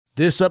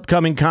This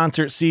upcoming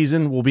concert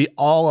season will be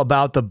all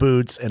about the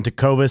boots, and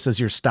Tecovas is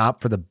your stop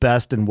for the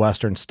best in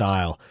Western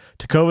style.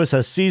 Tecovas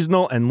has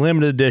seasonal and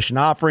limited edition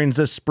offerings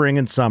this spring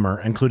and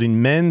summer,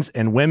 including men's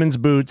and women's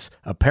boots,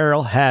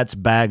 apparel, hats,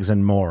 bags,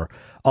 and more.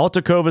 All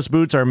Tecovas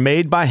boots are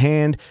made by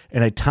hand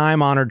in a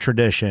time-honored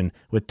tradition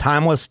with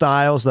timeless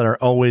styles that are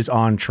always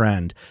on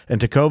trend. And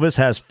Tecovas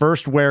has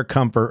first wear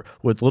comfort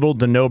with little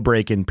to no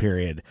break-in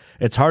period.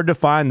 It's hard to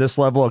find this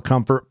level of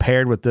comfort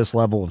paired with this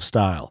level of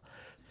style.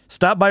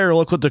 Stop by your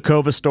local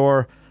Tecovas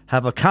store,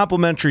 have a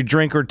complimentary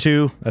drink or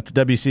two, that's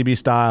WCB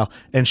style,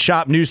 and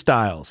shop new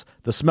styles.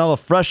 The smell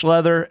of fresh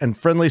leather and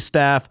friendly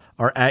staff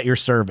are at your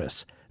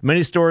service.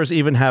 Many stores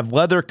even have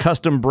leather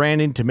custom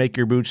branding to make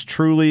your boots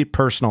truly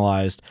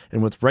personalized.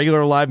 And with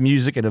regular live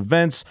music and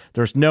events,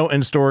 there's no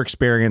in-store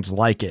experience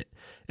like it.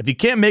 If you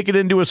can't make it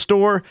into a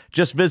store,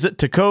 just visit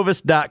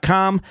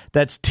tecovas.com.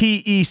 That's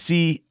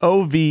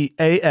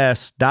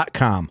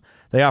TECOVAS.com.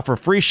 They offer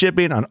free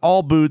shipping on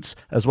all boots,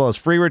 as well as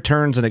free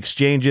returns and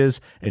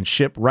exchanges, and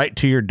ship right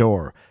to your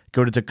door.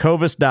 Go to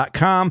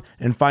tecovas.com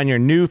and find your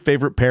new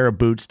favorite pair of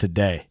boots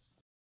today.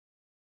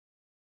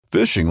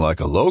 Fishing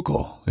like a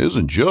local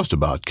isn't just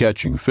about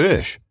catching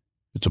fish.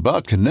 It's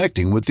about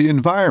connecting with the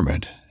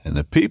environment and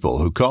the people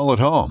who call it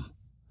home.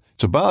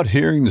 It's about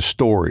hearing the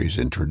stories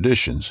and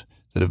traditions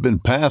that have been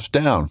passed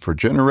down for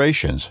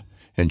generations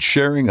and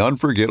sharing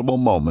unforgettable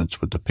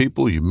moments with the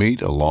people you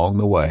meet along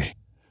the way.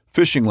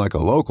 Fishing like a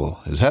local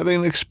is having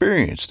an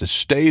experience that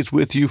stays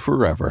with you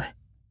forever.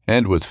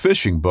 And with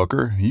Fishing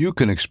Booker, you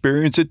can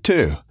experience it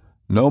too,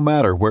 no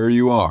matter where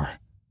you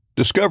are.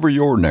 Discover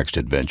your next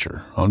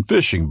adventure on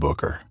Fishing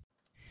Booker.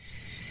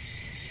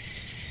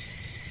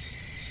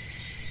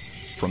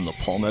 From the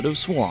Palmetto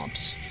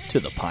Swamps to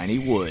the Piney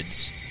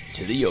Woods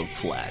to the Oak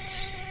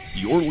Flats,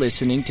 you're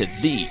listening to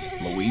the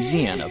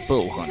Louisiana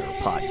Bowhunter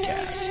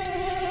Podcast.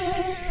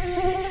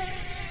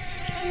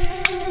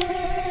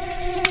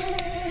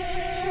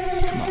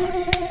 Come on.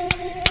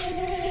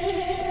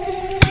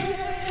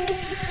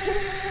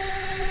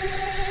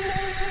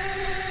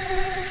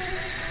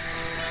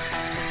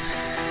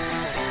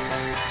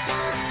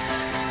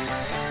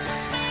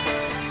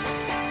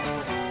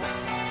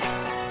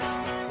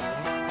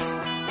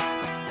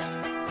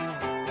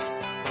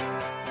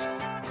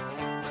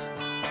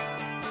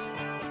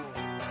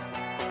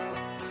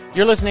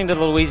 You're listening to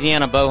the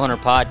Louisiana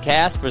Bowhunter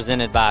Podcast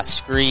presented by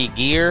Scree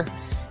Gear,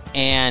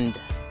 and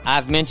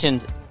I've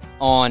mentioned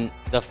on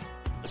the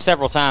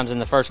several times in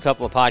the first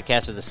couple of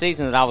podcasts of the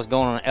season that I was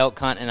going on an elk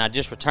hunt, and I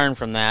just returned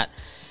from that,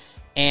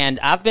 and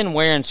I've been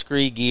wearing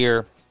Scree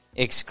Gear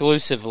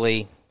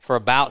exclusively for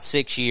about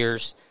 6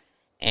 years,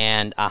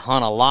 and I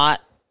hunt a lot,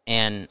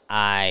 and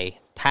I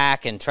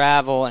pack and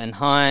travel and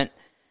hunt,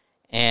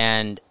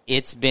 and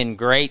it's been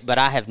great, but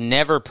I have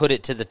never put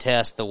it to the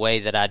test the way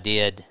that I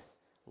did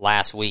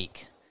last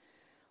week,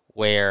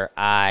 where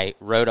I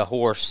rode a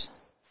horse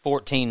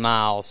 14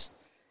 miles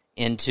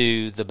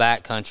into the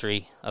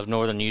backcountry of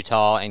northern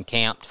Utah and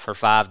camped for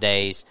 5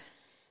 days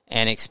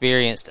and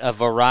experienced a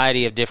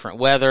variety of different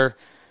weather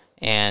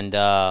and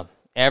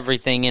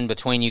everything in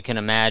between you can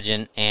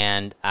imagine.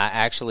 And I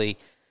actually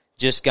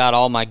just got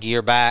all my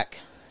gear back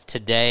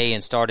today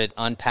and started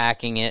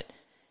unpacking it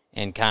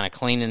and kind of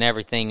cleaning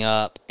everything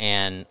up.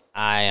 And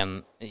I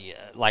am,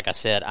 like I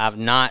said, I've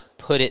not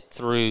put it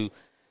through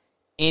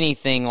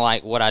anything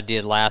like what I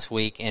did last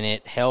week, and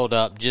it held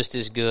up just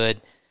as good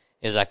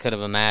as I could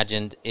have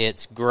imagined.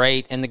 It's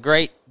great, and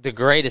the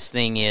greatest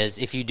thing is,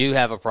 if you do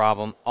have a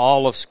problem,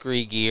 all of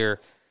Scree Gear,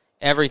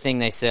 everything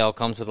they sell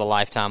comes with a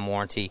lifetime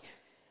warranty,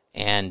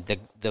 and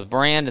the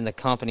brand and the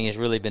company has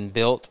really been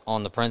built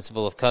on the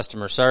principle of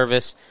customer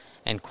service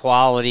and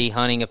quality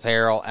hunting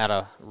apparel at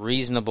a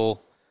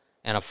reasonable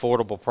and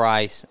affordable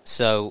price.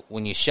 So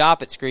when you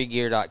shop at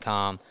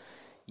ScreeGear.com,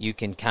 you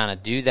can kind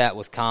of do that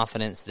with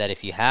confidence that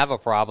if you have a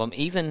problem,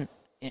 even,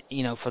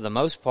 for the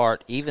most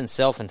part, even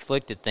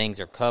self-inflicted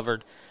things are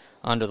covered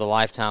under the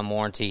lifetime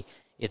warranty.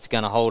 It's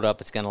going to hold up.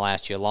 It's going to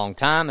last you a long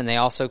time. And they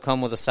also come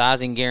with a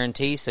sizing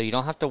guarantee, so you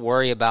don't have to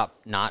worry about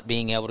not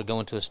being able to go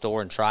into a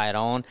store and try it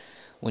on.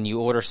 When you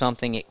order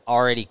something, it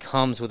already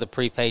comes with a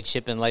prepaid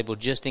shipping label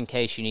just in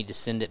case you need to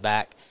send it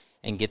back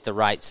and get the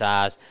right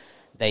size.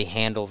 They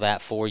handle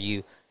that for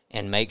you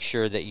and make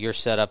sure that you're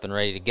set up and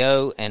ready to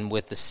go. And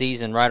with the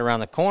season right around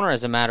the corner,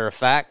 as a matter of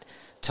fact,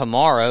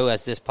 tomorrow,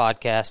 as this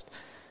podcast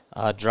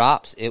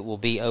drops, it will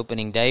be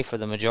opening day for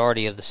the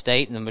majority of the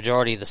state and the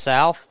majority of the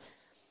South.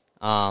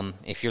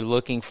 If you're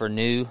looking for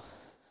new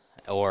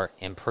or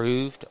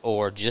improved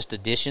or just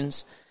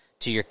additions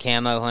to your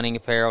camo hunting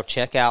apparel,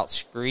 check out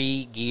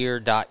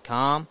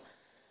ScreeGear.com.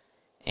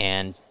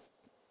 And,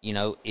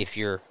 if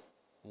you're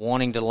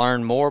wanting to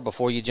learn more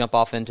before you jump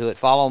off into it,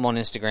 follow them on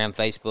Instagram,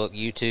 Facebook,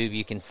 YouTube.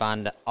 You can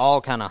find all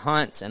kind of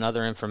hunts and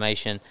other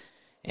information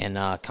and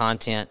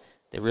content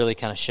that really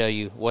kind of show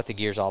you what the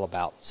gear's all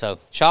about. So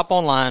shop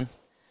online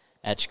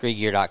at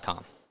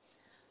ScreeGear.com.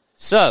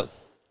 So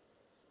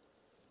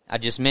I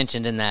just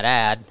mentioned in that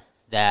ad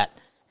that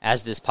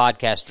as this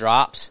podcast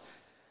drops,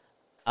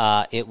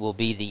 it will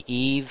be the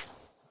eve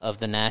of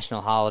the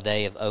national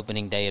holiday of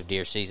opening day of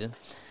deer season.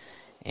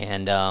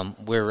 And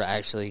we're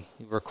actually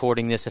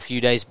recording this a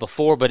few days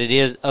before, but it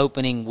is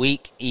opening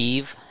week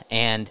eve.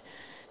 And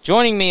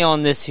joining me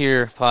on this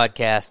here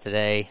podcast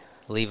today,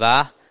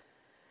 Levi.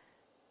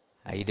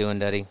 How you doing,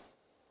 Duddy?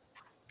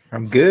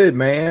 I'm good,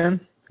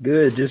 man.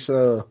 Good. Just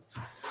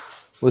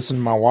listening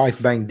to my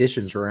wife bang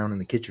dishes around in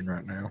the kitchen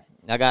right now.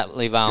 I got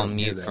Levi on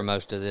mute for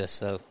most of this,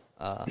 so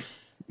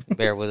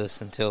bear with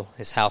us until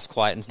his house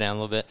quietens down a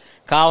little bit.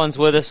 Colin's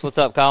with us. What's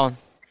up, Colin?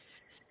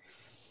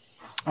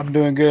 I'm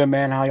doing good,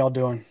 man. How y'all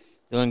doing?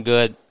 Doing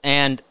good.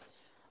 And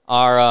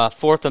our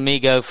fourth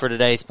amigo for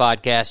today's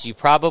podcast, you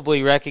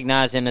probably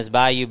recognize him as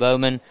Bayou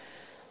Bowman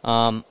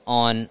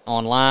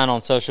online,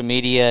 on social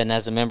media, and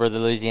as a member of the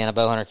Louisiana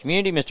Bowhunter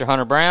community, Mr.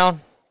 Hunter Brown.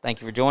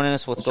 Thank you for joining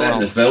us. What's going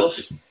on,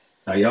 fellas?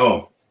 How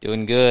y'all?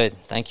 Doing good.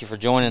 Thank you for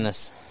joining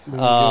us.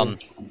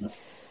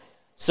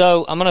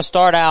 So I'm going to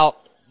start out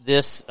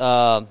this.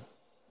 We're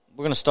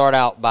going to start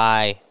out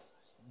by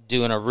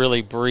doing a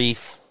really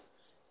brief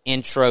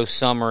intro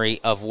summary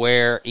of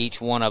where each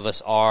one of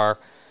us are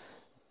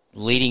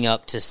leading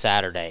up to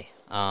Saturday.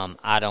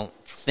 I don't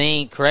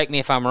think, correct me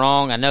if I'm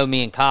wrong, I know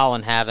me and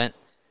Colin haven't.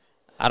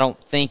 I don't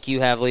think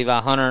you have, Levi.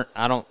 Hunter,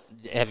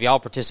 have y'all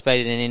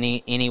participated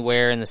in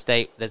anywhere in the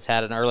state that's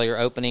had an earlier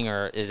opening,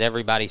 or is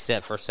everybody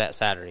set for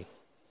Saturday?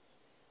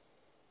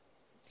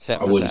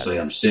 I wouldn't say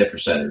I'm set for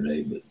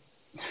Saturday,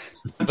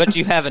 but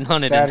you haven't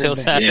hunted until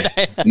Saturday.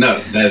 Yeah. No,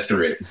 that's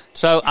correct.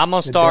 So I'm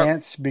going to start. The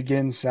dance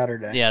begins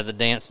Saturday. Yeah, the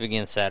dance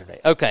begins Saturday.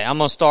 Okay, I'm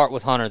going to start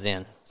with Hunter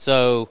then.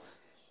 So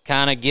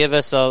kind of give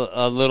us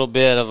a little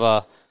bit of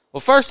a.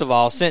 Well, first of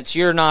all, since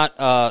you're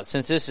not,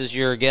 since this is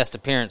your guest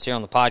appearance here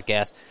on the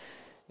podcast,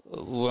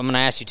 I'm going to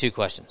ask you two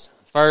questions.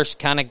 First,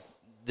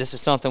 this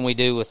is something we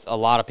do with a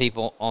lot of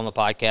people on the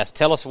podcast.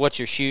 Tell us what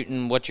you're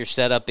shooting, what your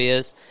setup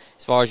is,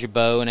 as far as your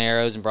bow and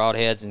arrows and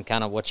broadheads, and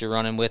kind of what you're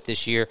running with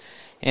this year.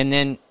 And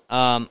then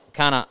let's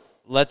kind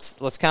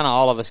of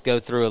all of us go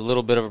through a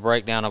little bit of a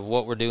breakdown of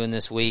what we're doing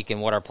this week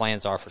and what our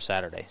plans are for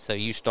Saturday. So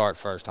you start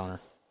first, Hunter.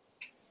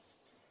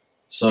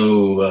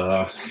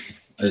 So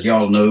as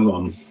y'all know,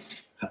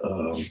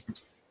 I'm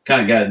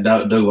kind of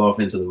dove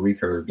off into the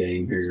recurve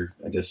game here,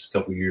 I guess a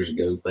couple years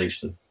ago, thanks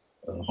to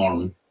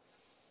Harmon.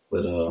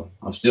 But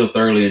I'm still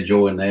thoroughly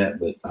enjoying that.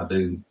 But I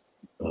do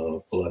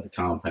pull out the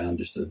compound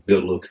just to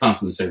build a little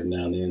confidence every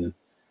now and then. And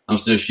I'm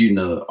still shooting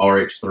a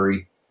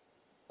RX3.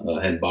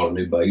 I hadn't bought a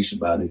new bow. I used to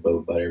buy a new bow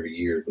about every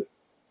year. But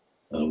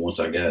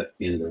once I got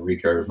into the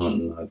recurve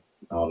hunting,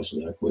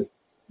 I quit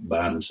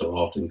buying them so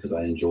often because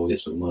I enjoy it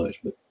so much.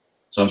 But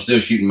so I'm still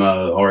shooting my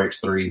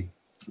RX3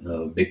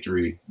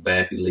 Victory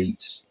BAP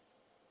Elites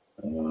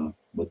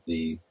with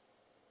the.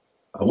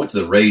 I went to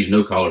the Rage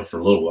no collar for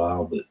a little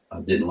while, but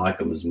I didn't like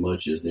them as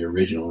much as the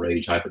original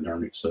Rage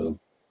hypodermic. So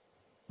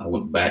I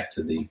went back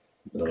to the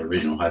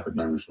original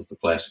hypodermics with the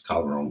plastic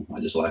collar on.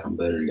 I just like them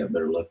better and got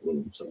better luck with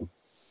them. So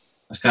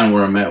that's kind of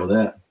where I'm at with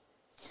that.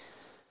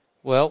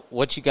 Well,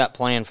 what you got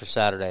planned for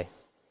Saturday?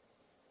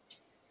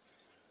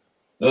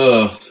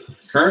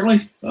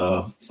 Currently,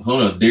 hunting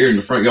a deer in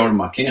the front yard of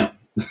my camp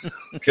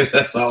because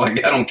that's all I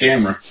got on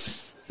camera.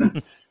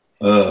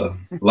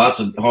 Lots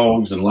of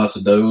hogs and lots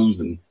of does,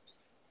 and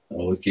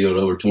we've killed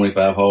over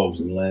 25 hogs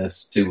in the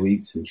last 2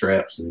 weeks in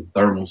traps and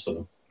thermals.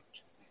 So,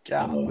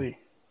 golly.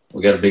 I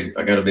got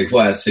a big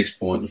wide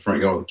 6-point in the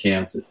front yard of the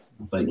camp that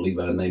I think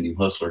Levi named him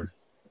Hustler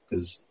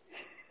because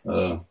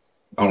I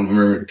don't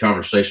remember the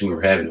conversation we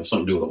were having. It was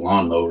something to do with a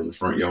lawnmower in the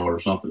front yard or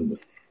something. But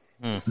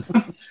I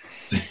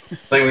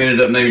think we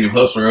ended up naming him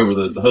Hustler over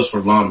the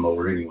Hustler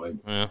lawnmower anyway.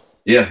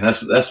 Yeah,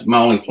 that's my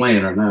only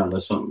plan right now.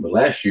 That's something. But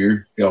last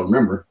year, if y'all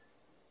remember,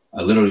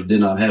 I literally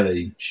did not have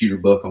a shooter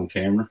buck on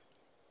camera.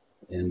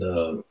 And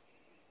the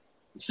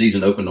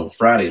season opened on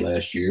Friday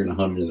last year, and I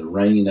hunted in the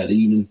rain that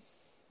evening.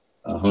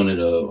 I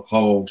hunted a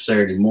hog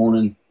Saturday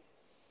morning,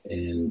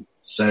 and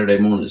Saturday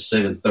morning at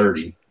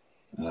 7:30,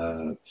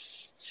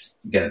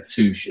 got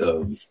two,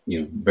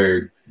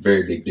 very,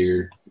 very big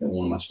deer at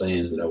one of my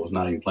stands that I was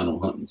not even planning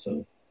on hunting.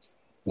 So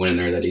went in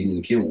there that evening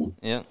and killed one.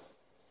 Yeah,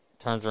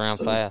 turns around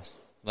fast.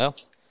 Well,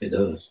 it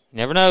does. You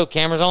never know.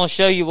 Cameras only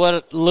show you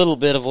a little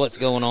bit of what's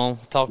going on.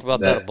 Talked about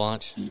that a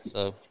bunch.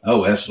 So.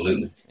 Oh,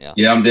 absolutely.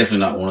 Yeah, I'm definitely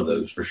not one of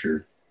those for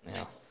sure.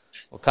 Yeah.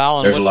 Well,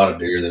 Colin, there's a lot of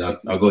deer that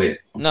I'll go ahead.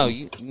 No,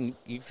 you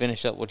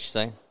finish up what you're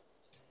saying.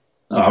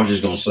 No, I was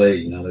just going to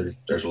say,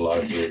 there's a lot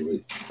of deer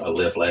I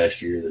left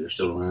last year that are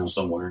still around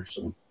somewhere.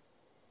 So.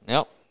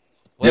 Yep.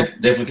 Well,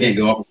 definitely can't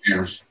go off of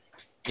cameras.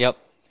 Yep.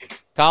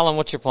 Colin,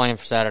 what's your plan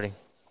for Saturday?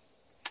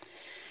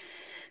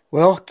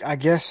 Well, I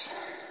guess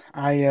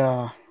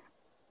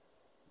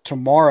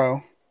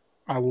tomorrow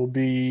I will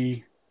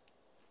be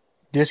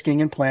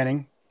disking and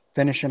planning,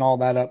 finishing all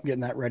that up,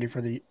 getting that ready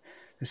for the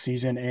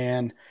season.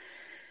 And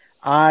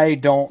I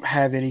don't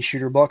have any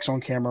shooter bucks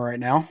on camera right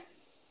now.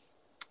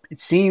 It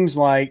seems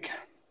like,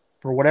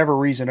 for whatever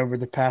reason, over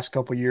the past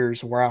couple of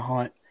years where I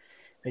hunt,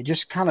 they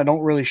just kind of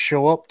don't really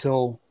show up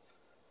till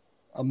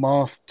a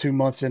month, 2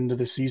 months into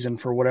the season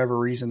for whatever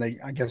reason.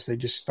 I guess they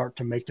just start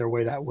to make their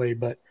way that way.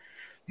 But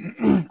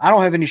I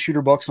don't have any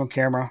shooter bucks on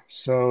camera,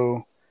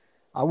 so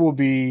I will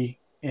be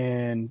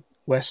in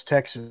West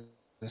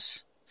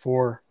Texas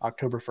for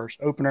October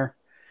 1st opener.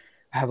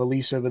 I have a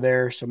lease over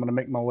there, so I'm going to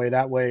make my way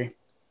that way.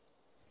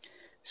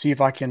 See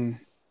if I can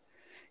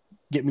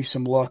get me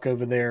some luck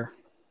over there.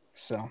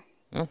 So,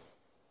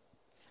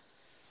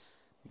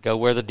 go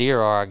where the deer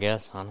are, I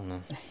guess. I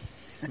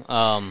don't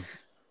know.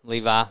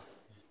 Levi,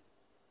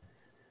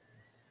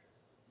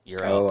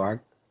 you're up.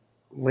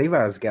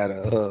 Levi's got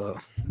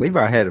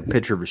Levi had a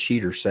picture of a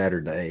shooter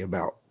Saturday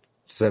about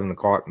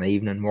 7:00 in the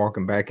evening,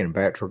 walking back in a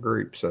bachelor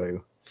group.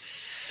 So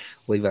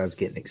Levi's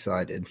getting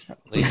excited.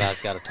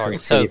 Levi's got a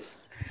target.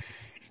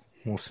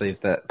 We'll see if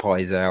that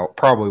plays out.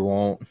 Probably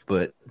won't,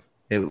 but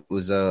it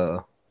was I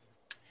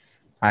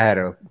had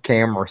a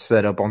camera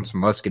set up on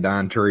some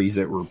muscadine trees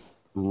that were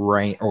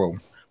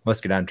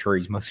muscadine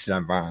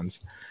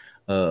vines.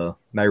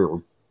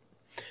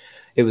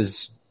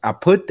 I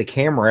put the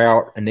camera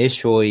out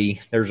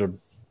initially. There's a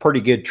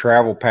pretty good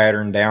travel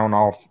pattern down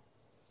off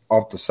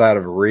the side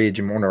of a ridge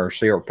in one of our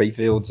CRP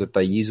fields that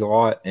they use a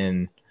lot,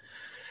 and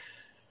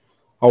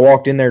I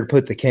walked in there to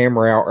put the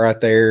camera out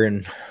right there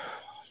and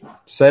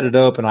set it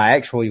up, and I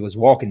actually was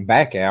walking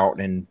back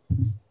out, and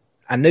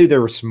I knew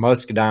there were some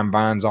muscadine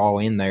vines all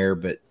in there,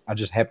 but I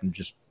just happened to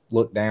just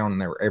look down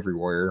and they were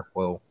everywhere.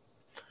 Well,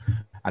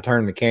 I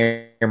turned the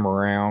camera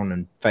around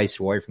and faced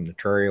away from the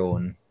trail,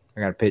 and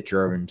I got a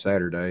picture of him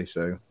Saturday,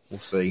 so we'll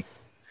see.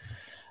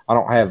 I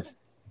don't have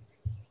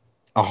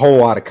a whole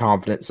lot of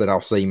confidence that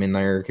I'll see him in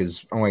there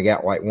because I only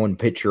got like one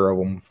picture of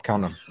him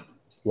kind of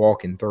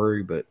walking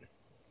through, but,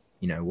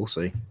 we'll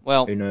see.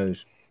 Well, who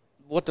knows?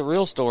 What the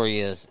real story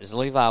is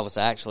Levi was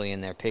actually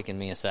in there picking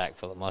me a sack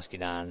full of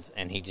muscadines,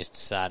 and he just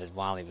decided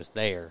while he was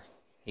there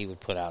he would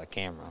put out a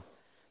camera.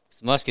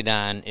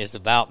 Muscadine is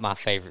about my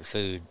favorite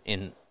food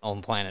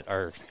on planet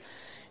Earth,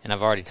 and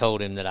I've already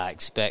told him that I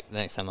expect the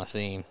next time I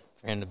see him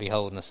for him to be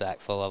holding a sack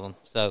full of them.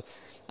 So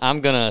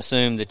I'm going to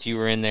assume that you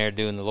were in there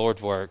doing the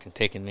Lord's work and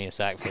picking me a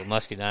sack full of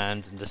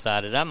muscadines and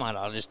decided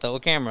I'll just throw a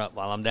camera up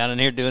while I'm down in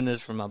here doing this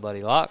for my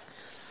buddy Locke.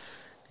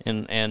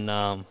 And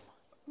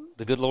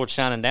the good Lord's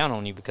shining down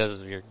on you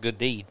because of your good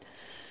deed,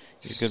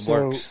 your good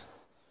works.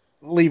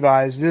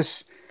 Levi, is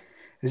this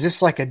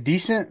like a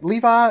decent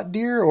Levi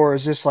deer, or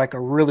is this like a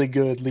really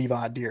good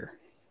Levi deer?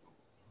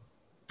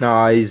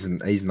 No,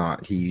 he's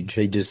not huge.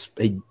 It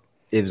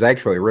was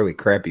actually a really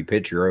crappy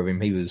picture of him.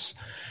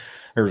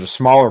 There was a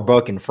smaller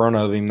buck in front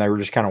of him. They were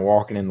just kind of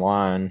walking in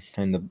line,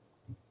 and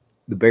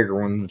the bigger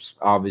ones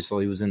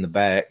obviously was in the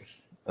back.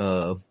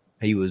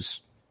 He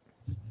was,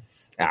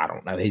 I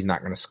don't know. He's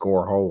not going to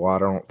score a whole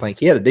lot. I don't think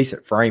he had a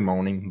decent frame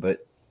on him,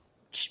 but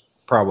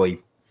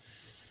probably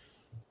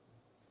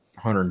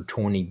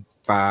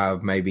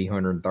 125, maybe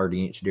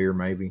 130-inch deer,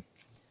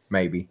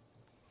 maybe.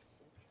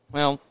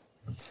 Well,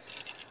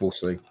 we'll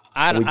see.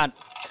 I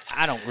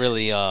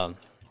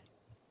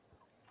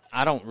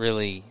don't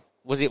really.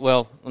 Was it?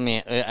 Well,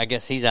 I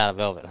guess he's out of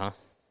velvet, huh?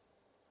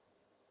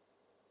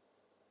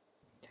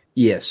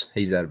 Yes,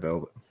 he's out of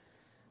velvet.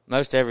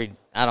 I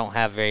don't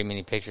have very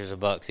many pictures of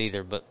bucks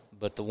either, but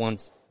the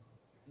ones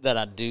that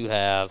I do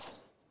have,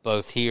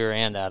 both here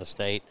and out of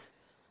state,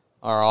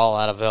 are all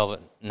out of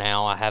velvet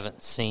now. I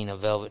haven't seen a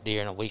velvet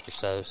deer in a week or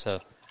so. So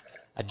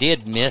I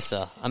missed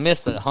the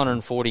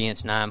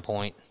 140-inch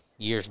 9-point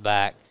years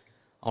back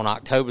on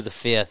October the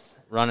 5th,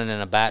 running in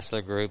a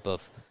bachelor group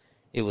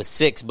it was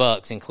 6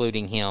 bucks,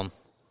 including him,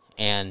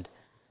 and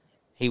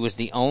he was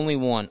the only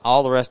one.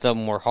 All the rest of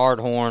them were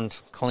hard-horned,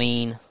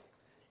 clean,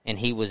 and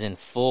he was in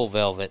full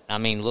velvet.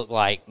 Looked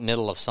like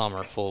middle of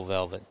summer full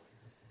velvet.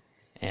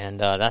 And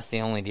that's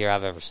the only deer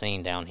I've ever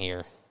seen down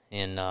here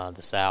in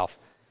the South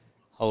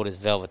hold his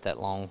velvet that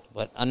long.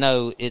 But I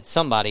know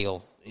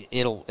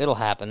it'll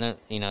happen.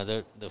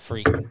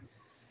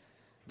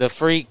 The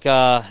freak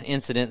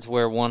incidents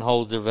where one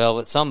holds their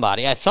velvet.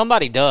 If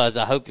somebody does,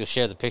 I hope you'll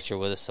share the picture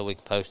with us so we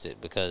can post it,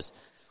 because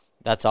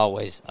that's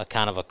always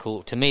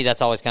to me,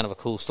 that's always kind of a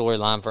cool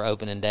storyline for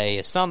opening day,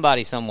 is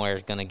somebody somewhere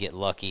is going to get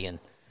lucky and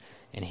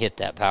hit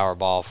that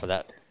Powerball for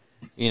that,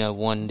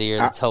 one deer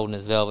that's holding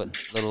his velvet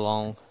a little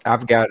long.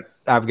 I've got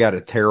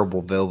a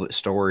terrible velvet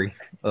story.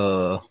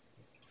 This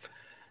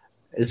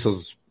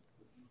was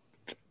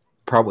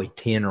probably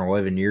 10 or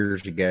 11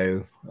 years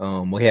ago.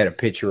 We had a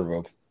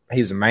picture he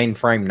was a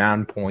mainframe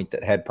 9-point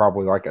that had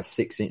probably like a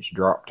 6-inch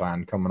drop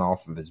tine coming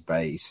off of his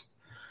base.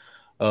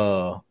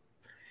 And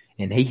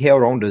he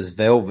held on to his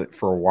velvet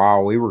for a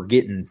while. We were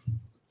getting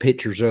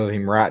pictures of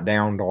him right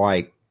down to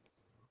like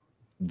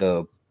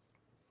the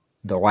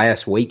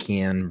last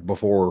weekend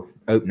before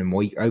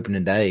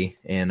opening day.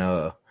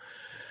 And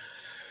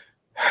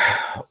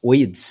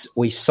we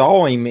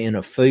saw him in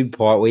a food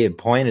plot. We had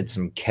planted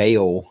some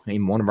kale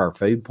in one of our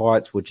food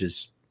plots, which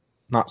is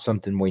not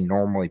something we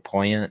normally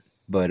plant,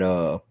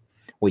 but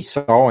we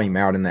saw him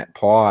out in that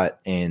plot,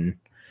 and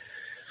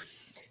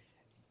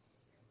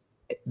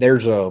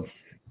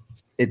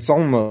it's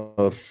on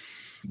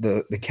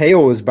the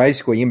kale is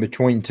basically in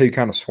between two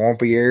kind of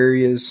swampy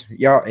areas.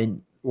 Yeah,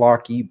 and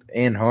Lockie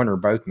and Hunter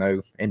both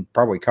know, and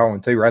probably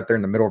Colin too, right there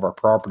in the middle of our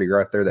property,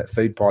 right there, that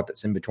food plot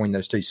that's in between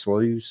those two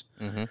sloughs.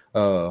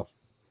 Mm-hmm.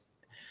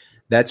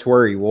 That's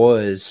where he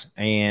was.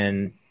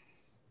 And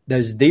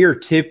those deer,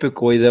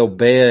 typically, they'll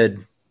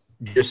bed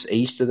just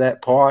east of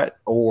that plot,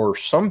 or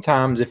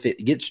sometimes if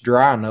it gets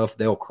dry enough,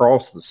 they'll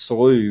cross the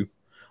slough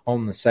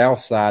on the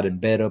south side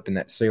and bed up in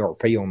that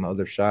CRP on the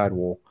other side.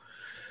 Well,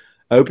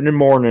 opening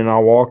morning, I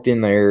walked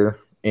in there,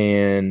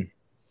 and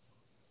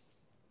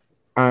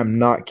I'm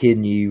not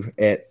kidding you,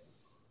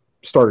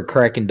 started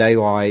cracking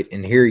daylight,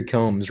 and here he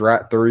comes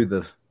right through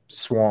the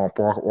swamp,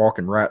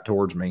 walking right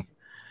towards me.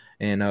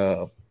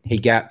 And he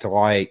got to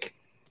I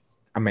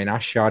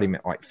shot him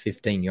at like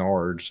 15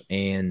 yards,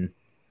 and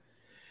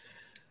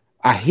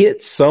I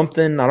hit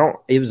something.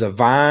 It was a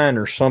vine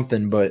or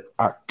something, but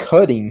I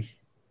cut him.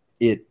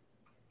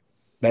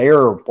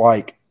 There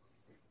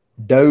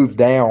dove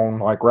down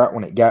right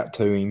when it got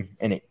to him,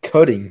 and it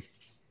cut him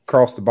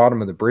across the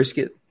bottom of the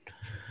brisket,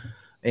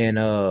 and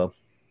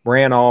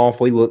ran off.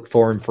 We looked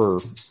for him for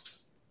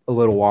a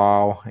little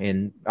while,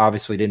 and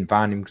obviously didn't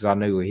find him because I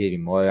knew we hit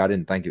him low. I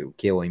didn't think it would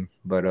kill him,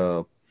 but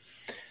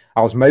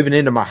I was moving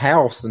into my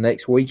house the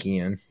next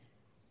weekend.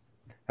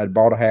 I'd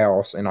bought a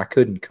house, and I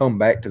couldn't come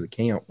back to the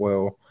camp.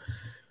 Well,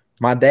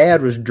 my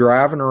dad was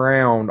driving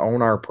around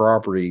on our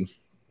property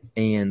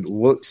and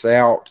looks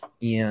out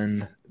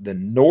in the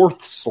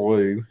north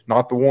slough,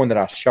 not the one that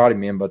I shot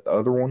him in, but the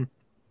other one,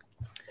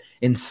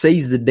 and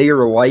sees the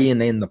deer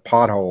laying in the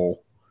pothole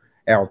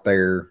out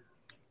there,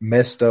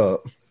 messed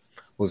up,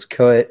 was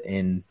cut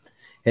and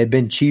had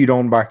been chewed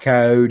on by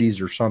coyotes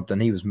or something.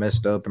 He was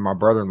messed up, and my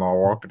brother-in-law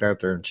walked out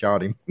there and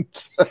shot him.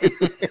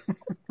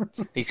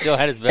 He still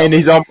had his velvet. And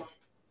he's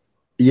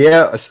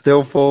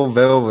still full of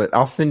velvet.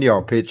 I'll send y'all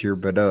a picture,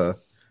 but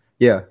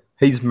yeah,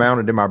 he's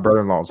mounted in my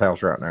brother-in-law's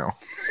house right now.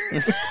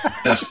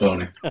 That's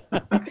funny.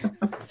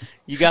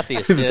 You got the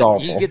assist. It was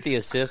awful. You get the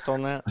assist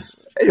on that?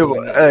 It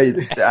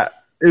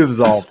was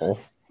awful.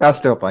 I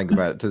still think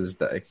about it to this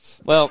day.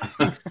 Well,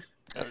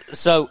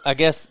 so I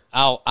guess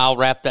I'll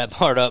wrap that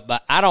part up,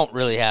 but I don't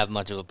really have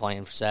much of a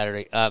plan for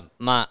Saturday. I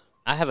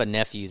have a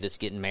nephew that's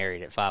getting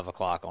married at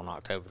 5:00 on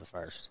October the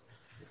 1st.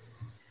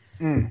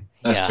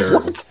 That's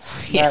terrible.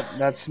 Yeah.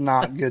 That's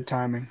not good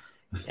timing.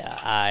 Yeah,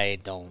 I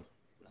don't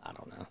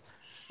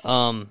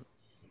know.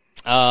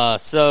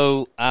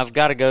 So I've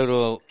got to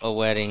go to a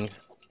wedding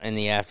in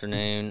the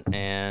afternoon,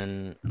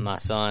 and my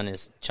son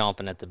is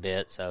chomping at the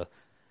bit, so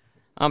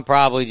I'm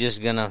probably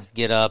just going to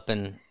get up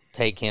and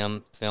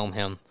film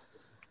him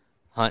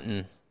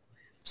hunting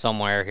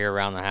somewhere here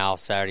around the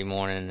house Saturday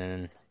morning,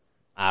 and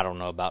I don't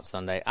know about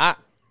Sunday. I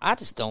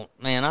just don't,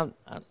 man,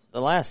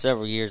 the last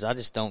several years, I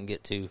just don't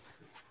get too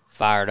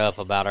fired up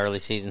about early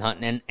season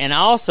hunting. And I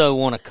also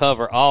want to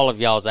cover all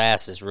of y'all's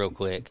asses real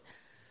quick,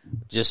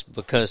 just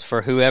because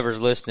for whoever's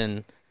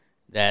listening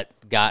that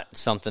got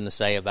something to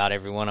say about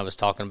every one of us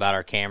talking about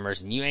our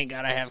cameras, and you ain't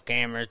got to have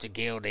cameras to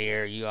kill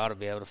deer. You ought to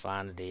be able to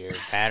find a deer,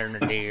 pattern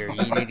a deer.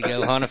 You need to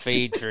go hunt a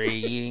feed tree.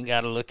 You ain't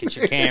got to look at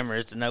your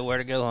cameras to know where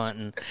to go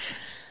hunting.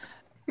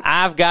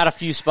 I've got a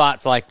few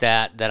spots like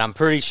that I'm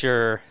pretty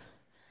sure,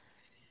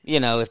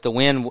 if the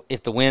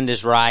wind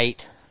is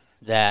right,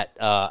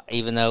 that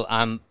even though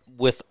I'm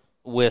with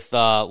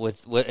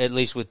at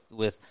least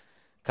with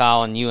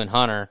Colin, you and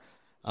Hunter,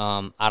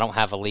 I don't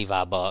have a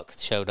Levi buck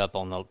showed up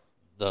on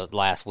the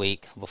last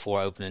week before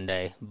opening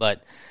day,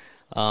 but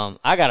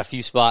I got a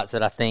few spots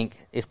that I think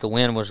if the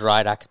wind was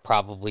right, I could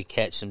probably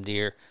catch some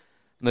deer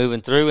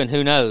moving through, and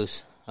who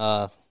knows,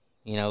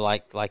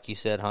 like you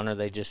said, Hunter,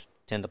 they just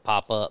tend to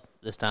pop up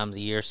this time of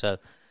the year. So,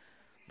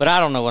 but I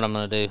don't know what I'm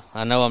going to do.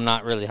 I know I'm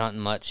not really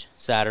hunting much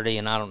Saturday,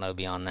 and I don't know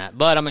beyond that,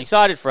 but I'm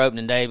excited for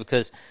opening day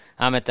because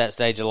I'm at that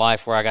stage of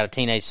life where I got a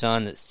teenage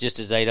son that's just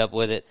as ate up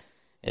with it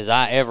as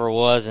I ever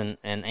was and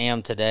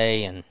am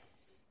today, and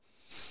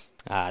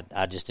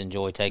I just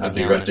enjoy taking him. I'll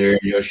be right there in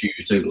your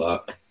shoes too,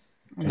 Locke.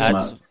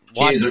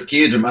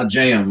 Kids are my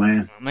jam,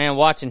 man. Man,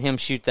 watching him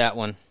shoot that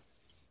one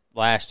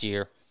last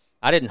year.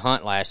 I didn't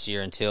hunt last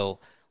year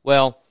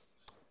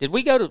did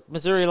we go to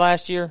Missouri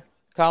last year,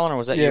 Colin, or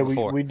was that year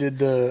before? We did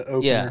the opener.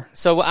 Yeah,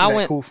 so I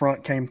went. Cool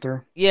front came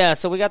through. Yeah,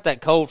 so we got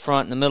that cold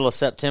front in the middle of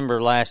September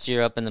last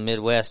year up in the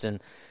Midwest,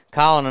 and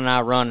Colin and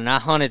I run, and I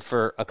hunted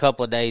for a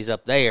couple of days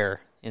up there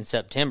in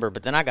September,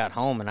 but then I got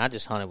home and I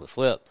just hunted with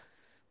Flip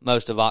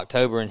most of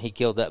October, and he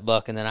killed that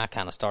buck, and then I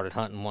kind of started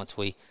hunting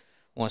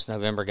once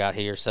November got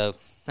here. So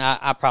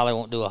I probably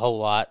won't do a whole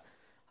lot.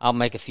 I'll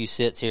make a few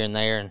sits here and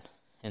there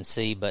and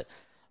see, but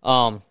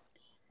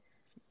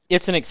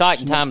it's an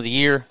exciting time of the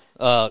year.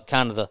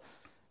 Kind of the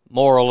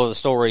moral of the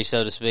story,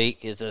 so to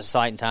speak, it's an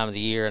exciting time of the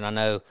year, and I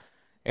know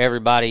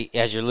everybody,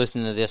 as you're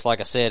listening to this,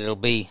 like I said,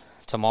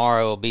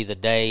 tomorrow will be the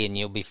day, and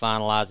you'll be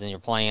finalizing your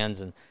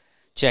plans and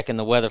checking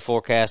the weather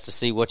forecast to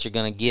see what you're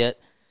going to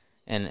get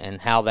and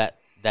how that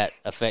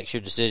affects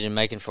your decision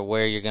making for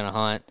where you're going to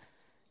hunt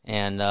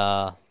and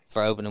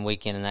for opening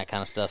weekend and that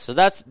kind of stuff. So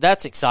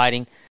that's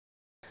exciting.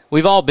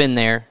 We've all been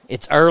there.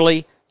 It's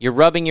early. You're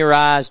rubbing your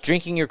eyes,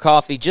 drinking your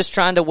coffee, just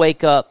trying to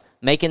wake up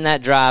making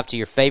that drive to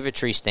your favorite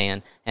tree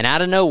stand, and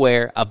out of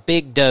nowhere, a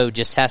big doe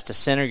just has to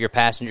center your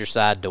passenger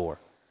side door.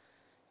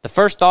 The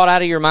first thought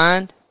out of your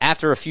mind,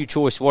 after a few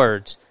choice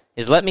words,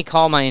 is let me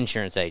call my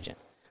insurance agent.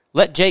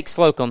 Let Jake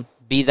Slocum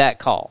be that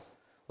call.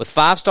 With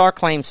 5-star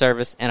claim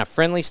service and a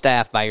friendly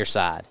staff by your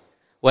side.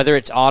 Whether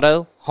it's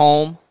auto,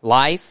 home,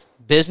 life,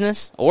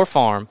 business, or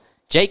farm,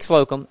 Jake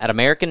Slocum at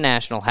American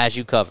National has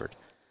you covered.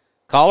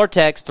 Call or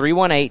text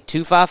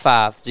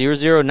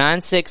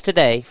 318-255-0096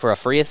 today for a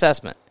free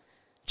assessment.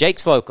 Jake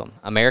Slocum,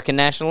 American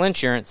National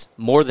Insurance,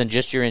 more than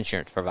just your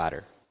insurance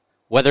provider.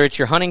 Whether it's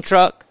your hunting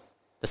truck,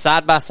 the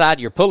side-by-side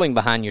you're pulling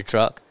behind your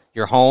truck,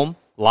 your home,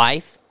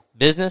 life,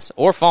 business,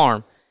 or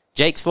farm,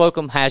 Jake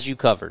Slocum has you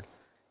covered.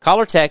 Call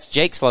or text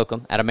Jake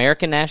Slocum at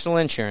American National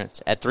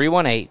Insurance at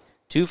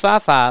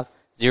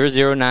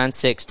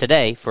 318-255-0096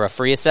 today for a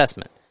free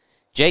assessment.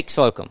 Jake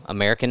Slocum,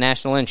 American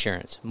National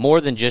Insurance, more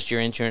than just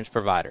your insurance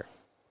provider.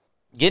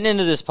 Getting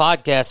into this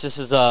podcast, this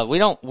is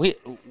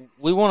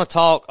we want to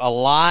talk a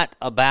lot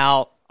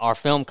about our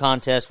film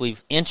contest.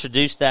 We've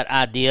introduced that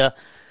idea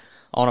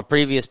on a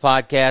previous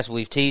podcast.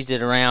 We've teased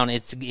it around.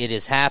 It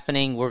is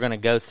happening. We're going to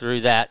go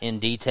through that in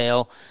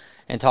detail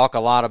and talk a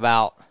lot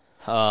about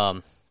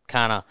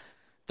kind of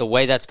the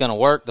way that's going to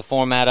work, the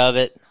format of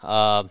it,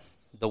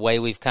 the way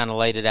we've kind of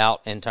laid it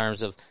out in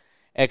terms of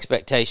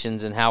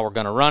expectations and how we're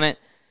going to run it.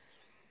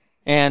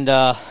 And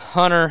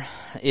Hunter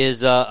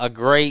is a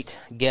great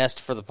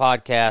guest for the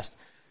podcast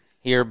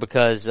here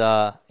because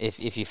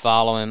if you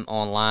follow him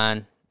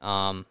online,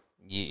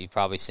 you've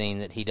probably seen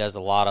that he does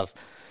a lot of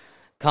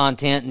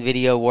content and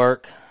video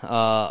work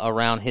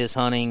around his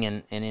hunting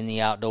and in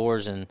the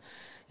outdoors, and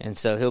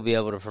so he'll be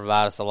able to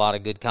provide us a lot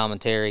of good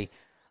commentary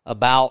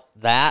about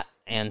that.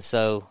 And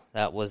so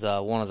that was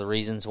one of the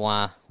reasons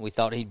why we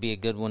thought he'd be a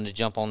good one to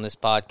jump on this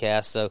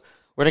podcast. So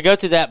we're going to go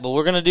through that, but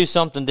we're going to do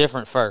something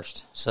different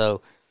first.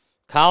 So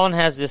Colin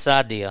has this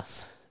idea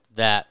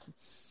that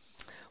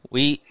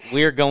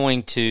we're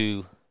going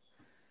to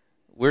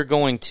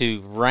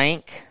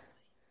rank.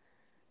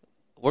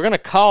 We're going to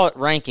call it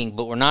ranking,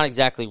 but we're not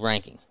exactly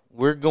ranking.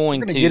 We're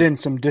going to get in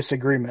some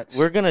disagreements.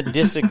 We're going to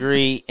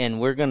disagree, and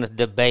we're going to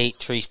debate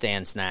tree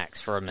stand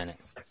snacks for a minute.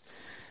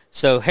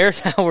 So here's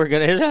how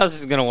this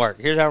is going to work.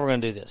 Here's how we're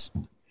going to do this.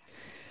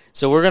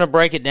 So we're going to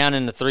break it down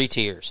into 3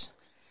 tiers,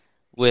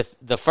 with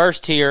the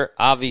first tier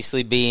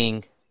obviously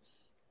being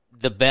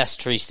the best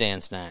tree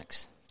stand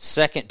snacks,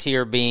 second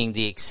tier being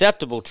the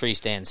acceptable tree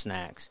stand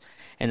snacks,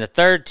 and the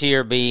third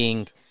tier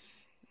being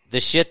the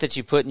shit that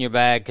you put in your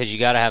bag because you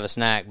got to have a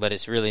snack, but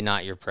it's really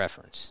not your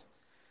preference.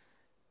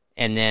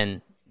 And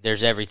then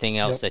there's everything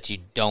else that you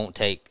don't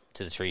take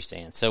to the tree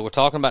stand. So we're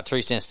talking about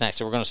tree stand snacks.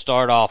 So we're going to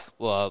start off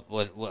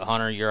with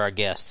Hunter. You're our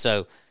guest.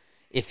 So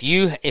if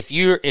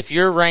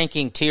you're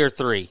ranking tier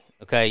 3,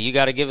 okay, you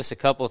got to give us a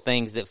couple of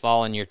things that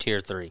fall in your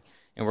tier 3,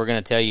 and we're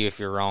going to tell you if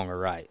you're wrong or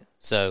right.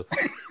 So,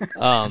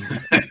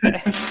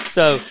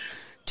 so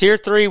tier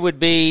 3 would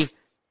be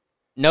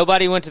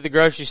nobody went to the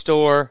grocery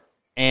store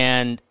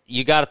and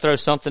you got to throw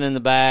something in the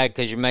bag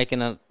because you're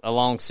making a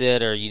long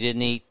sit or you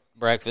didn't eat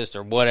breakfast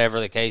or whatever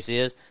the case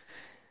is.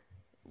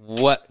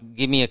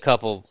 Give me a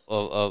couple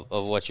of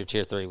what your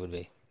tier 3 would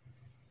be.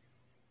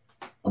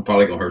 I'm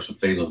probably gonna hurt some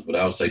feelings, but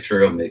I would say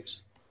trail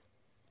mix.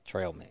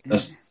 Trail mix.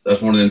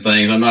 That's one of them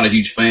things. I'm not a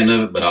huge fan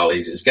of it, but I'll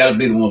eat it. It's got to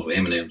be the one with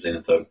M&Ms in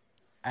it, though.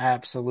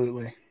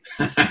 Absolutely.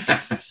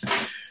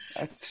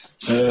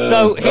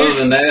 So other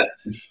than that,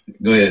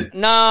 go ahead.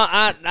 No,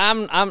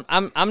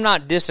 I'm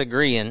not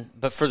disagreeing,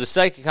 but for the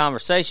sake of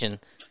conversation,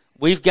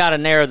 we've got to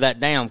narrow that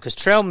down because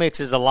trail mix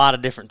is a lot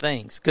of different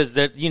things. Because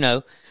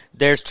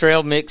there's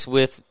trail mix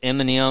with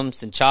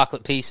M&Ms and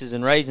chocolate pieces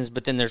and raisins,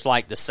 but then there's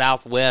like the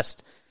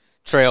Southwest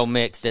trail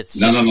mix. That's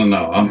no. I'm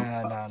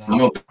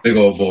a big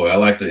old boy. I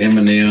like the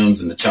M&Ms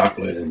and the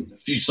chocolate and a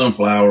few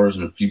sunflowers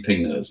and a few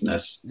peanuts, and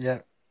that's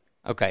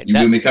okay. You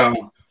with me,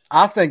 Colin?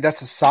 I think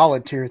that's a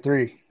solid tier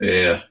 3.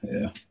 Yeah.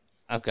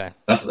 Okay.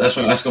 That's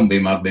going to be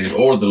my biggest.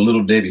 Or the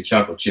Little Debbie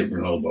chocolate chip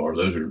granola bars.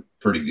 Those are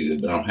pretty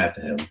good, but I don't have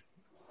to have them.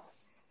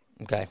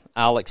 Okay,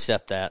 I'll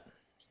accept that.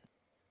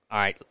 All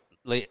right.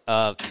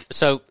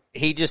 So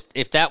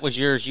if that was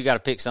yours, you got to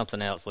pick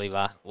something else,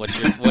 Levi.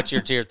 What's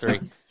your tier 3?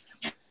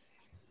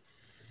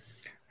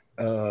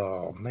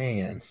 Oh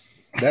man,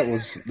 that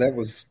was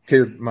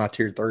my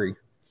tier 3.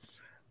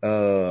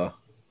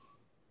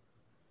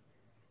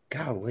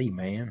 Golly,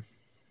 man.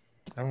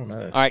 I don't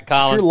know. All right,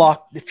 Colin.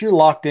 If you're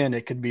locked in,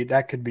 that could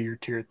be your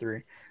tier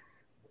 3.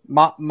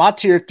 My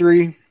tier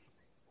 3,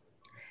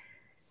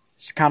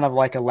 it's kind of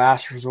like a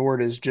last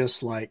resort. Is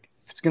just like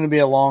if it's going to be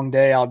a long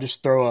day, I'll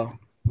just throw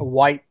a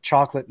white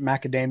chocolate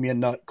macadamia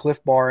nut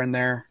Cliff Bar in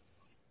there.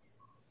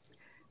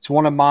 It's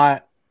one of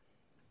my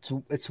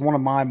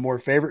more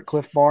favorite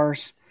Cliff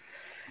Bars.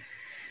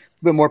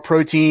 A bit more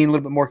protein, a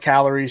little bit more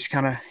calories,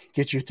 kind of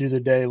get you through the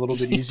day a little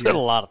bit easier. Put a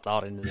lot of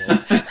thought into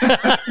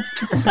that.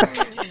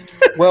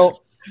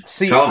 Well,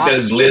 see, Colin's got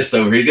his list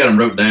over here. He got them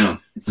wrote down.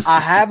 I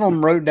have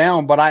them wrote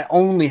down, but I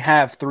only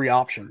have 3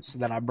 options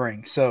that I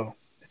bring, so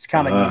it's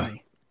kind of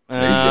easy.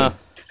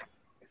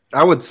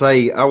 I would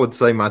say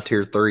my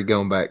tier 3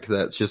 going back to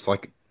that's just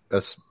like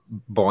a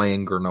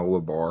bland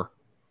granola bar.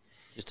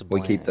 Just a We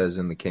bland. keep those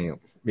in the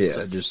camp.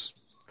 Yeah, just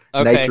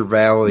Okay. Nature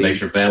Valley.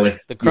 Nature Valley.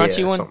 The crunchy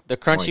Yeah, one, something the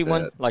crunchy like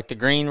one, that. like the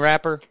green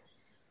wrapper.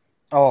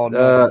 Oh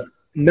no,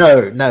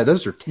 No,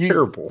 those are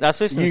terrible. That's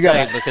what I You was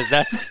saying gotta- because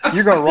that's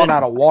you're gonna run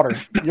out of water.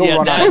 You'll Yeah,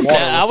 run out of that-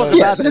 water. I with was those.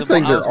 about to- those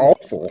things I are was-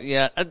 awful.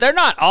 yeah. They're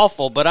not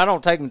awful, but I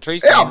don't take them tree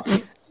stand. Yeah,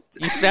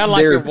 You sound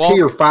like they're you're walking.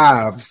 tier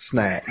 5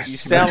 snacks. You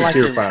sound That's a like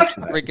tier you're 5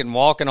 snack. freaking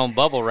walking on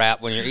bubble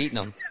wrap when you're eating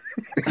them.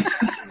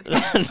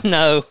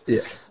 No. Yeah,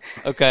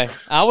 Okay.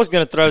 I was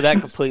going to throw that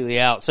completely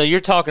out. So you're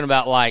talking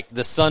about like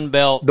the Sun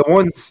Belt. the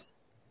ones.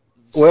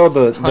 Well,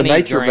 the Honey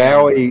Nature graham.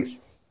 Valley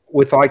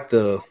with like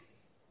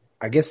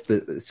I guess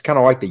it's kind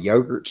of like the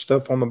yogurt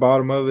stuff on the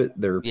bottom of it.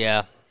 They're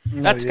Yeah.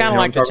 That's yeah. kind of You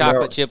know like the what I'm talking chocolate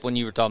about? chip when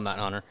you were talking about,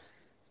 Hunter.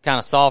 It's kind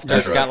of softer. That's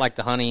It's right. got like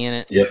the honey in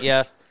it. Yep.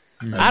 Yeah.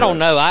 I don't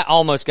know. I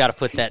almost got to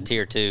put that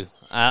tier 2.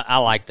 I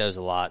like those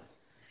a lot.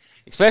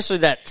 Especially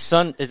that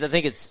I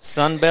think it's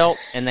Sun Belt,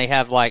 and they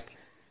have like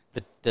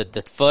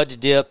the fudge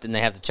dipped, and they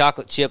have the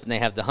chocolate chip, and they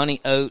have the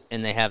honey oat,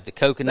 and they have the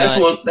coconut.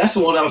 That's the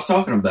one I was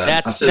talking about. I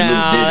That's said Little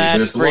Debbie, but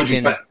that's it's the one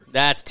you freaking.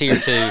 That's tier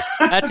 2.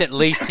 That's at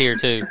least tier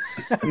 2.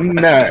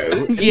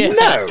 no,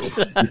 Yes.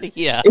 no.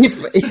 Yeah.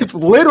 If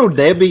Little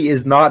Debbie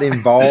is not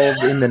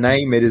involved in the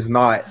name, it is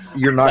not.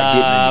 You're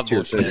not getting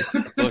into tier 2.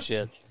 Bullshit.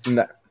 Bullshit.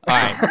 No. All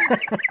right.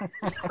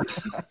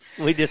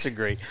 We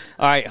disagree.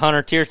 All right,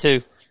 Hunter, tier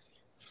 2.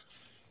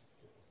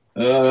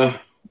 I'll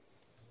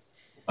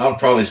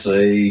probably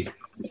say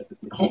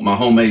my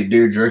homemade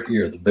deer jerky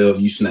or the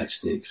Bellevue snack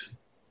sticks.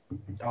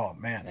 Oh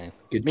man,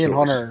 Good me and choice.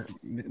 Hunter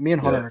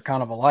Yeah. are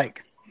kind of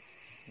alike.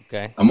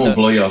 Okay. I'm gonna So-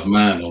 blow y'all's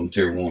mind on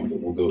tier 1, but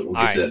we'll get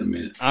right. to that in a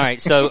minute. All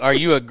right. So, are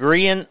you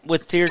agreeing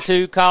with tier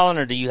 2, Colin,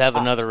 or do you have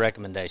another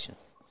recommendation?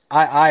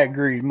 I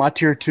agree. My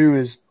tier 2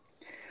 is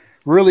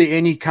really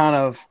any kind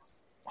of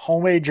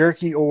homemade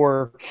jerky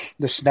or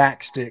the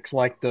snack sticks,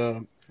 like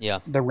the Yeah.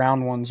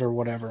 round ones or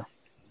whatever.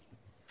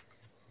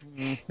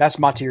 That's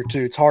my tier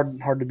 2. It's hard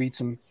to beat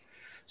some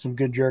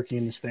good jerky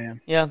in the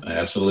stand. Yeah.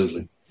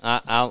 Absolutely.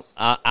 I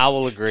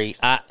will agree.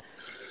 I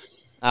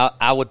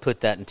would put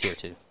that in tier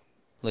 2.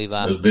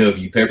 Levi. Those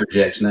Bellevue Pepper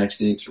Jack snack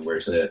sticks, or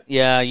where's that?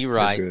 Yeah, you're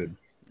right. Good.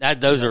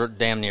 Those are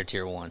damn near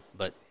tier 1,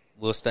 but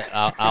we'll stay.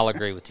 I'll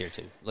agree with tier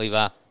 2.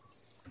 Levi.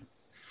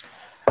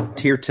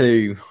 Tier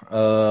 2,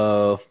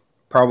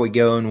 probably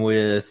going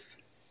with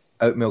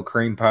oatmeal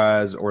cream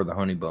pies or the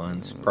honey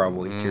buns.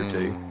 Probably tier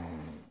 2.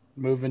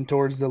 Moving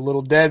towards the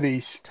Little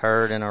Debbie's.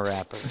 Turd in a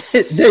wrapper.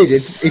 Dude,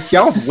 if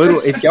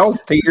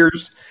y'all's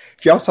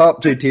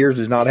top 2 tiers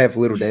does not have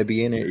Little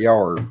Debbie in it,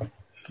 y'all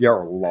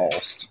are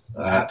lost.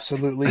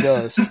 Absolutely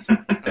does. It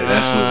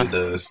absolutely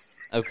does.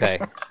 Okay,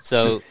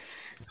 so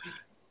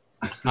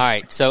all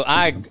right, so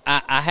I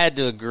had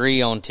to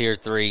agree on tier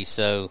 3.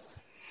 So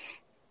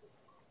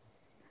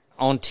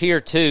on tier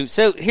 2,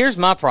 so here's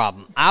my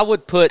problem. I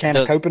would put Can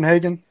of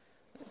Copenhagen.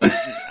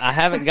 I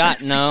haven't got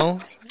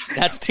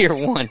that's tier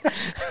 1.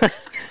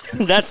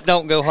 That's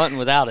don't go hunting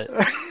without it.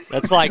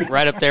 That's like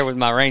right up there with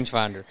my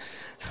rangefinder.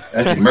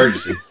 That's an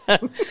emergency.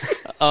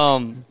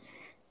 Colin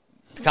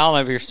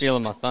over here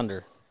stealing my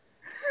thunder.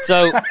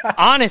 So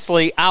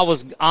honestly, I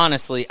was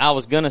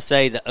gonna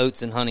say the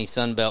Oats and Honey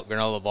Sunbelt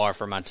granola bar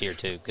for my tier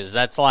 2 because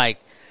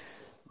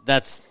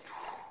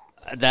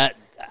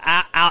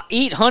I'll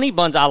eat honey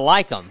buns. I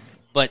like them,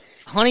 but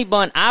honey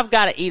bun, I've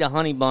got to eat a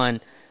honey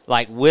bun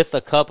like with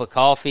a cup of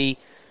coffee.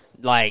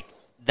 Like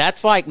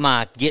that's like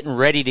my getting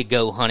ready to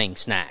go hunting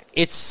snack.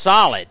 It's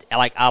solid,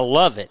 like I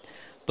love it,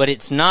 but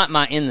it's not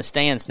my in the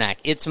stand snack.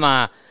 It's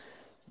my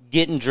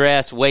getting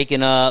dressed,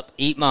 waking up,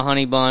 eat my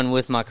honey bun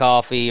with my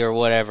coffee or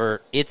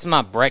whatever. It's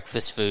my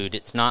breakfast food.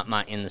 It's not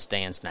my in the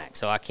stand snack.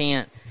 So I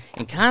can't.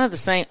 And kind of the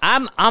same.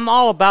 I'm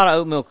all about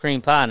oatmeal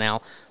cream pie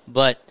now,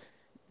 but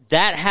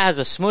that has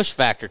a smush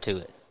factor to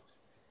it,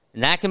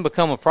 and that can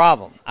become a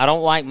problem. I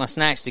don't like my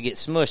snacks to get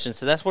smushed, and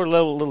so that's where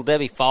little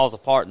Debbie falls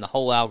apart in the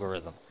whole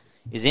algorithm.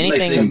 Is It makes it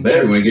even anything?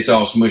 better when it gets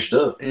all smushed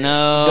up.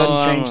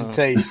 No, Doesn't change the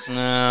taste.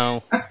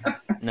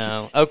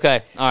 No.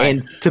 Okay. All right.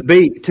 And to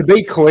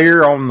be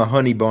clear on the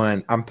honey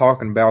bun, I'm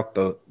talking about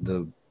the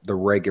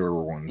regular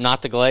ones.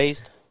 Not the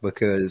glazed.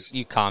 because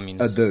You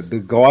communist. the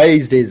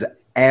glazed is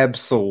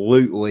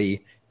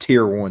absolutely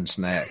tier 1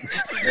 snack.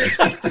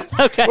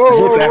 Okay.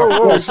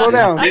 Whoa, slow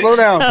down.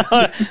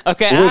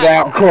 Okay.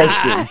 Without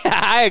question.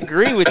 I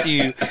agree with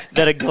you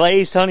that a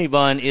glazed honey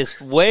bun is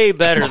way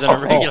better than a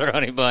regular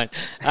honey bun.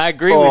 I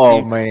agree with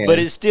you. Man. But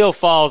it still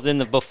falls in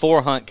the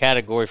before hunt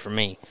category for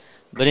me.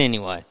 But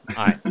anyway,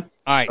 all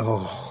right.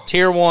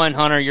 Tier 1,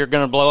 Hunter, you're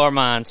going to blow our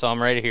mind, so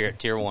I'm ready to hear it.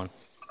 Tier 1.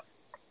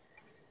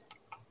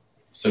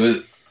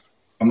 So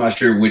I'm not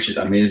sure which.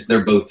 I mean,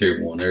 they're both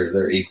tier 1.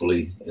 They're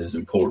equally as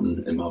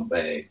important in my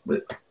bag.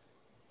 But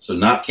so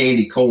not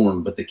candy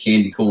corn, but the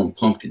candy corn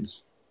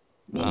pumpkins.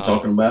 You know what I'm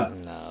talking about?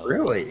 No.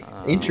 Really?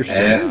 Interesting.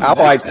 Yeah, I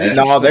like that's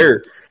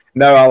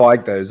I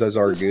like those. Those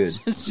are good.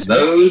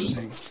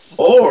 Those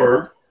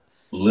or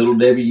Little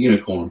Debbie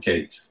unicorn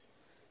cakes.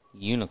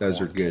 Unicorn Those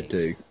are good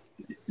cakes.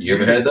 too. You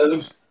ever had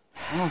those?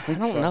 I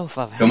don't know if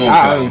I've Come had on,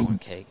 Kyle. one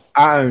cake.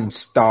 I own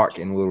stock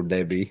in Little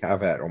Debbie.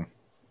 I've had them.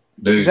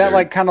 Dude, Is that they're-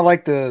 like kind of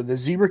like the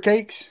zebra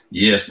cakes?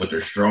 Yes, but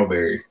they're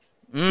strawberry.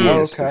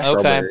 Yes, okay. the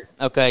strawberry.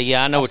 Okay,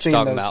 yeah, I know I've what you're seen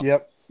talking those.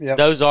 about. Yep.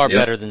 Those are Yep.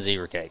 better than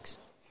zebra cakes.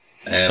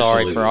 Sorry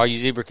Absolutely. for all you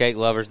zebra cake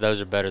lovers. Those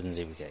are better than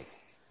zebra cakes.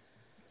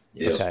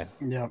 Yes. Okay.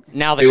 Yep.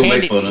 Now the People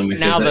candy. make fun of them because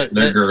Now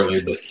they're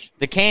girly, but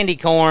the candy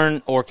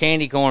corn or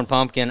candy corn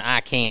pumpkin.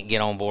 I can't get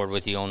on board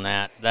with you on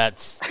that.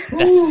 That's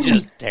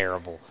just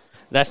terrible.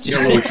 That's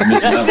just. You know what you're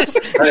missing That's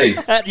out. just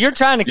Hey, you're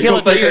trying to you kill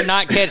gonna a deer think and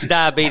not catch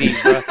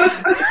diabetes, bro.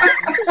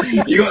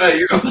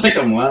 you're gonna think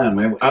I'm lying,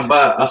 man.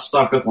 I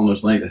stock up on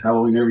those things at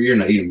Halloween every year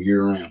and I eat them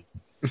year round.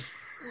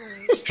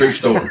 True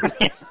story.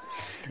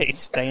 Can't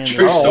stand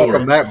True it. I don't like story.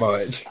 them that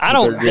much. I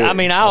don't. They're good. I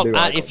mean, do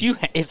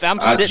like if I'm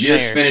I sitting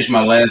just there, finished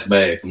my last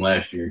bag from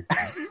last year.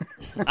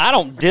 I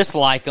don't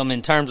dislike them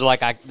in terms of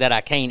that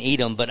I can't eat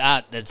them, but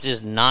that's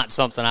just not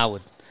something I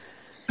would.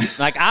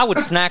 Like I would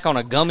snack on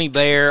a gummy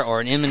bear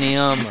or an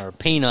M&M or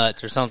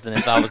peanuts or something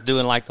if I was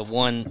doing like the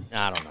one.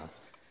 I don't know.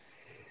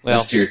 Well,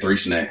 That's tier 3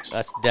 snacks.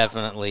 that's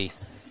definitely.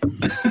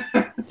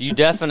 You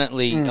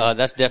definitely.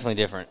 That's definitely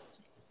different.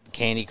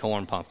 Candy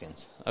corn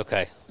pumpkins.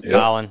 Okay,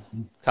 Yep.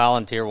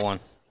 Colin, tier 1.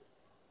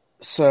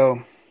 So,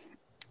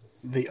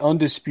 the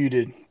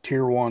undisputed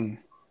Tier 1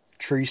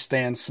 tree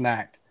stand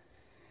snack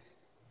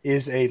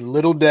is a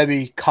Little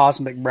Debbie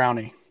Cosmic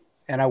Brownie,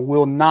 and I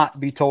will not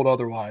be told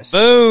otherwise.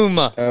 Boom.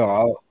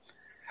 Oh,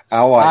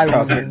 I like I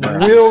Cosmic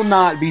Brownie. will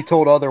not be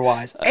told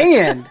otherwise.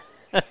 And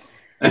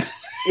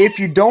if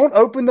you don't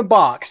open the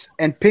box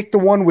and pick the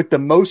one with the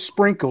most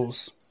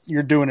sprinkles,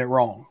 you're doing it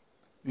wrong.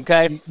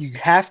 Okay. You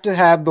have to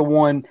have the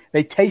one,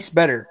 they taste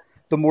better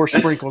the more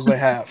sprinkles they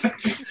have.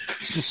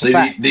 It's just See,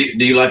 fact. do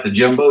you like the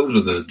jumbos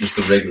or just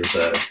the regular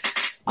size?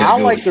 I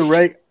like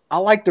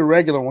the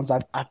regular ones.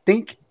 I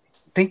think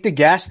the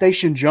gas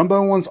station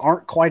jumbo ones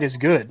aren't quite as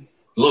good.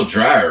 A little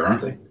drier,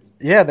 aren't they?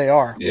 Yeah, they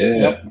are. Yeah.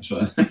 Yep. That's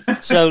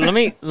right. So let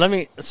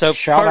me. So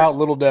Shout first, out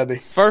Little Debbie.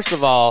 First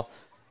of all,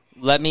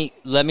 let me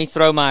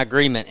throw my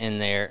agreement in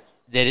there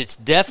that it's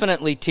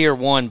definitely tier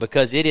 1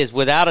 because it is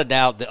without a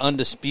doubt the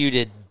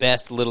undisputed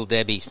best Little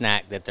Debbie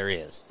snack that there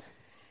is.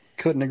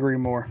 Couldn't agree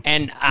more.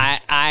 And You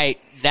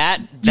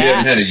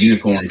haven't had a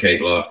unicorn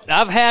cake, lot.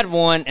 I've had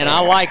one and I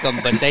like them,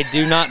 but they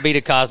do not beat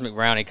a Cosmic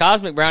Brownie.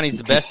 Cosmic Brownie is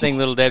the best thing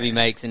Little Debbie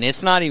makes, and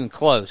it's not even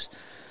close.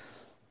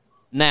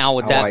 Now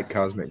with I that, like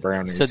Cosmic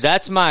Brownies. so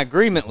that's my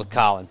agreement with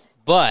Colin.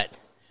 But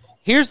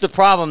here's the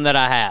problem that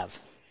I have,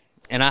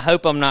 and I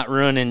hope I'm not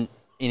ruining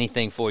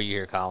anything for you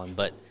here, Colin.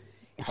 But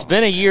it's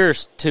been a year or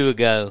two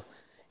ago,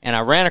 and I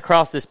ran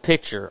across this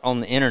picture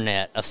on the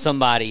internet of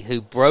somebody who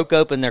broke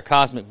open their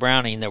Cosmic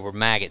Brownie and there were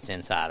maggots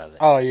inside of it.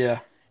 Oh yeah,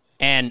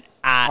 And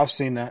I've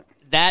seen that.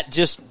 that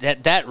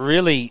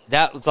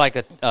was like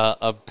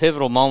a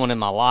pivotal moment in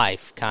my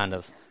life, kind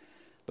of,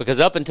 because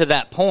up until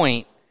that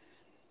point,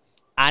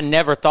 I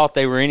never thought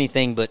they were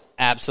anything but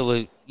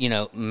absolute,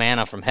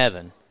 manna from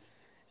heaven.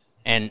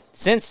 And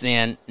since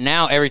then,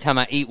 now every time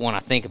I eat one, I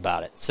think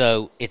about it.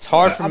 So it's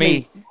hard for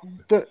me.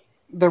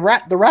 The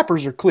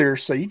wrappers are clear,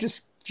 so you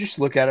just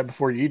look at it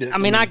before you eat it. I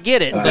mean, I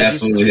get it, I but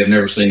absolutely have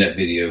never seen that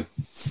video.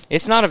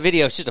 it's not a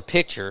video. It's just a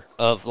picture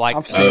of like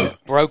I've seen it.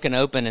 broken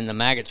open and the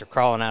maggots are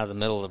crawling out of the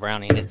middle of the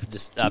brownie. And it's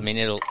just,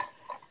 it'll.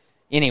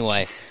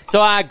 Anyway, so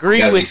I agree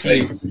Gotta be with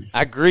you. fake.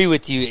 I agree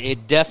with you.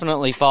 It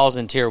definitely falls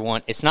in tier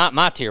 1. It's not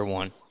my tier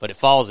 1, but it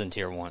falls in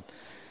tier 1.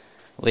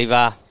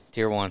 Levi,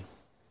 tier 1.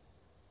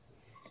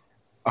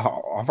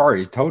 Oh, I've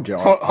already told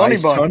y'all. Honey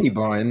Iced bun. honey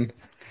bun,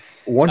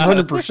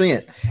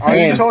 100%. Are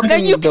you talking Now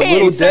you the can't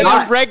Little say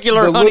Debbie? a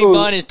regular the honey little-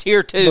 bun is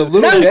tier 2. the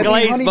Little The Debbie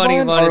glazed honey bunny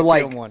bun bun or is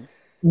like- tier 1.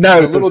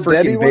 No, The the Little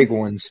freaking Debbie big one?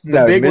 ones. The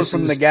No, big one Mrs.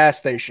 from the gas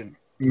station.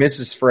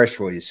 Mrs.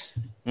 Freshways.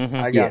 I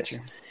got Yes. you.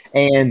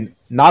 And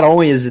not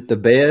only is it the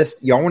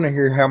best, y'all want to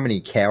hear how many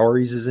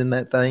calories is in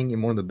that thing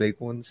in one of the big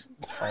ones?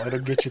 Oh, it'll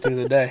get you through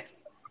the day.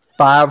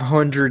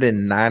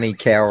 590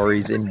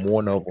 calories in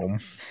one of them.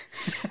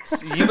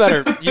 So you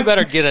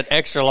better get an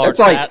extra large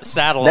That's like-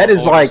 saddle. that on is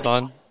order, like-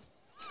 son.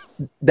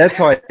 That's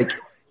like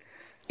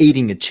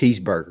eating a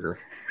cheeseburger.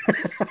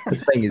 The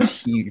thing is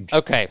huge.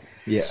 Okay.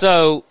 Yeah.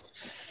 So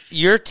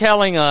you're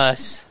telling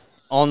us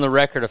on the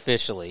record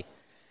officially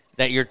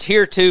that your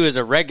tier 2 is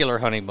a regular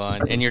honey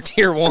bun and your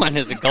tier 1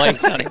 is a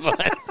glazed honey bun.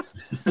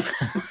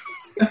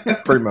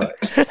 Pretty much.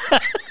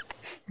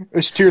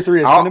 It's tier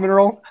 3 a I'll- cinnamon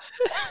roll.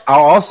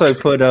 I'll also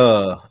put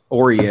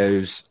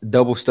Oreos,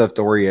 double stuffed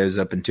Oreos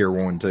up in tier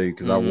 1 too,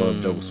 because I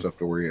love double stuffed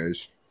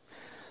Oreos.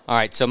 All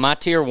right, so my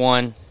tier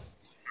 1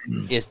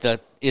 is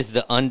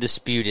the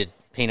undisputed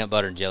peanut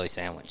butter and jelly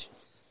sandwich.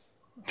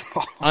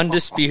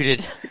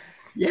 Undisputed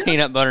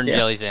peanut butter and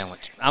jelly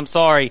sandwich. I'm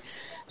sorry.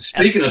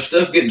 Speaking of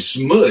stuff getting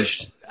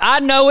smushed, I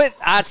know it.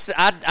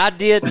 I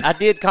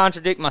did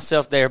contradict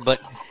myself there,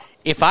 but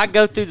if I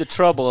go through the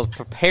trouble of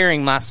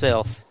preparing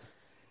myself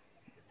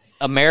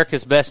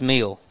America's best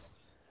meal,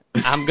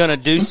 I'm going to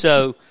do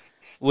so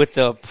with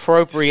the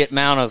appropriate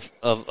amount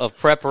of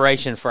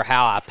preparation for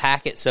how I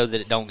pack it so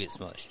that it don't get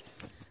smushed.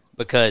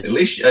 Because at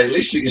least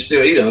you can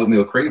still eat an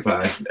oatmeal cream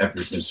pie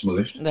after it's been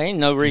smushed. There ain't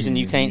no reason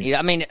you can't eat.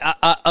 I mean,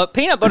 a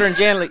peanut butter and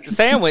jam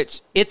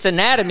sandwich, its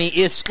anatomy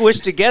is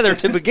squished together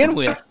to begin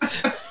with.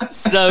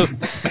 So,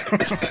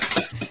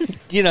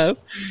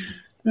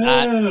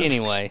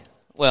 anyway,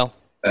 well.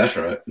 That's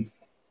right.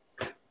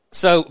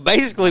 So,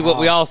 basically what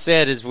we all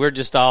said is we're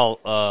just all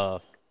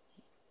a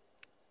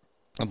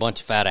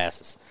bunch of fat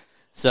asses.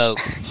 So,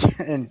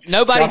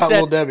 nobody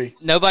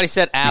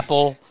said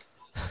apple.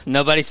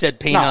 Nobody said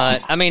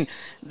peanut. No. I mean,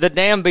 the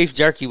damn beef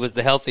jerky was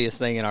the healthiest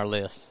thing in our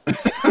list.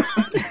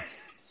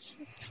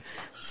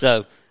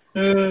 So,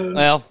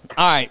 well,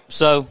 all right.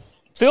 So,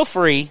 feel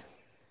free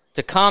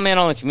to comment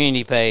on the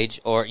community page,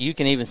 or you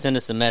can even send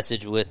us a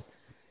message with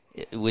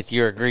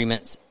your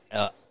agreements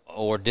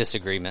or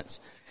disagreements.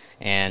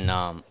 And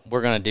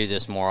we're going to do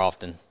this more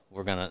often.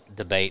 We're going to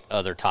debate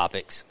other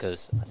topics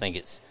because I think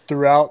it's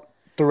throughout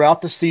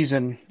the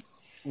season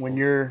when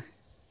your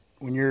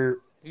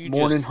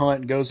morning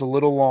hunt goes a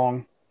little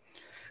long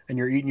and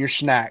you're eating your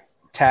snack,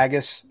 tag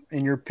us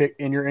in your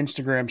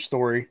Instagram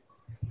story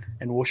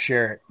and we'll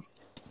share it.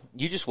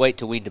 You just wait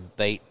till we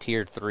debate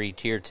tier 3,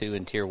 tier 2,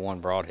 and tier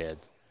 1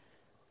 broadheads.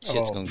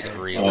 Shit's going to get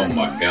real. Oh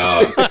my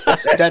God.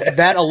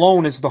 that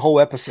alone is the whole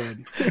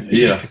episode.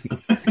 Yeah.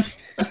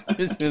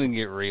 It's going to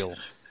get real.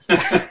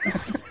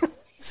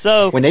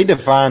 So we need to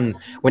find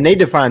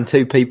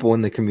 2 people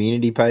in the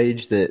community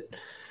page that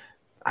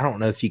I don't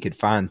know if you could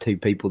find 2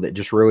 people that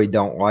just really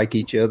don't like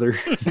each other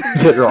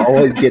that are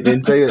always getting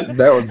into it.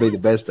 That would be the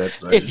best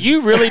episode. If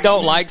you really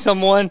don't like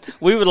someone,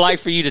 we would like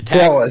for you to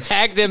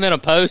tag them in a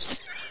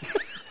post.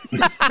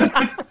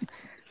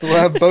 We'll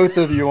have both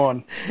of you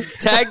on.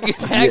 Tag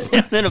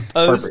them in a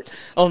post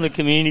on the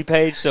community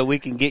page so we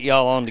can get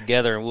y'all on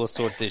together and we'll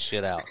sort this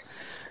shit out.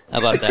 How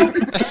about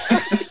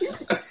that?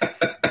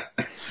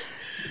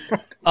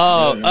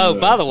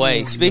 By the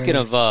way, speaking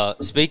of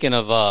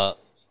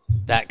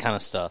that kind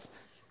of stuff,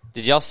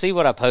 did y'all see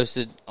what I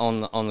posted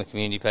on the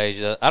community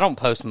page? I don't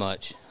post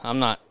much. I'm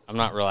not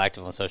real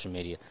active on social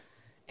media,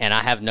 and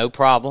I have no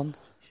problem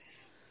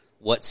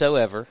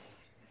whatsoever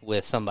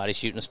with somebody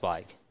shooting a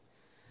spike.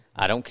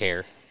 I don't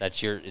care.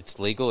 It's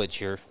legal. It's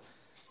your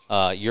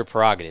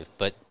prerogative.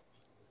 But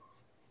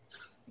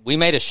we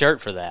made a shirt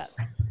for that,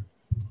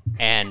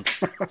 and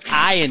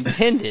I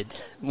intended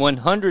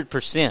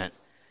 100%.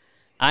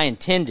 I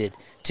intended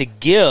to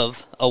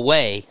give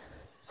away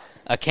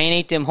a Can't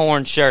Eat Them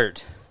Horns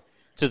shirt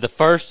to the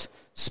first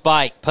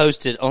spike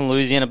posted on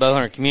Louisiana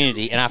Bowhunter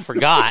Community, and I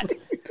forgot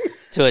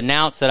to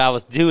announce that I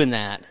was doing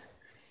that,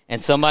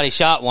 and somebody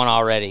shot one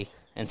already,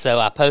 and so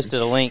I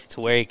posted a link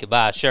to where you could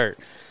buy a shirt.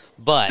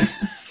 But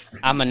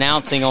I'm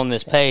announcing on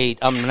this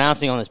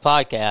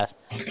podcast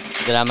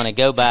that I'm going to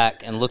go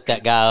back and look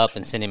that guy up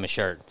and send him a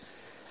shirt.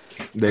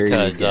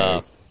 Because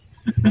Man,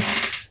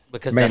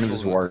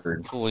 that's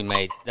what we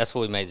made. That's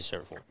what we made the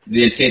shirt for.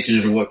 The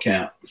intentions are what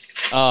count.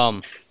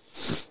 So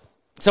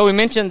we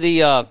mentioned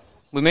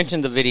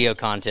the video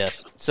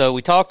contest. So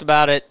we talked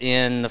about it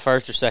in the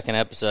first or second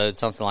episode,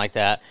 something like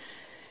that.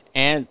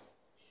 And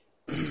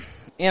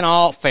in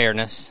all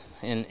fairness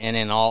and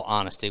in all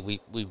honesty, we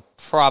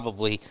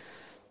probably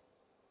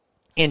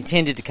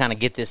intended to kind of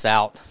get this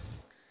out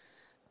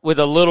with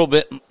a little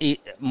bit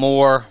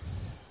more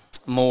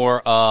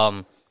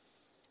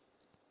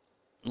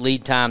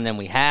lead time than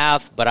we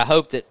have, but I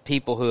hope that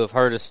people who have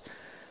heard us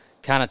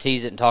kind of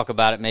tease it and talk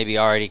about it maybe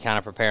already kind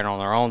of preparing on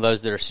their own,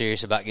 those that are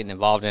serious about getting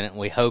involved in it, and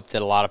we hope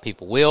that a lot of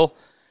people will.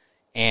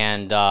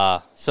 And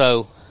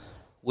so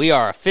we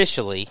are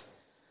officially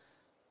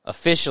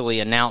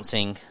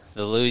announcing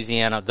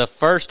the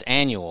first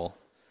annual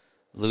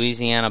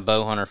Louisiana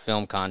Bowhunter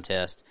Film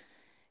Contest.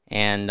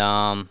 And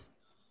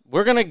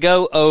we're going to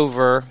go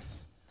over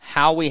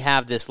how we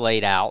have this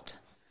laid out,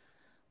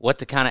 what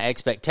the kind of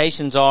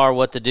expectations are,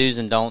 what the do's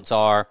and don'ts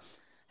are,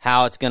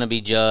 how it's going to be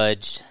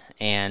judged,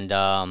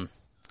 and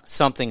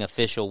something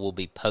official will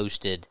be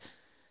posted,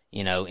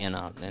 in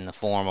the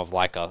form of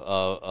like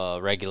a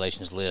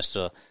regulations list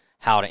of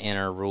how to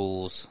enter,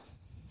 rules,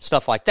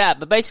 stuff like that.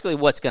 But basically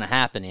what's going to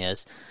happen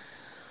is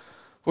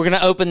we're going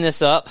to open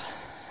this up,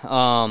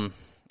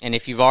 and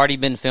if you've already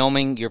been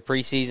filming your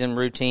preseason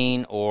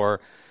routine, or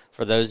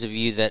for those of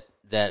you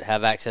that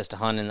have access to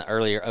hunt in the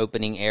earlier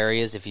opening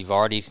areas, if you've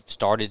already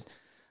started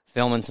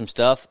filming some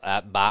stuff,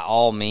 by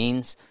all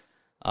means,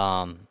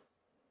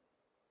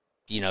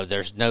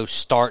 there's no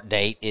start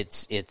date.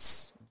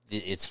 It's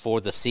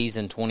for the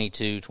season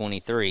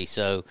 22-23.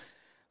 So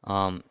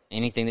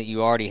anything that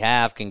you already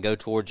have can go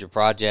towards your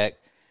project.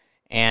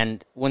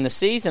 And when the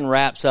season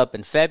wraps up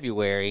in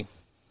February,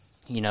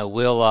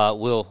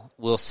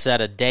 we'll set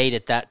a date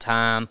at that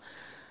time,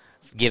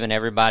 giving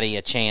everybody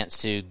a chance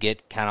to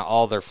get kind of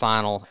all their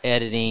final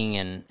editing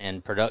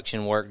and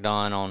production work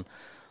done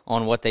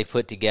on what they've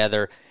put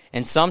together.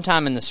 And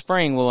sometime in the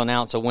spring, we'll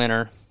announce a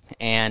winner.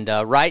 And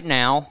right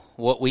now,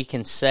 what we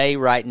can say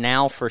right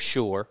now for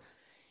sure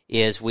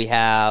is we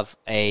have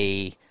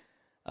a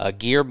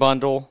gear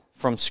bundle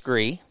from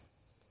Scree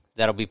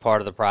that'll be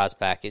part of the prize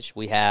package.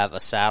 We have a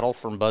saddle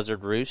from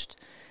Buzzard Roost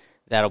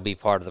that'll be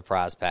part of the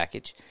prize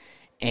package.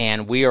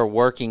 And we are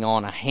working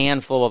on a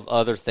handful of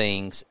other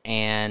things.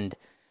 And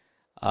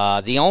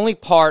the only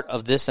part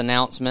of this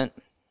announcement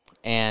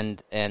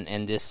and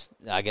this,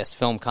 I guess,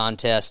 film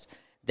contest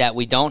that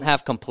we don't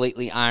have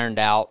completely ironed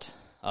out,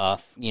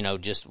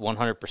 just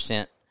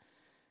 100%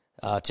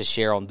 to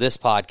share on this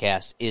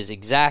podcast is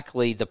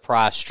exactly the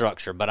prize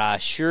structure. But I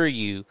assure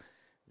you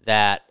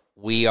that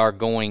we are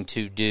going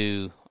to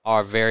do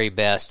our very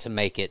best to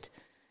make it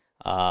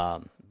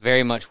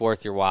very much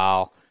worth your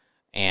while.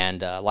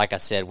 And like I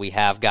said, we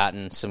have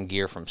gotten some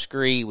gear from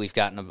Scree. We've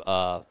gotten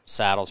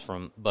saddles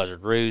from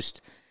Buzzard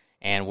Roost.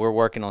 And we're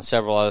working on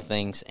several other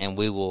things. And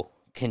we will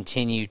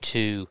continue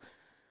to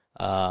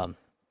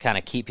kind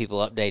of keep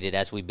people updated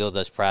as we build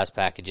those prize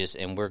packages.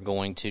 And we're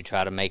going to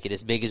try to make it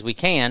as big as we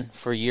can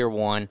for year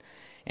one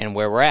and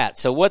where we're at.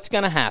 So what's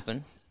going to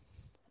happen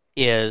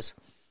is,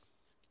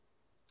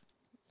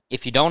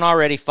 if you don't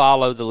already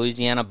follow the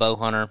Louisiana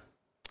Bowhunter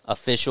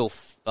official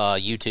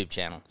YouTube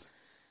channel,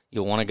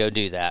 you'll want to go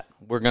do that.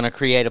 We're going to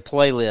create a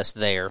playlist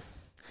there,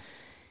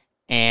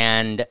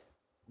 and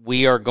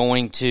we are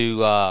going to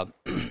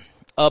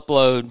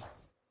upload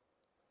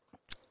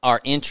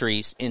our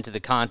entries into the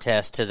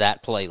contest to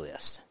that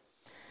playlist.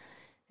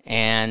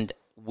 And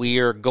we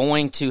are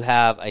going to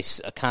have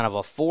a kind of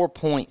a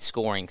 4-point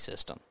scoring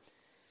system.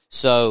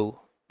 So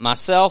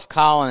myself,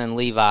 Colin, and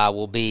Levi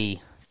will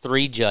be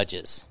 3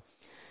 judges.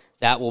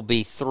 That will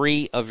be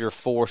 3 of your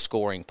 4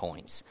 scoring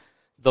points.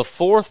 The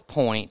 4th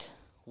point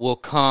will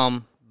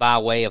come by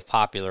way of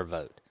popular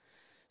vote.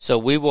 So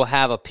we will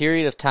have a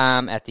period of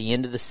time at the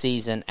end of the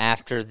season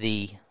after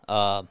the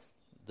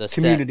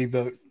community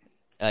vote.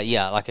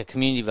 Like a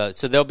community vote.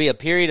 So there'll be a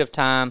period of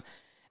time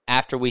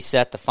after we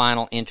set the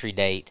final entry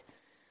date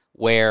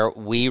where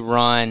we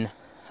run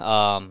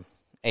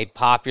a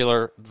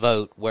popular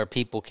vote where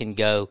people can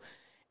go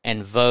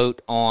and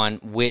vote on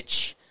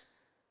which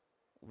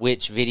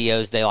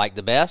videos they like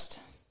the best.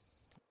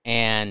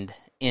 And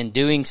in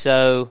doing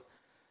so,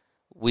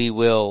 we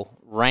will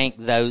rank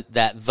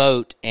that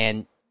vote,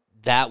 and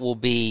that will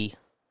be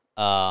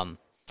the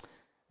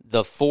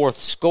 4th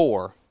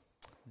score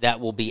that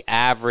will be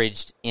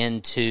averaged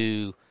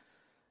into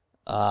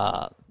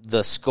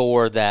the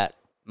score that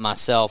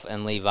myself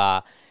and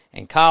Levi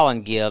and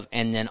Colin give,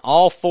 and then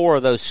all 4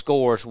 of those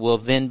scores will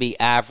then be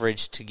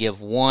averaged to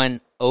give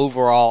one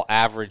overall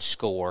average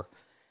score,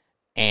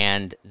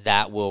 and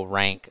that will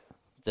rank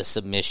the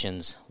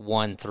submissions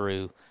 1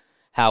 through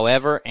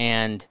however.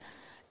 And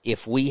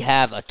if we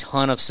have a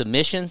ton of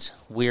submissions,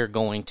 we're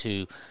going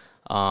to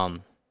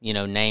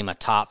name a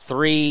top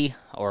 3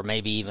 or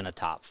maybe even a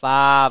top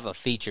 5, a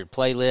featured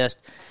playlist,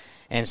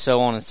 and so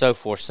on and so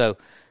forth. So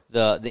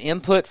the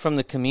input from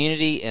the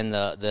community and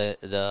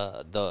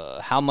the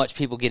how much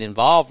people get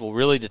involved will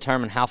really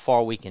determine how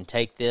far we can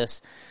take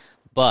this.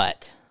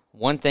 But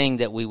one thing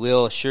that we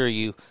will assure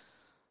you,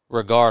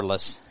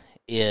 regardless,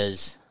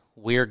 is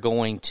we're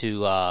going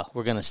to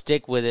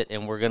stick with it,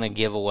 and we're going to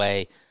give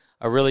away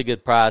a really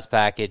good prize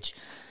package,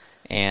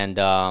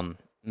 and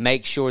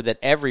make sure that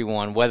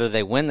everyone, whether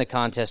they win the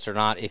contest or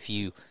not, if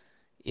you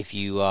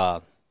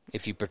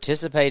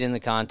participate in the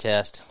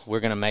contest, we're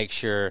going to make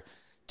sure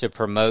to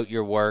promote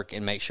your work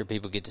and make sure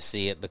people get to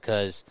see it,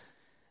 because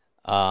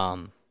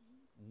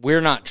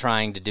we're not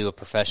trying to do a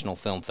professional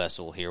film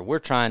festival here. We're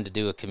trying to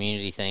do a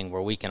community thing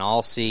where we can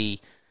all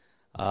see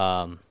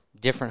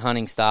different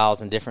hunting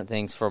styles and different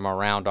things from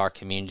around our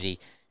community,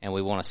 and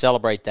we want to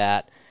celebrate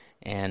that,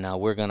 and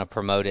we're going to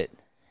promote it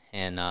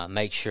and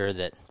make sure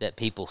that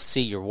people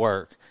see your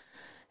work.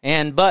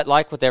 But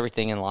like with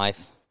everything in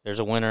life, there's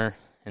a winner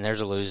and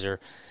there's a loser,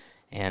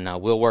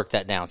 and we'll work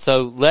that down.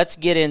 So let's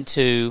get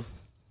into,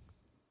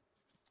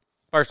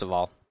 first of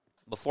all,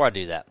 before I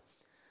do that,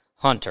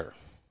 Hunter,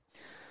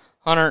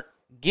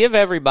 give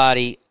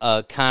everybody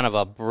a kind of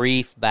a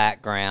brief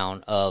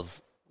background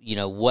of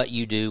what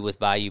you do with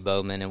Bayou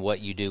Bowman and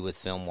what you do with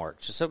film work.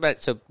 So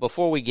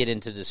before we get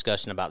into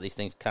discussion about these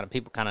things,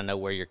 people kind of know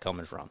where you're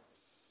coming from.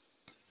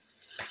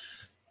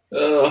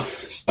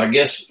 I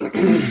guess,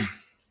 I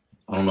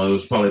don't know,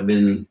 it's probably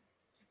been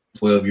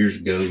 12 years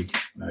ago.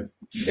 I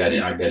got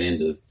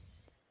into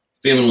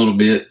filming a little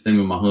bit,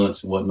 filming my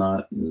hunts and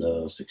whatnot,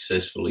 and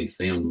successfully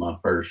filmed my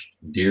first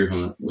deer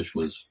hunt, which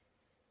was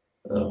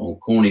on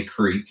Corny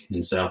Creek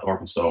in South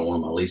Arkansas, one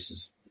of my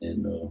leases,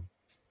 and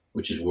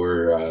which is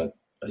where I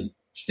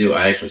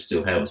actually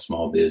still have a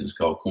small business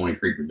called Corny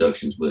Creek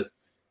Productions, but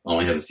I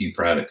only have a few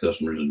private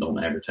customers and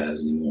don't advertise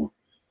anymore.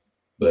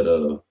 But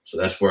so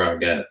that's where I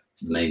got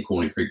the name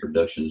Corny Creek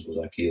Productions. Was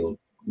I killed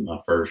my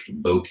first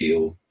bow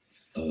kill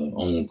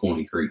on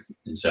Corny Creek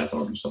in South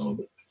Arkansas.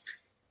 But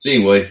so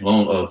anyway,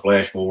 long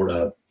flash forward,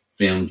 I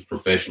filmed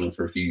professionally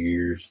for a few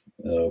years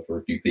for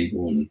a few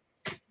people,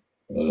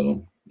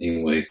 and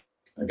anyway,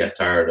 I got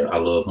tired. I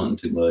love hunting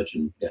too much,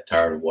 and got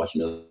tired of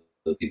watching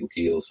other people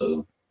kill.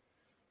 So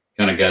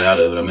kind of got out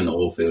of it. I'm in the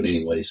oil field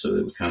anyway, so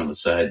it was kind of a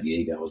side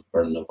gig. I was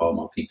burning up all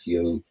my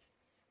PTO,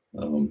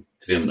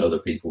 filming other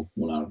people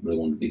when I really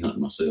wanted to be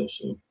hunting myself.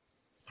 So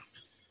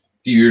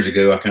a few years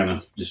ago, I kind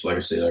of, just like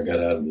I said, I got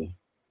out of the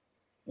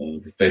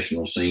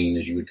professional scene,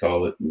 as you would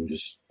call it, and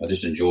I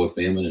just enjoy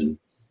filming and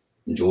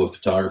enjoy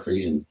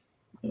photography and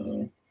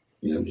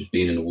just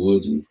being in the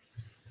woods and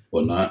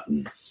whatnot.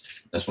 And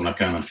that's when I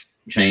kind of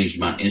changed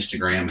my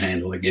Instagram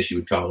handle, I guess you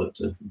would call it,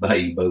 to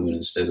Bayou Bowman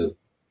instead of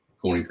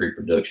Corny Creek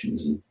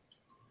Productions. And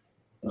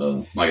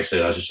like I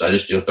said, I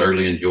just still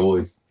thoroughly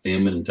enjoy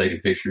filming and taking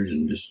pictures,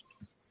 and just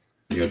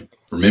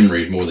for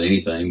memories more than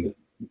anything,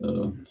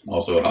 but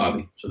also a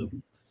hobby. So,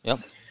 yep.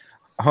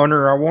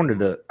 Hunter,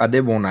 I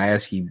did want to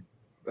ask you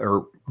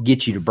or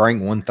get you to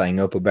bring one thing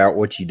up about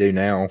what you do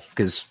now,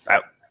 because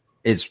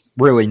it's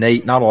really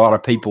neat. Not a lot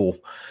of people.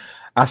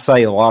 I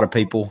say a lot of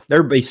people.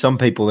 There'd be some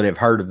people that have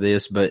heard of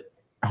this, but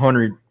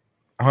Hunter,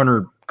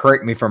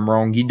 correct me if I'm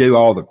wrong. You do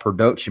all the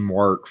production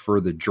work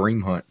for the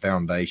Dream Hunt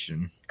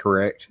Foundation,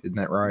 correct? Isn't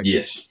that right?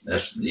 Yes,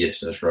 that's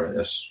right.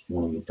 That's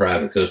one of the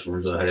private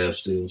customers I have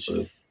still.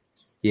 So,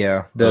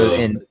 yeah.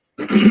 And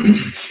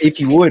if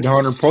you would,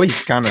 Hunter, please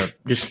kind of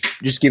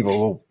just give a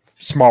little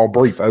small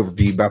brief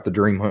overview about the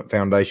Dream Hunt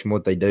Foundation,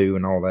 what they do,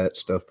 and all that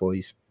stuff,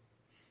 please.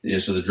 Yeah,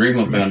 so the Dream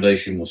Hunt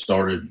Foundation was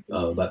started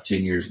about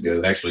 10 years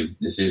ago. Actually,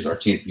 this is our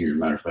 10th year,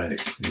 matter of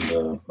fact,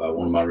 and, by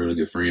one of my really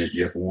good friends,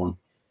 Jeff Warren.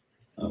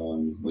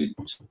 We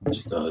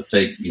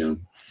take,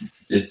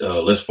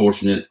 less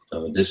fortunate,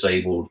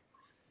 disabled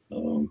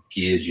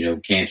kids,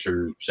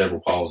 cancer,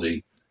 cerebral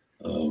palsy,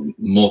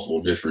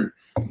 multiple different,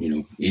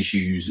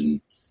 issues, and,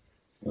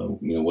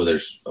 whether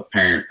it's a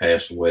parent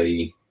passed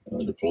away,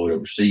 deployed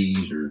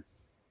overseas, or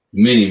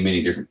many,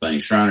 many different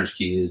things. Shriners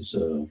kids.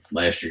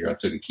 Last year I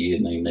took a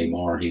kid named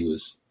Neymar. He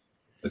was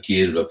a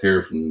kid up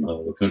here from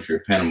the country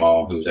of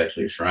Panama who was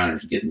actually a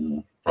Shriners getting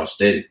a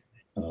prosthetic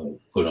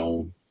put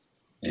on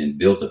and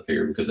built up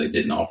here because they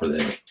didn't offer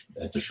that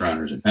at the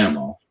Shriners in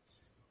Panama.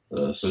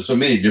 So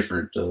many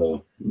different,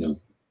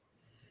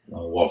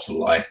 walks of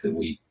life that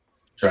we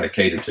try to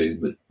cater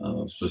to,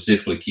 but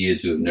specifically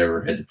kids who have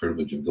never had the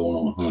privilege of going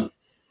on a hunt.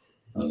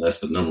 That's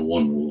the number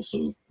one rule.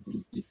 So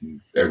if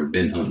you've ever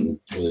been hunting,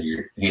 whether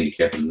you're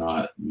handicapped or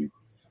not, you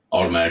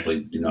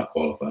automatically do not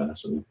qualify.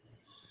 So,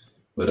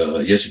 but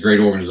it's a great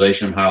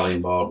organization. I'm highly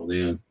involved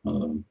with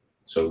them.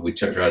 So we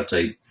try to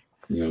take,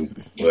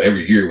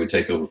 every year we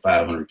take over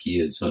 500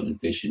 kids hunting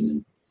and fishing.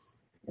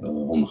 And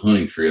on the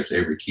hunting trips,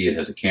 every kid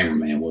has a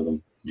cameraman with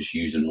them, just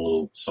using a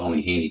little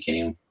Sony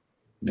Handycam.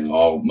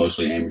 All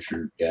mostly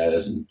amateur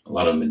guys, and a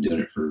lot of them been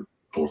doing it for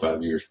 4 or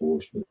 5 years for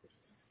us. But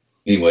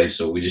anyway,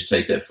 so we just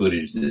take that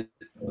footage that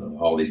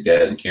all these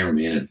guys and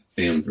cameramen have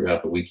filmed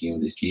throughout the weekend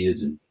with these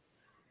kids, and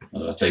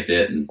take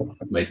that and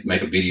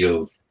make a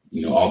video of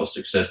all the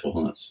successful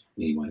hunts.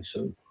 Anyway,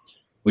 so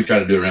we try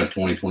to do around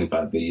 20,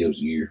 25 videos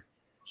a year.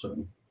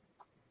 So,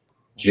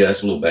 yeah,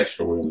 that's a little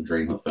backstory on the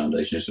Dream Hunt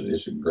Foundation.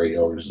 It's a great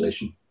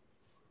organization.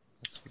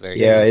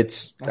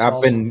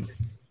 I've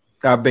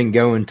been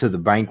going to the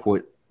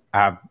banquet.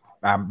 I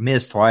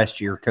missed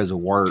last year because of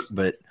work,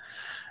 but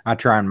I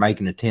try and make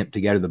an attempt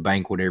to go to the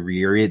banquet every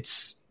year.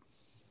 It's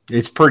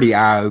pretty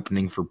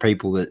eye-opening for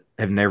people that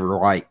have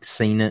never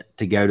seen it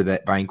to go to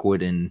that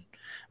banquet. And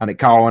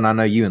Colin, I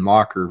know you and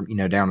Locker,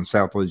 down in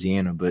South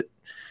Louisiana, but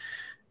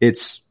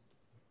it's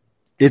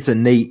a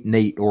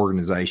neat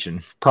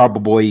organization.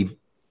 Probably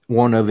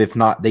one of, if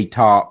not the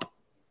top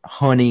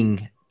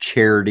hunting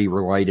charity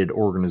related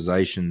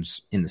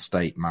organizations in the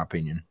state, in my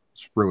opinion.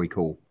 It's really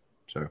cool.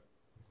 So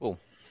cool.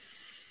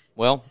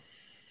 Well,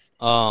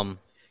 20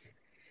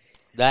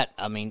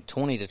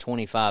 to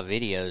 25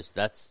 videos,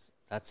 that's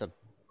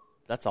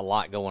a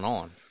lot going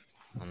on.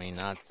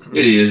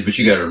 It is, but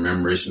you got to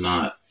remember, it's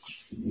not,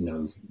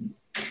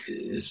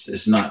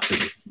 it's not to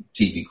the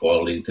TV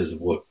quality because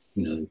of what,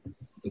 the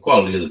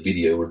quality of the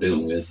video we're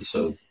dealing with.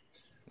 So,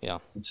 yeah.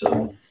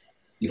 So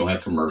you don't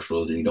have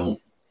commercials, and you're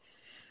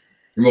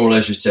more or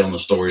less just telling the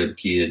story of the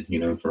kid,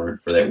 for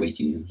that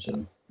weekend.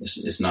 So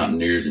it's not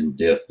near as in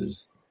depth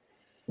as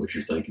what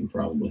you're thinking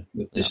probably,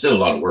 but it's still a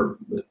lot of work,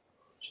 but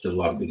still a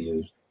lot of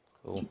videos.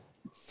 Cool.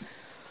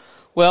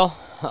 Well,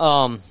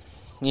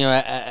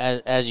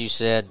 as you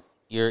said,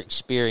 your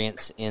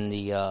experience in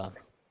the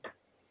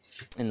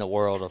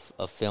world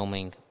of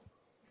filming,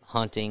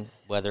 hunting,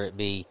 whether it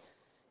be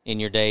in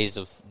your days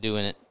of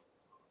doing it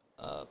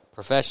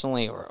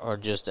professionally or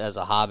just as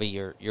a hobby,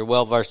 you're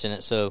well versed in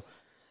it. So,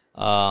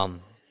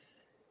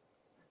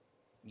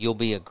 you'll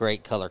be a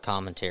great color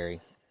commentary.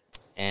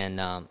 And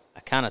I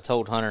kind of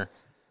told Hunter,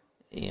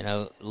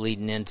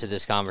 leading into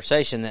this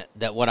conversation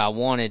that what I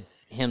wanted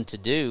him to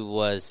do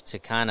was to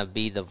kind of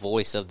be the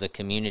voice of the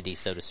community,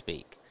 so to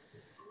speak.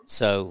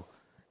 So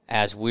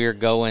as we're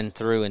going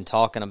through and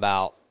talking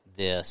about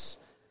this,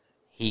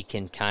 he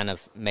can kind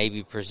of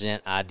maybe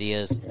present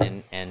ideas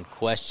and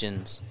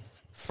questions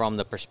from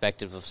the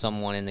perspective of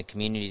someone in the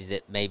community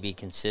that may be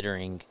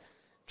considering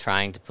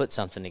trying to put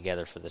something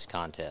together for this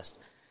contest.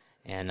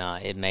 And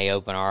it may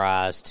open our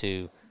eyes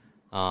to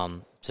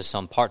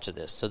some parts of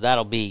this. So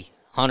that'll be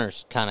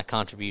Hunter's kind of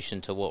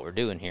contribution to what we're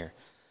doing here.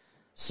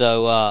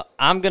 So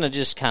I'm going to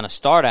just kind of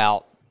start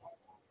out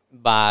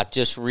by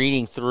just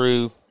reading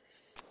through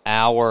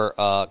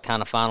our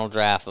kind of final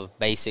draft of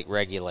basic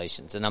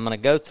regulations. And I'm going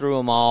to go through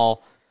them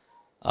all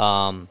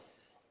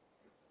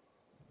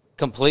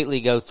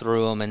completely go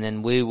through them, and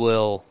then we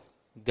will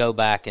go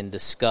back and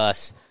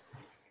discuss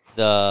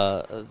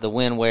the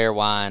when, where,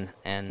 why,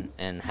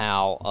 and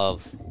how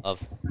of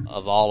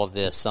all of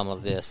this, some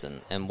of this,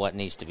 and what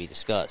needs to be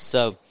discussed.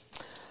 So,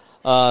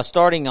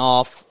 starting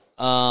off,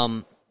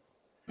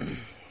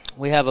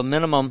 we have a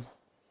minimum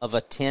of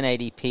a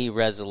 1080p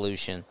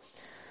resolution.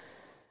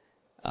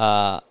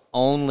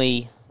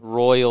 Only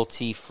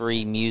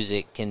royalty-free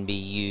music can be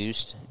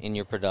used in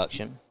your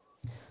production.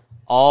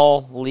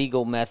 All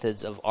legal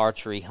methods of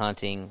archery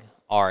hunting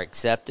are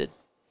accepted.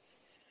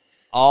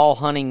 All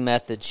hunting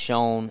methods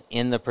shown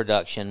in the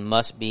production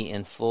must be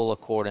in full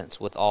accordance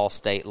with all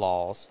state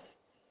laws.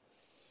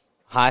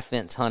 High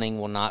fence hunting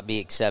will not be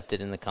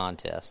accepted in the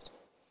contest.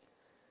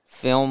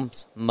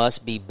 Films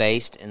must be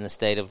based in the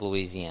state of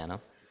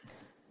Louisiana.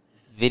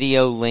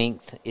 Video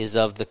length is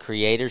of the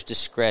creator's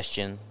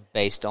discretion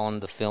based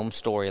on the film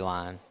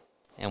storyline,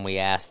 and we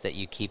ask that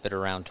you keep it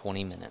around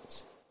 20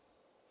 minutes.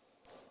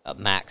 A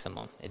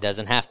maximum. It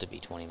doesn't have to be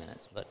 20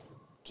 minutes, but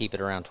keep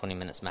it around 20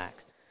 minutes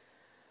max.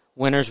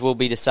 Winners will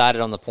be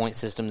decided on the point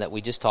system that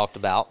we just talked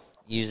about,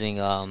 using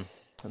the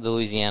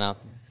Louisiana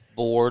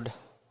board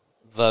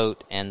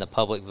vote and the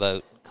public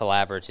vote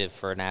collaborative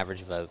for an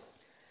average vote.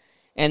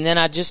 And then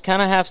I just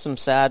kind of have some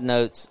side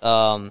notes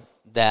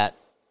that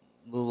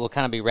will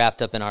kind of be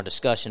wrapped up in our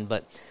discussion,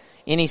 but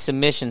any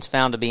submissions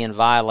found to be in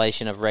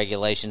violation of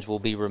regulations will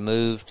be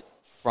removed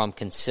from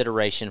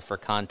consideration for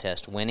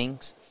contest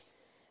winnings,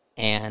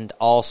 and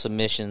all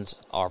submissions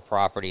are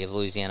property of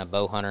Louisiana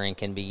Bowhunter and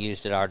can be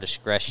used at our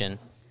discretion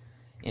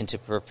into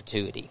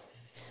perpetuity.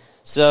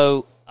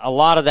 So a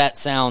lot of that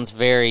sounds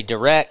very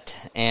direct,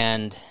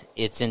 and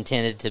it's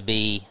intended to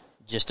be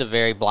just a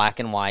very black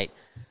and white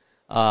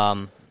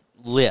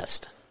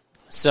list.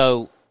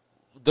 So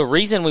the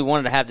reason we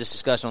wanted to have this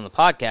discussion on the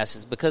podcast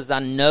is because I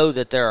know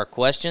that there are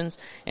questions,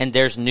 and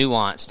there's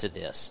nuance to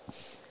this.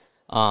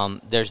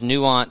 There's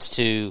nuance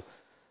to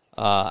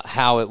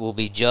how it will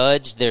be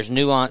judged. There's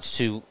nuance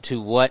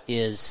to what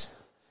is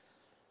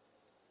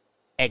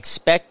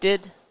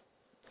expected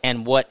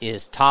and what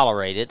is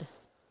tolerated,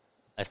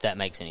 if that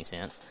makes any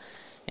sense,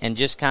 and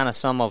just kind of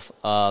some of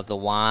the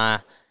why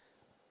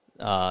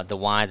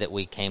that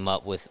we came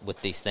up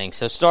with these things.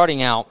 So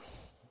starting out,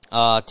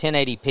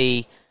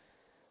 1080p.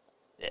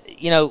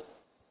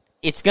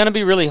 It's going to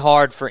be really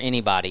hard for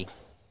anybody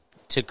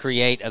to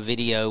create a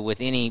video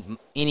with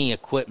any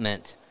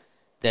equipment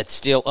that's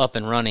still up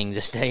and running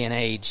this day and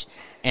age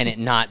and it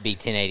not be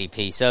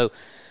 1080p. So,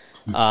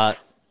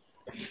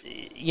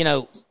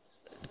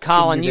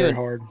 Colin,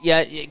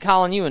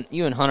 Colin,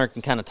 you and Hunter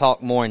can kind of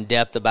talk more in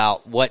depth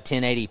about what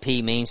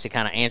 1080p means to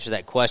kind of answer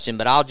that question.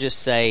 But I'll just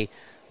say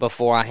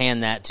before I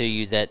hand that to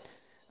you that,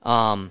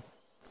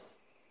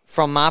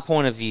 from my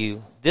point of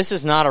view, this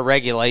is not a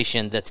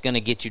regulation that's going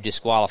to get you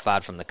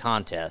disqualified from the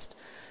contest,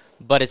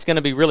 but it's going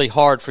to be really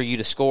hard for you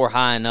to score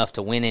high enough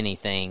to win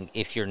anything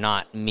if you're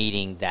not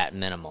meeting that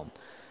minimum.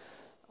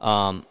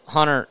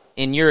 Hunter,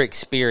 in your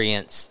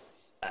experience,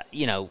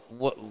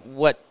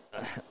 what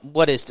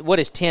is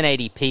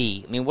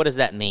 1080p? I mean, what does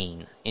that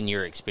mean in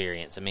your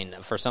experience? I mean,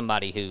 for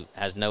somebody who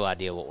has no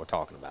idea what we're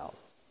talking about.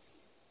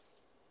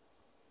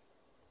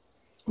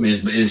 I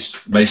mean, it's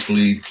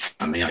basically,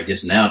 I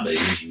guess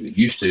nowadays, you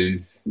used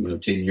to,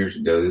 10 years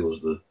ago, it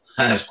was the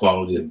highest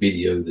quality of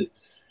video that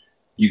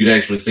you could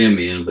actually film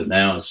in, but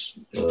now it's,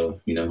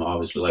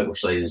 obviously, like we're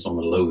saying, it's on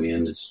the low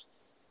end. It's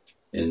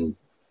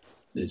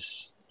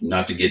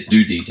not to get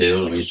too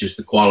detailed. I mean, it's just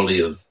the quality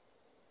of,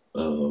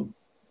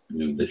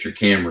 that your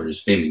camera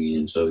is filming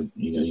in. So, I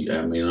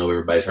know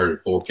everybody's heard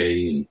of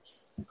 4K and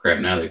crap.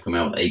 Now they've come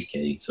out with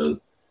 8K. So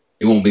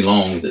it won't be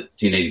long that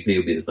 1080p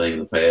will be the thing of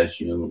the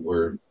past,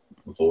 where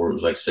before it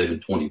was like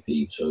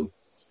 720p. So,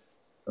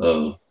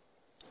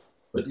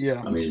 but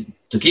yeah,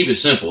 to keep it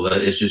simple,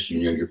 that it's just,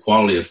 your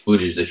quality of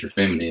footage that you're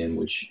filming in,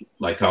 which,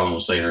 like Colin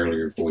was saying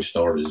earlier before we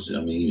started, is,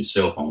 even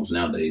cell phones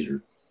nowadays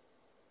are,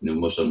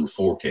 most of them are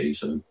 4K.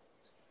 So,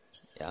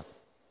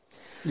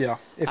 yeah.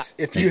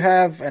 If you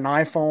have an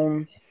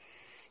iPhone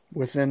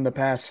within the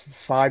past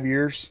 5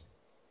 years,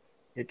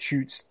 it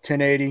shoots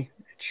 1080.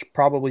 It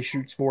probably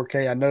shoots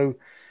 4K. I know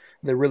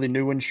the really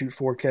new ones shoot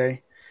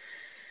 4K.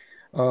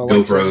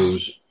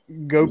 GoPros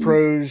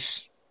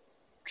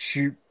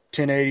shoot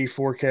 1080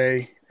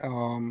 4K.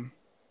 $200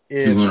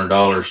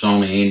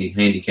 Sony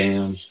handy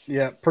cams.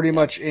 Yeah, pretty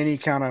much any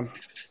kind of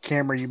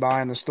camera you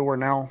buy in the store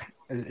now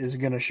is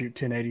going to shoot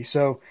 1080.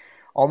 So,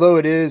 although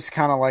it is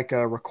kind of like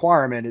a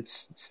requirement,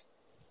 it's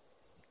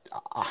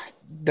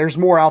there's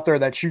more out there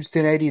that shoots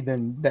 1080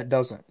 than that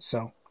doesn't.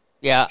 So,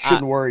 yeah,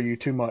 shouldn't worry you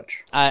too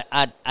much.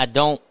 I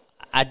don't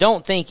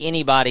think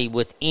anybody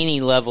with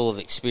any level of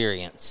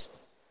experience,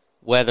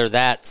 whether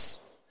that's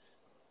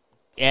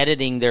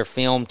editing their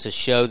film to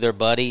show their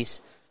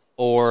buddies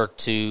or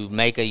to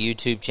make a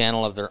YouTube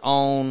channel of their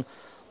own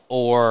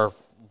or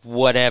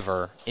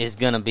whatever, is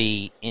going to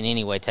be in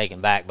any way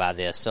taken back by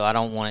this. So I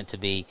don't want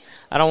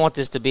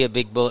this to be a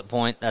big bullet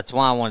point. That's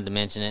why I wanted to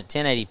mention it.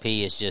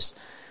 1080p is just,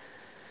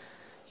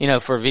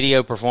 for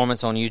video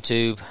performance on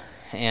YouTube,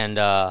 and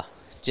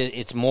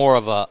it's more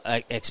of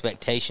a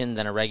expectation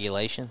than a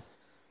regulation,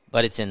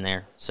 but it's in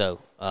there. So,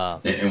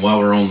 and while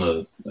we're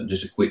on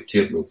just a quick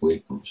tip, real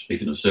quick,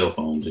 speaking of cell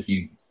phones,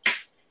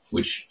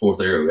 which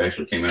Fourth Arrow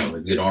actually came out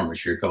with a good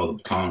armature called the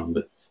Baton,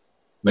 but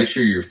make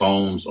sure your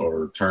phones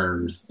are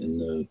turned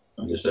in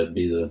I guess that'd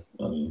be the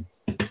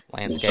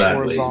landscape,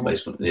 sideways,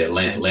 basically. Yeah,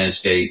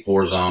 landscape,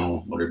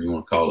 horizontal, whatever you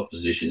want to call it,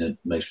 position. It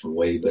makes for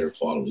way better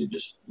quality.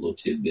 Just a little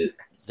tidbit.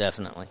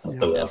 Definitely. I'll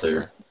throw out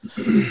there.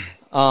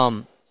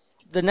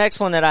 The next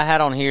one that I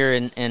had on here,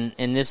 and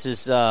this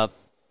is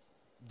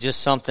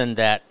just something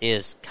that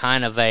is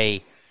kind of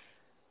it's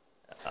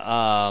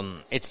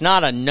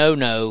not a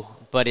no-no,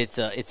 but it's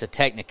a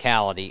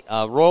technicality.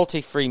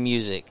 Royalty-free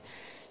music.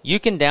 You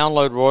can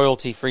download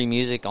royalty-free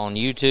music on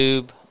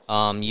YouTube.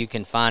 You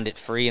can find it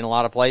free in a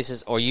lot of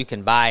places, or you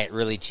can buy it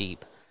really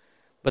cheap.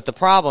 But the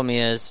problem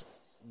is,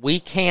 we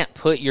can't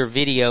put your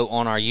video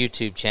on our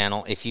YouTube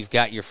channel if you've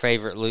got your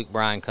favorite Luke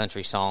Bryan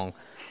country song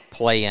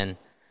playing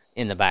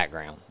in the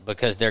background,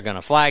 because they're going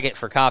to flag it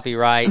for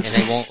copyright and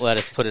they won't let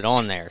us put it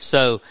on there.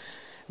 So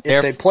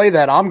if they play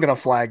that, I'm going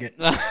to flag it.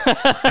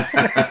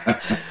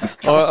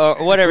 or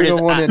whatever it is. We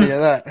don't want any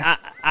of that.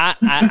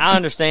 I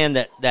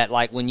understand that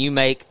like when you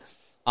make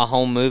a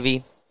home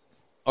movie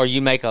or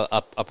you make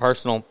a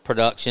personal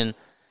production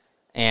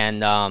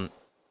and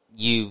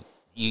you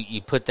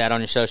put that on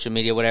your social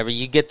media, whatever,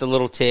 you get the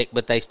little tick,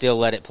 but they still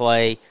let it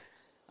play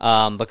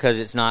because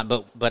it's not.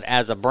 But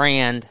as a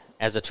brand,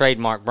 as a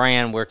trademark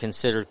brand, we're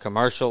considered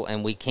commercial,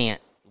 and we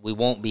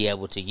won't be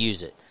able to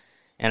use it.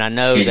 And I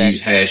know that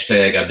use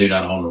hashtag I do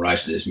not own the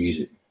rights to this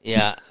music.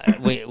 Yeah,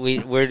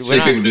 we're see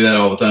not, people do that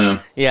all the time.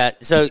 Yeah,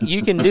 so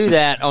you can do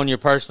that on your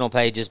personal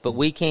pages, but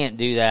we can't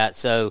do that.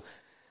 So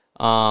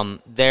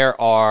there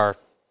are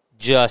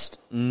just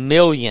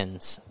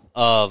millions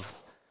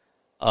of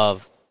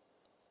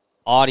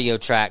audio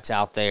tracks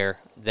out there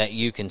that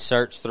you can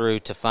search through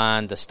to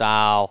find the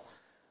style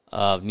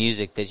of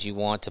music that you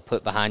want to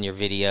put behind your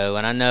video.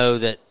 And I know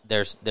that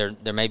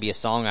there may be a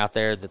song out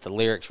there that the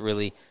lyrics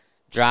really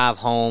drive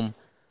home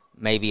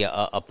maybe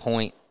a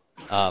point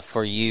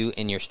for you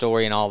in your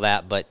story and all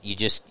that, but you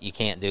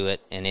can't do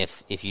it. And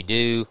if you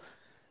do,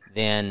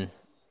 then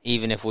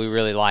even if we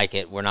really like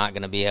it, we're not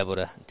going to be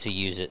able to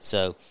use it.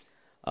 So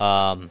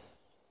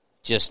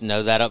just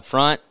know that up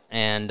front,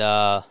 and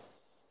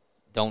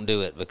don't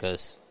do it,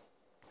 because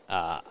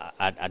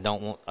I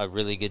don't want a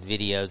really good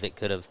video that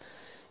could have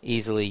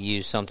easily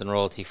used something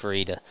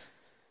royalty-free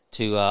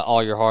to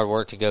all your hard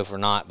work to go for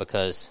naught,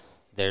 because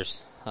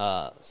there's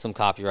some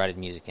copyrighted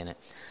music in it.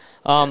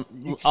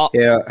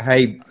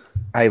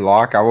 Hey,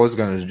 Locke, I was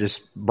going to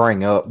just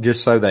bring up,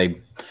 just so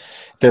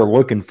they're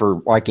looking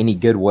for like any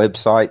good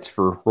websites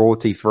for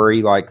royalty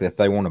free, like if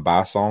they want to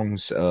buy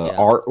songs.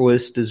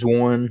 Artlist is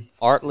one.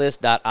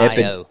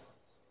 Artlist.io.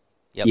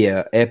 Yep.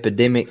 Yeah,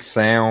 Epidemic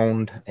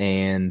Sound,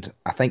 and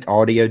I think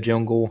Audio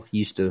Jungle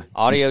used to.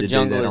 Audio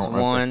Jungle is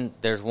one.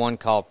 There's one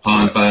called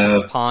Pond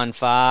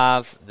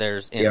 5.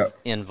 There's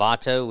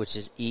Envato, which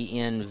is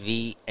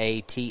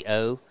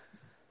ENVATO,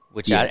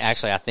 which I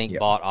think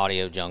bought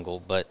Audio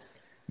Jungle, but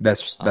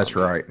that's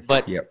right.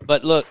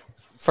 But look,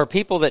 for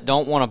people that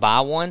don't want to buy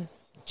one,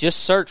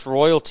 just search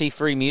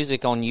royalty-free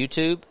music on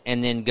YouTube,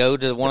 and then go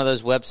to one of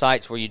those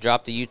websites where you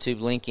drop the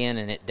YouTube link in,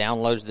 and it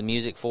downloads the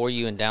music for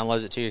you and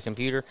downloads it to your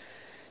computer.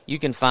 You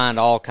can find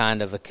all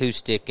kind of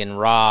acoustic and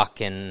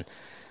rock and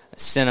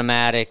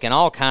cinematic and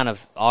all kind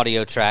of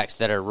audio tracks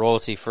that are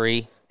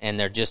royalty-free, and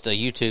they're just a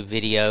YouTube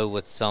video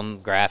with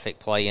some graphic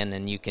playing,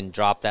 and you can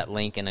drop that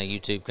link in a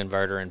YouTube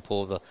converter and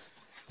pull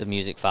the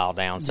music file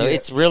down. So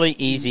it's really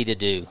easy to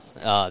do.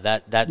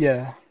 That's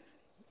the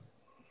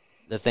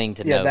thing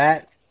to know. Yeah,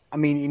 that. I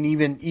mean,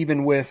 and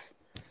even with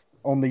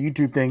on the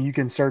YouTube thing, you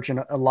can search,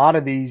 and a lot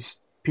of these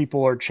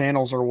people or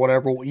channels or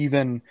whatever will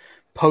even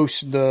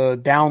post the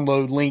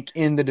download link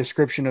in the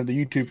description of the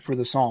YouTube for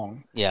the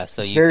song. Yeah,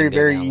 so it's you very, can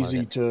very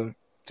easy to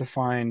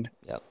find.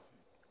 Yep.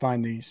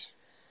 Find these.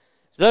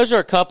 So those are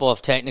a couple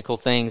of technical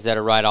things that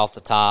are right off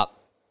the top.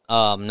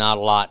 Not a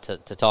lot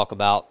to talk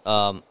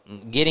about.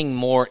 Getting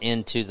more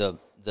into the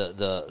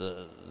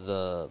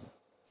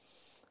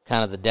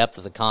kind of the depth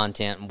of the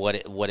content and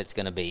what it's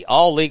going to be.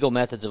 All legal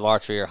methods of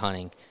archery or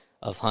hunting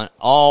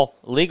all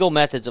legal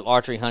methods of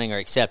archery hunting are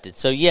accepted.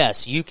 So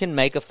yes, you can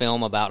make a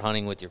film about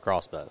hunting with your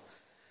crossbow.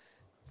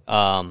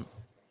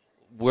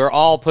 We're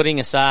all putting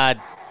aside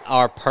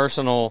our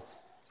personal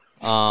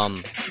what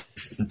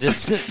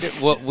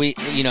we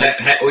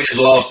just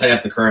lost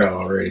half the crowd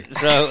already.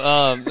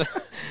 So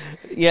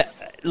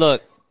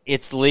look,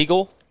 it's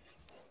legal,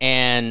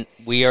 and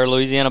we are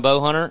Louisiana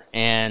bow hunter,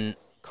 and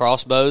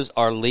crossbows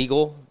are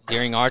legal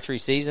during archery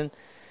season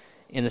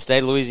in the state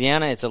of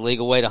Louisiana. It's a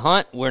legal way to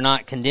hunt. We're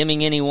not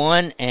condemning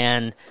anyone,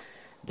 and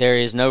there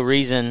is no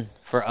reason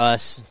for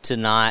us to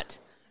not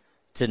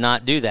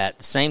do that.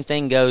 The same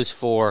thing goes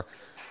for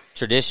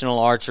traditional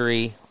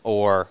archery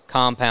or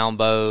compound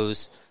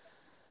bows.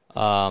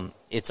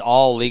 it's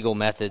all legal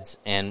methods,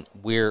 and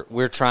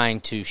we're trying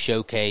to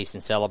showcase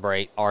and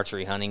celebrate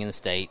archery hunting in the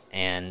state.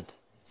 And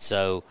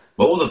so,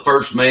 what will the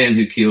first man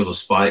who kills a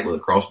spike with a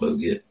crossbow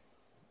get?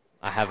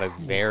 I have a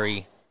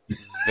very,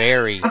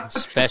 very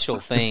special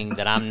thing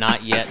that I'm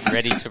not yet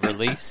ready to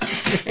release.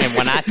 And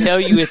when I tell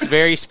you it's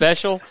very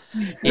special,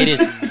 it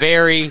is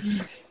very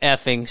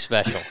effing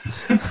special.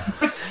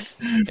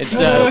 And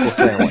so,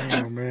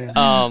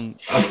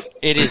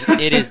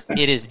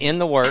 it is in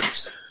the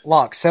works.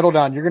 Locke, settle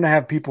down. You're going to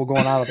have people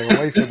going out of their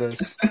way for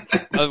this.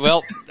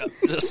 Well,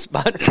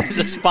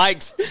 the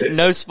spikes,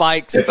 no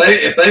spikes.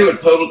 If they would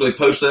publicly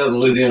post that on the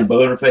Louisiana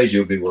Bowhunter page, it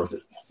would be worth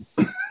it.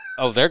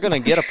 Oh, they're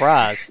going to get a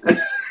prize.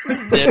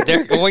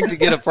 They're going to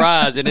get a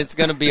prize, and it's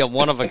going to be a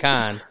one of a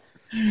kind.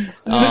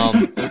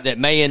 That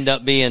may end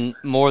up being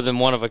more than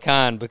one of a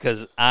kind,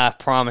 because I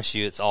promise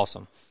you, it's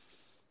awesome.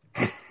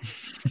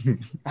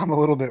 I'm a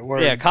little bit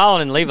worried. Yeah,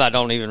 Colin and Levi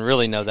don't even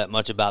really know that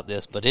much about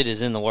this, but it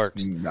is in the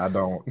works. I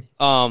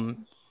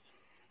don't.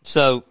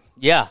 So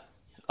yeah.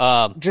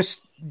 Just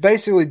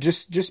basically,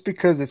 just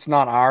because it's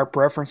not our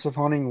preference of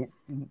hunting,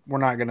 we're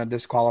not going to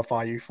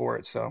disqualify you for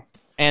it. So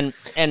and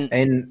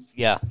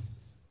yeah.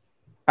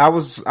 I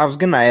was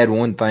going to add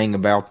one thing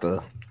about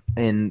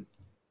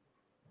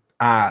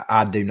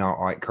I do not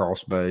like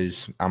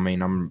crossbows. I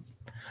mean, I'm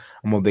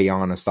going to be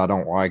honest, I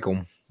don't like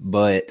them,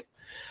 but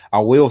I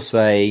will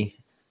say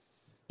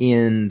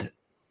in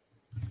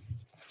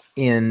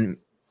the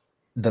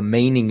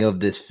meaning of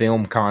this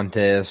film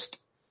contest,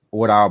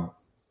 what I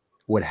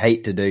would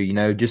hate to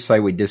do, just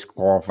say we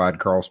disqualified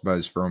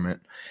crossbows from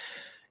it.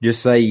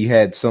 Just say you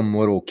had some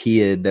little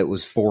kid that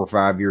was 4 or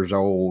 5 years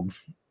old,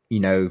 he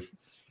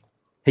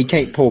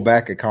can't pull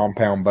back a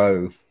compound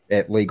bow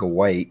at legal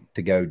weight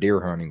to go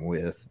deer hunting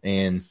with.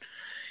 And,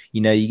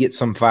 you get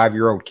some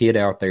 5-year-old kid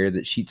out there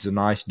that shoots a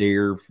nice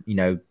deer,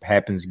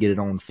 happens to get it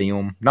on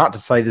film. Not to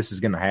say this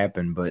is going to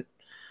happen, but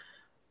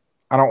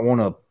I don't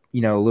want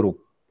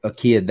a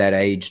kid that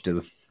age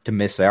to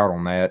miss out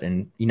on that.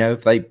 And,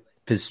 if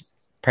his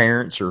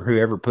parents or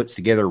whoever puts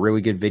together a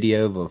really good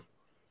video of a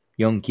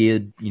young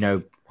kid,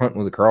 hunting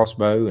with a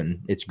crossbow,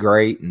 and it's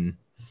great. And,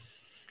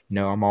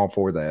 I'm all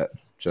for that.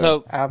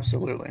 So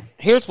absolutely.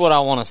 Here's what I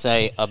want to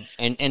say,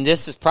 and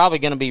this is probably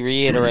going to be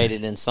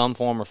reiterated in some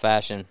form or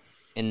fashion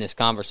in this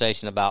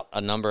conversation about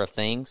a number of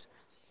things.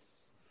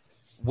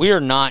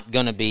 We're not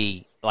going to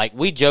be,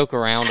 we joke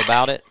around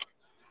about it.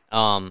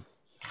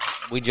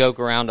 We joke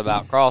around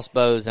about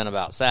crossbows and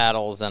about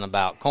saddles and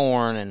about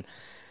corn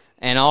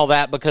and all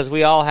that, because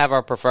we all have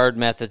our preferred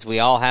methods. We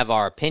all have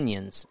our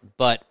opinions,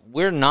 but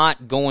we're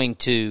not going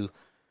to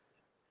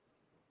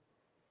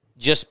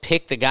just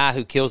pick the guy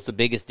who kills the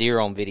biggest deer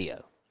on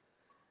video.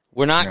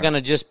 We're not going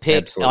to just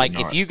pick,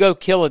 if you go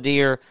kill a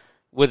deer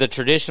with a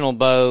traditional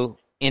bow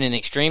in an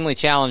extremely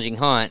challenging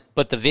hunt,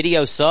 but the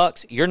video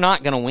sucks, you're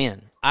not going to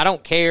win. I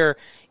don't care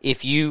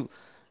if you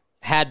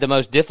had the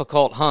most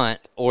difficult hunt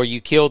or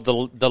you killed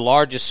the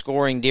largest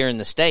scoring deer in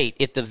the state.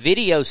 If the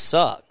video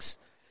sucks,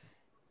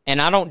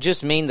 and I don't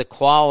just mean the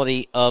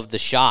quality of the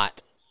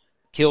shot,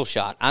 kill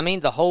shot, I mean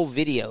the whole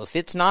video. If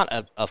it's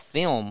not a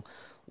film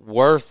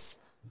worth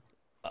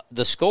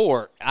the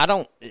score,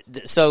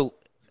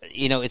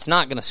 it's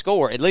not going to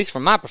score, at least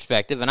from my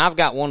perspective. And I've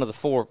got one of the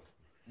four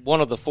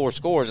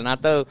scores, and I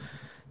know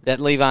that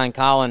Levi and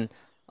Colin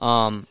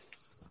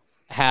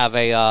have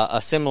a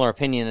similar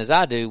opinion as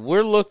I do.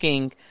 We're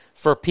looking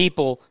for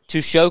people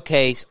to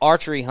showcase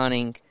archery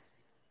hunting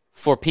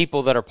for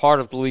people that are part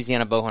of the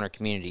Louisiana Bowhunter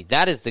community.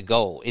 That is the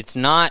goal. It's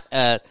not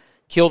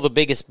kill the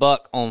biggest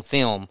buck on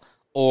film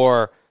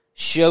or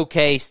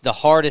showcase the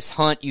hardest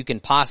hunt you can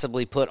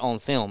possibly put on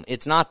film.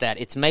 It's not that.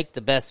 It's make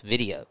the best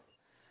video.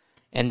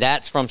 And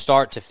that's from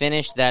start to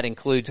finish. That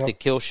includes the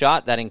kill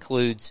shot. That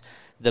includes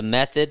the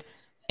method.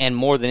 And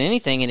more than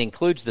anything, it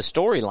includes the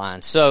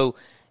storyline. So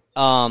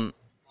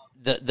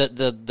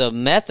the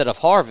method of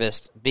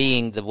harvest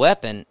being the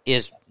weapon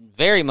is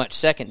very much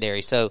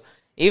secondary. So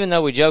even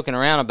though we're joking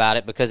around about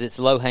it because it's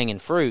low-hanging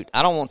fruit,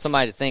 I don't want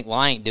somebody to think, well,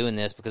 I ain't doing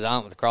this because I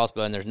hunt with a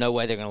crossbow and there's no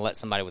way they're going to let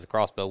somebody with a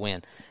crossbow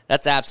win.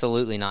 That's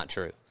absolutely not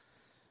true.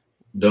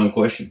 Dumb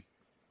question.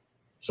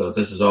 So if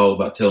this is all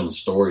about telling the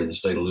story in the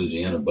state of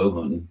Louisiana bow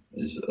hunting,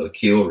 is a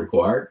kill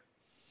required?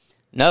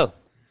 No,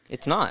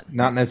 it's not.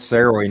 Not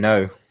necessarily,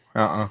 no.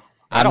 I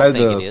don't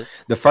think it is.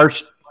 The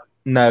first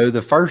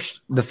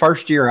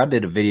year I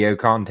did a video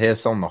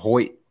contest on the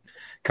Hoyt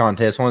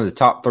contest, one of the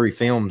top 3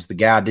 films, the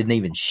guy didn't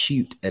even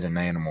shoot at an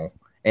animal.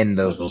 And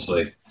I was going to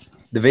say,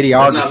 the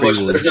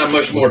videography there's not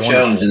much more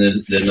challenging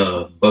than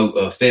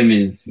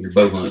filming your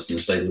bow hunts in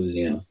the state of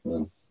Louisiana.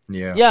 Well,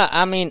 yeah,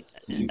 I mean,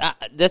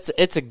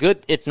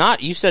 it's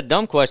not, you said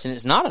dumb question.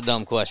 It's not a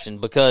dumb question,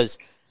 because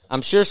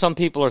I'm sure some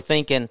people are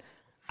thinking,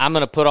 I'm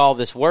going to put all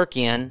this work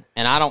in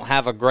and I don't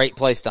have a great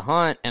place to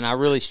hunt and I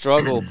really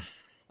struggle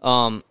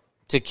to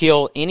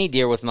kill any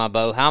deer with my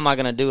bow. How am I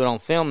going to do it on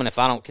film? And if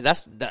I don't,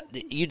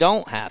 you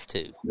don't have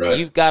to. Right.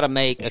 You've got to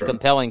make a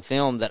compelling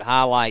film that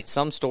highlights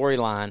some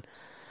storyline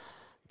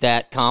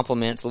that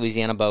complements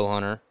Louisiana bow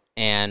hunter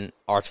and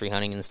archery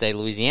hunting in the state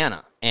of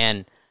Louisiana.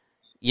 And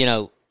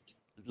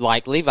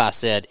like Levi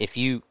said, if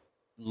you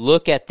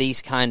look at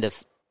these kind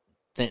of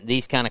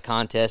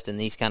contests and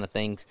these kind of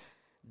things,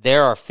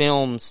 there are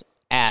films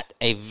at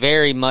a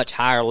very much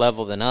higher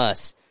level than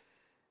us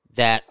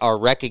that are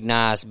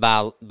recognized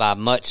by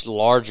much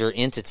larger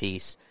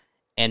entities,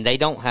 and they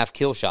don't have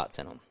kill shots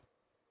in them.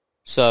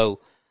 So,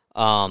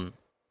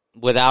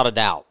 without a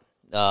doubt,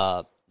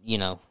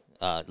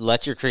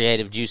 let your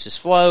creative juices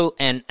flow.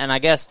 And I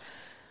guess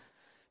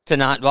to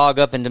not bog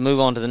up and to move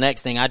on to the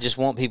next thing, I just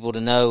want people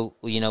to know,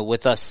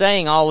 with us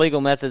saying all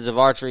legal methods of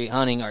archery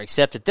hunting are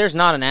accepted, there's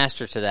not an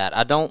asterisk to that.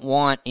 I don't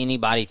want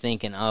anybody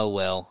thinking, oh,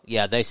 well,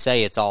 yeah, they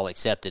say it's all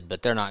accepted,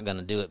 but they're not going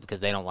to do it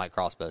because they don't like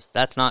crossbows.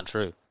 That's not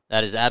true.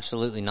 That is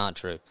absolutely not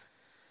true.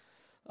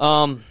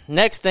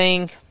 Next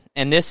thing,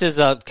 and this is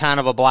a kind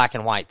of a black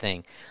and white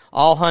thing.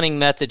 All hunting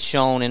methods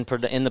shown in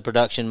the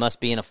production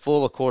must be in a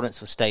full accordance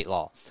with state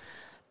law.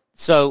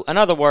 So, in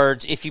other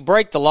words, if you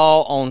break the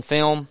law on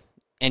film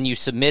and you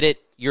submit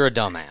it, you're a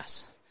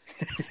dumbass.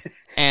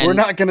 And we're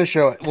not going to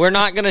show it. We're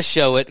not going to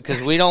show it because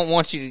we don't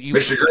want you.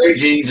 Mr. Gray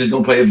Jeans is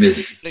going to pay a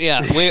visit.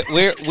 Yeah,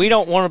 we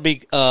don't want to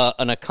be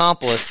an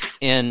accomplice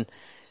in,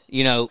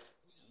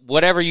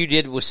 whatever you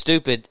did was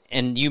stupid,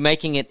 and you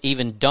making it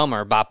even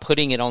dumber by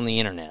putting it on the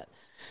internet.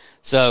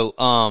 So,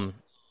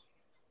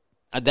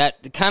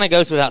 that kind of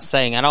goes without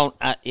saying.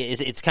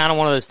 It's kind of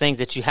one of those things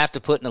that you have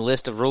to put in a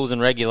list of rules and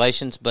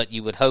regulations, but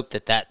you would hope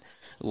that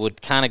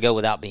would kind of go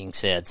without being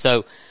said.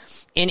 So,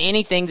 in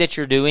anything that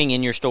you're doing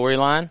in your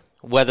storyline,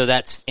 whether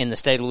that's in the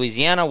state of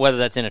Louisiana, whether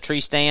that's in a tree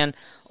stand,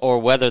 or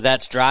whether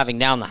that's driving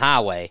down the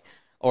highway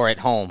or at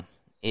home,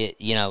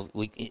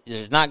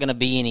 there's not going to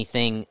be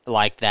anything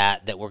like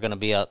that we're going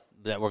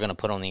to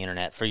put on the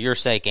internet for your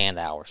sake and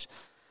ours.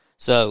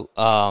 So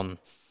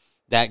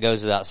that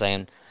goes without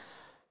saying.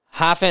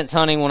 High fence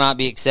hunting will not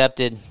be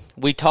accepted.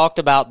 We talked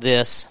about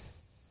this.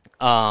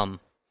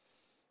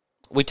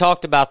 We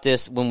talked about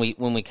this when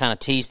we kind of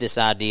teased this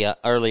idea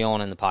early on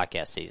in the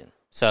podcast season.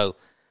 So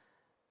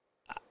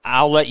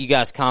I'll let you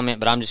guys comment,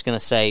 but I'm just going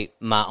to say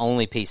my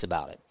only piece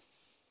about it.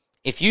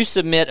 If you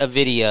submit a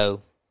video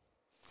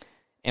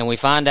and we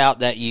find out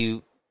that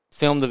you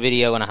filmed the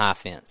video in a high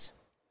fence,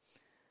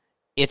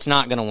 it's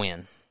not going to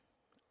win.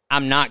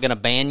 I'm not going to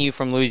ban you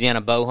from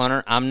Louisiana Bow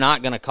Hunter. I'm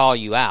not going to call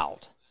you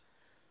out.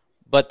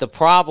 But the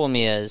problem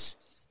is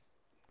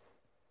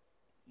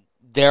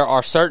there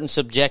are certain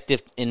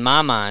subjective, in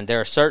my mind,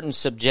 there are certain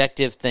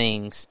subjective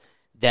things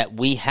that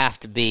we have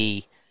to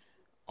be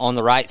on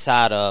the right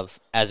side of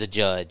as a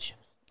judge.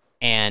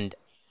 And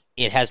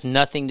it has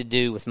nothing to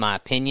do with my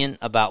opinion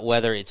about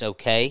whether it's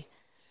okay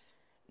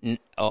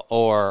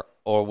or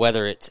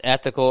whether it's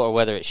ethical or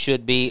whether it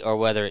should be or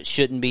whether it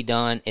shouldn't be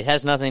done. It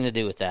has nothing to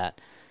do with that.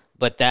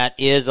 But that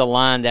is a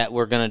line that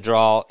we're going to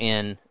draw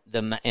in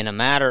a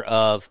matter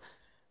of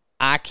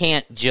I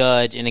can't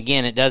judge. And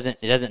again, it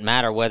doesn't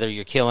matter whether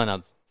you're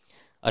killing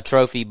a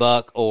trophy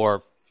buck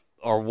or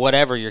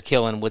whatever you're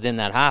killing within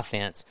that high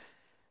fence.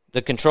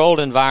 The controlled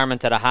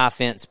environment that a high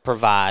fence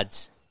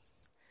provides,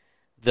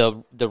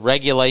 the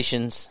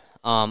regulations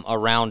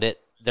around it,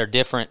 they're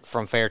different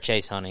from fair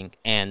chase hunting,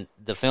 and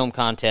the film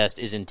contest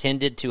is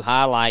intended to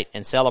highlight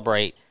and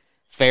celebrate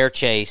fair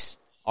chase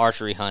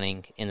archery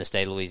hunting in the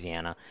state of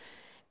Louisiana.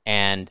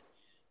 And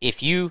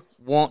if you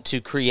want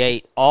to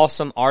create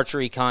awesome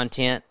archery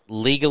content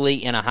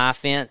legally in a high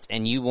fence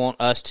and you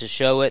want us to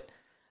show it,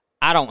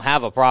 I don't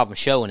have a problem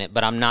showing it,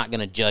 but I'm not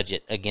going to judge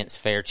it against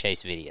fair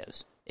chase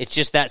videos. It's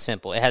just that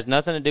simple. It has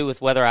nothing to do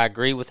with whether I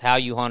agree with how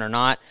you hunt or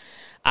not.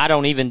 I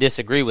don't even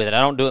disagree with it. I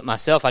don't do it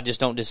myself. I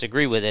just don't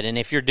disagree with it. And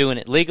if you're doing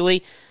it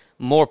legally,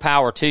 more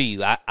power to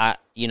you. I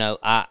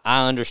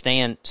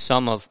understand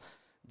some of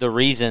the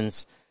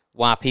reasons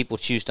why people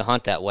choose to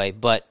hunt that way,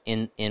 but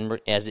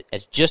as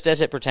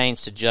it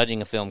pertains to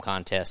judging a film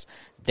contest,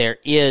 there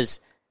is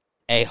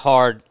a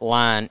hard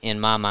line in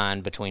my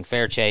mind between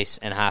fair chase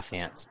and high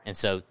fence, and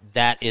so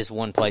that is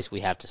one place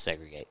we have to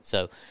segregate.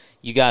 So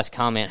you guys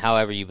comment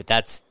however but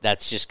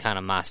that's just kind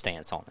of my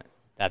stance on it.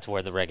 That's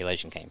where the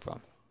regulation came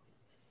from.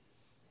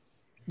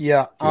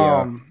 Yeah.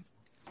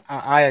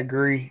 I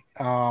agree.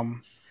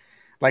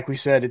 Like we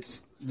said,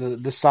 it's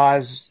the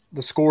size,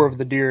 the score of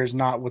the deer is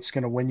not what's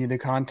going to win you the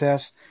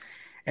contest.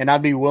 And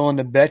I'd be willing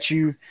to bet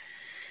you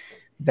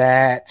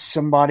that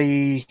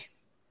somebody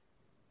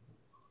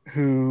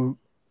who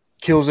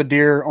kills a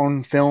deer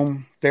on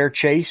film fair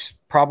chase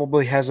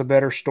probably has a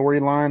better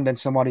storyline than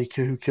somebody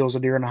who kills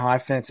a deer in a high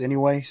fence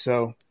anyway.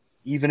 So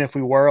even if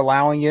we were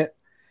allowing it,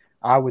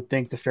 I would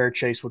think the fair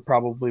chase would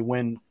probably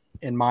win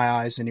in my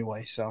eyes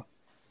anyway. So,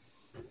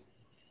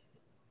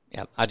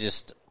 yeah,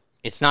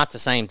 it's not the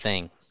same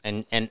thing.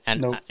 And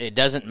nope. It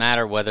doesn't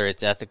matter whether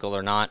it's ethical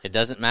or not. It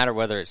doesn't matter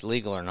whether it's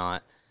legal or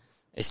not.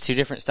 It's two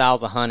different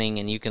styles of hunting,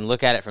 and you can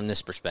look at it from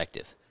this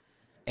perspective.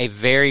 A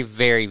very,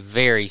 very,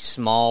 very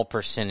small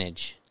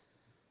percentage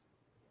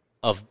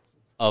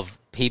of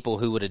people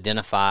who would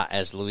identify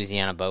as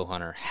Louisiana bow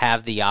hunter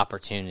have the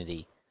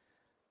opportunity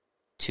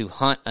to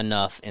hunt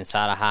enough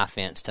inside a high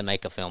fence to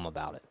make a film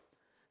about it.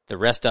 The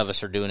rest of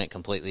us are doing it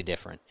completely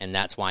different, and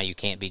that's why you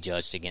can't be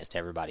judged against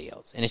everybody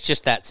else. And it's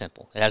just that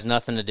simple. It has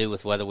nothing to do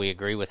with whether we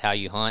agree with how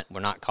you hunt. We're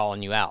not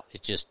calling you out.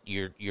 It's just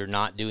you're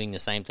not doing the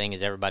same thing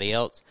as everybody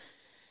else.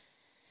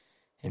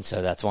 And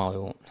so that's why we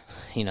won't,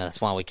 that's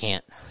why we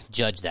can't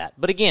judge that.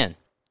 But again,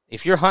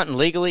 if you're hunting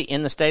legally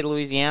in the state of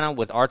Louisiana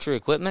with archery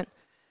equipment,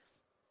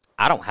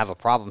 I don't have a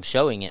problem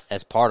showing it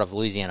as part of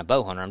Louisiana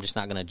Bowhunter. I'm just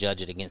not going to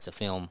judge it against a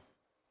film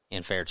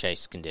in fair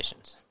chase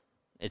conditions.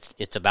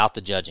 It's about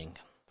the judging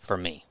for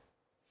me.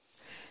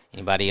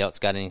 Anybody else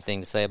got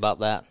anything to say about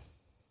that?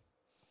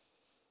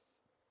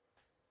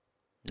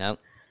 No.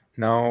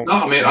 No. No,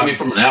 I mean,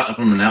 from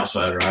an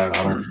outsider,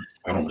 I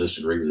don't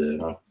disagree with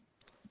that.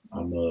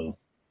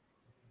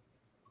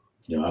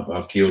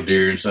 I've killed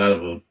deer inside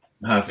of a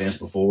high fence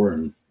before,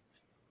 and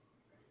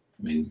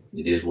I mean,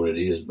 it is what it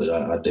is. But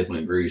I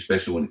definitely agree,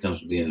 especially when it comes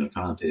to being in a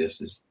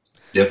contest. It's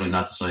definitely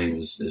not the same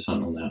as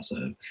hunting on the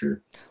outside, for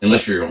sure.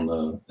 Unless you're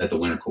at the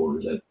winter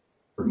quarters, that's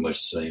pretty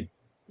much the same.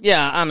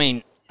 Yeah, I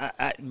mean,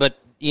 but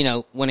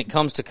when it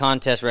comes to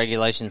contest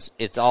regulations,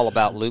 it's all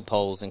about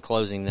loopholes and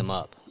closing them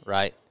up,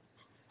 right?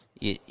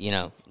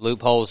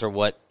 Loopholes are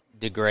what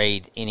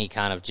degrade any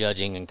kind of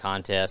judging and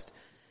contest,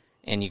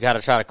 and you got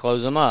to try to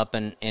close them up.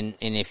 And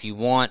if you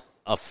want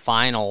a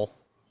final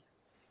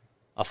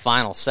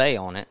say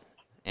on it,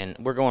 and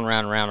we're going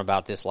round and round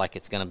about this like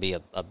it's going to be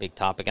a big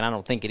topic, and I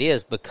don't think it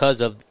is because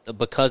of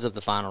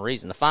the final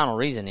reason. The final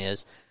reason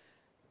is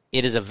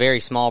it is a very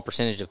small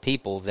percentage of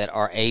people that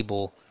are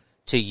able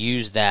to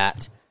use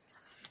that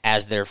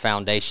as their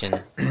foundation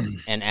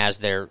and as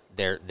their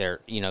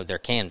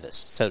canvas,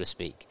 so to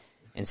speak.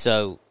 And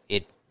so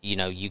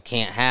you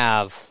can't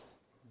have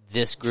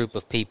this group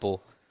of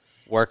people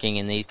working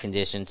in these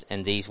conditions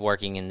and these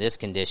working in this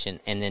condition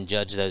and then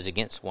judge those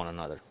against one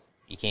another.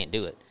 You can't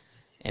do it.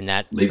 And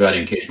that Levi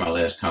didn't catch my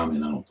last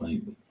comment, I don't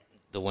think.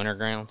 The winter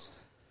grounds?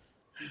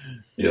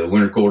 Yeah, the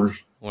winter quarters.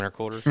 Winter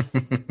quarters.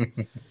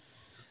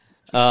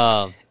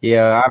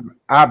 Yeah,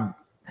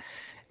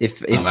 if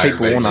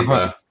people want to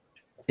hunt,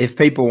 if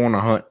people want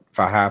to hunt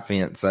for high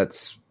fence,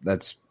 that's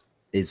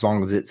as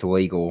long as it's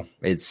illegal.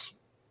 It's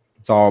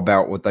all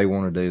about what they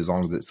want to do as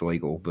long as it's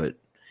legal. But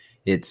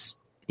it's,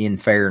 in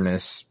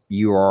fairness,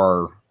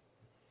 you're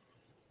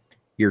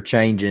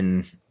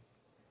changing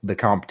the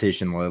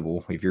competition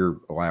level if you're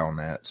allowing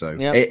that. So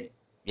yep.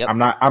 I'm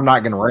not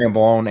going to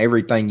ramble on.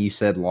 Everything you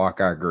said,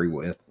 Locke, I agree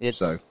with.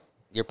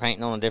 You're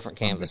painting on a different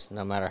canvas,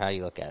 no matter how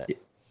you look at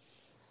it.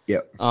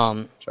 Yep.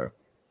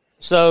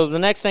 So the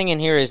next thing in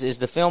here is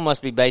the film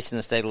must be based in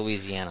the state of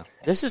Louisiana.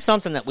 This is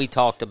something that we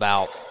talked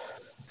about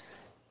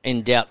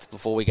in depth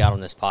before we got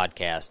on this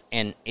podcast,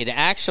 and it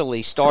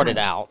actually started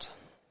out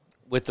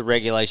with the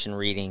regulation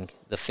reading,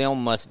 the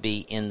film must be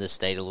in the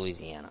state of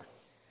Louisiana.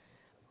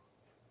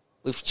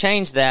 We've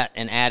changed that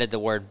and added the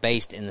word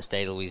based in the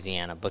state of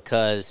Louisiana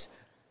because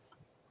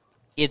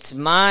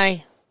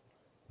I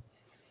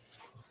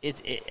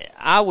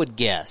would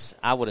guess,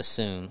 I would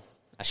assume,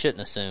 I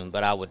shouldn't assume,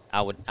 but I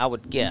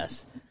would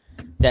guess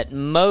that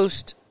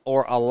most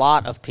or a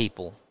lot of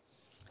people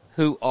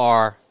who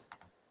are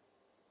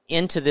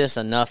into this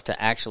enough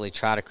to actually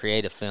try to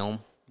create a film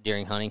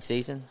during hunting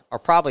season are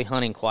probably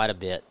hunting quite a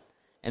bit,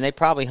 and they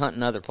probably hunt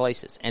in other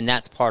places, and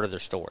that's part of their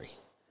story.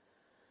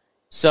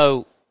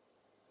 So,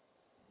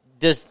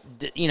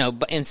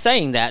 in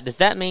saying that, does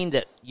that mean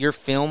that your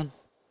film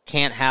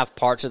can't have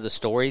parts of the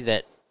story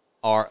that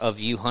are of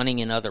you hunting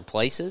in other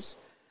places?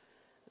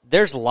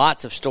 There's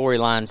lots of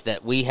storylines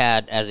that we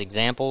had as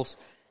examples,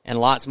 and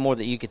lots more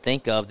that you could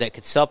think of that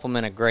could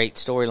supplement a great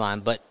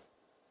storyline. But,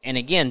 and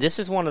again, this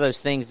is one of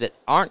those things that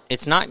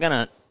it's not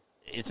gonna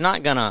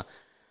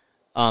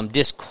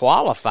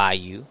disqualify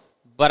you.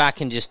 But I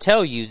can just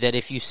tell you that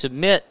if you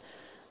submit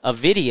a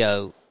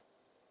video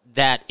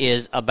that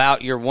is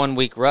about your 1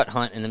 week rut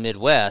hunt in the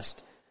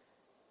Midwest,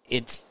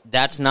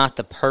 that's not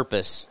the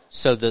purpose.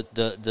 So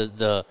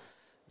the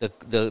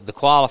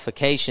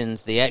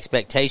qualifications, the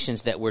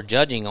expectations that we're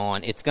judging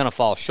on, it's going to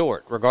fall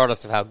short,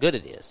 regardless of how good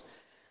it is.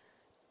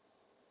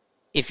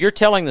 If you're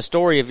telling the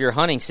story of your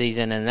hunting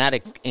season, and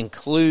that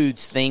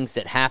includes things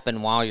that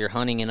happen while you're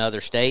hunting in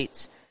other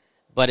states,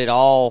 but it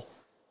all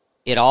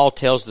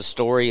tells the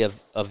story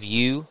of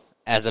you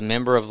as a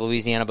member of the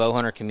Louisiana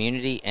Bowhunter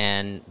community,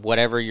 and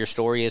whatever your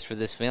story is for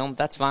this film,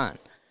 that's fine.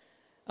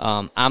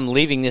 I'm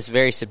leaving this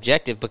very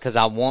subjective because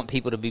I want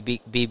people to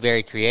be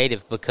very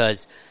creative,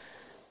 because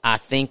I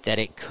think that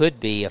it could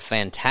be a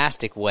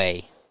fantastic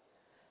way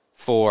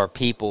for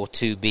people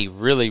to be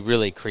really,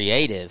 really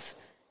creative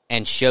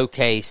and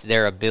showcase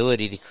their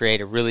ability to create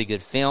a really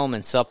good film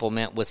and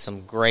supplement with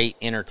some great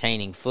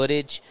entertaining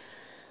footage.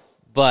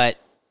 But,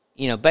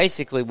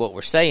 basically what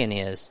we're saying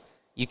is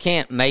you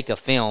can't make a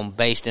film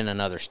based in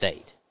another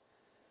state.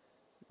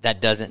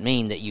 That doesn't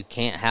mean that you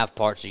can't have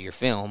parts of your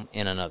film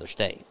in another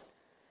state.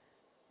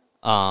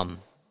 And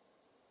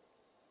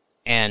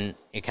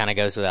it kind of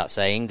goes without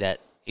saying that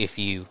if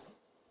you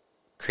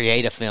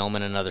create a film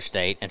in another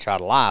state and try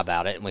to lie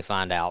about it and we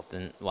find out,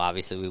 then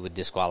obviously we would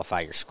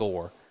disqualify your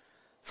score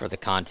for the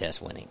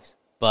contest winnings.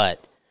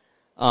 But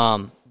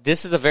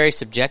This is a very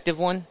subjective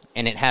one,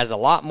 and it has a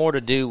lot more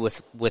to do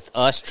with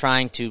us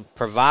trying to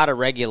provide a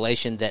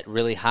regulation that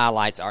really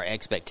highlights our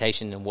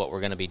expectation and what we're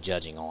going to be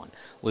judging on.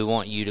 We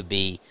want you to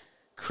be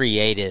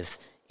creative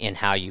in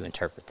how you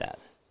interpret that.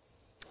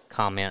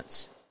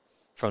 Comments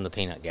from the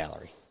Peanut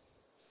Gallery?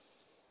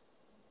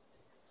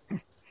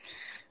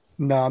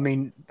 No, I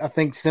mean, I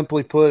think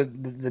simply put,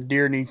 the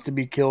deer needs to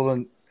be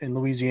killed in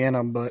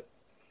Louisiana, but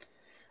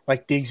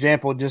like the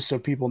example, just so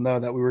people know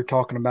that we were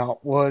talking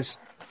about, was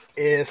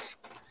if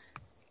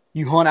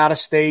you hunt out of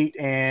state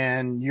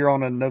and you're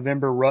on a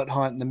November rut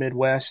hunt in the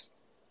Midwest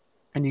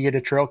and you get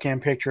a trail cam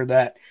picture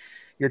that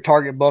your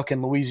target buck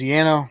in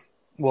Louisiana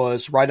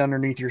was right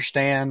underneath your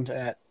stand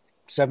at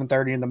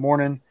 7:30 in the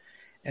morning,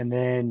 and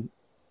then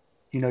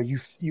you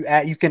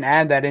can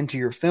add that into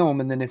your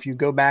film, and then if you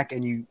go back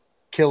and you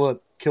kill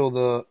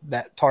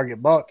that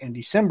target buck in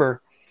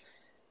December,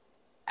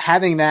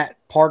 having that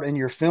part in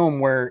your film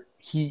where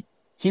he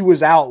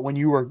was out when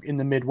you were in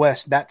the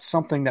Midwest, that's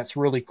something that's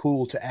really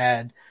cool to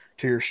add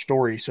to your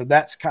story. So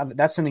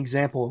that's an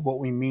example of what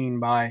we mean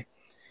by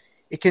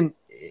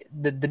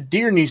the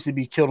deer needs to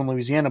be killed in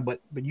Louisiana, but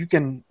you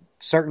can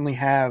certainly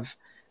have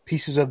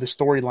pieces of the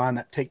storyline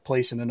that take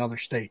place in another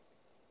state.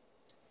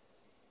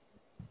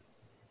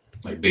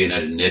 Like being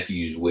at a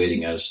nephew's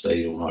wedding out of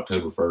state on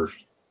October 1st.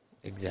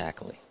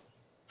 Exactly.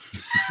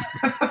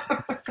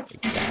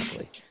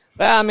 Exactly.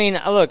 But I mean,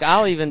 look,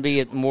 I'll even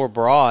be more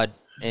broad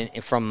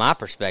from my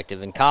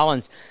perspective. And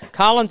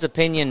Colin's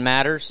opinion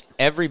matters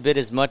every bit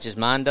as much as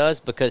mine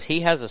does, because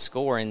he has a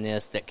score in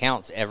this that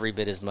counts every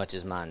bit as much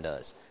as mine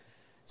does.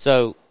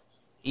 So,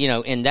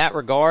 in that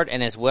regard,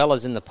 and as well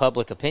as in the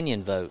public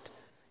opinion vote,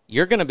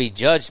 you're going to be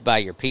judged by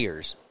your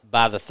peers,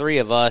 by the three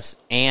of us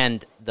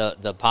and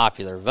the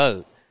popular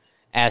vote,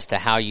 as to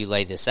how you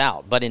lay this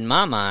out. But in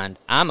my mind,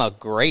 I'm a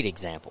great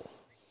example.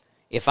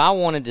 If I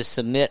wanted to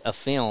submit a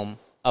film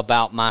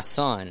about my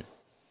son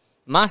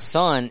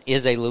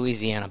is a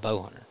Louisiana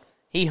bow hunter.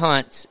 He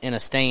hunts in a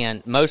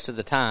stand most of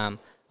the time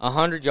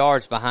 100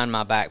 yards behind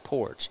my back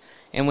porch.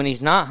 And when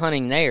he's not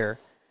hunting there,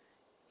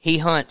 he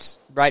hunts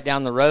right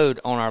down the road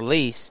on our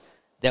lease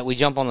that we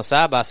jump on the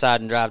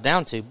side-by-side and drive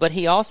down to. But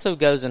he also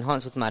goes and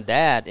hunts with my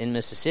dad in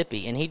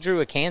Mississippi, and he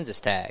drew a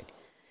Kansas tag.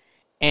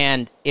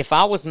 And if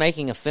I was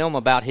making a film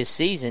about his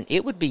season,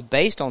 it would be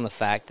based on the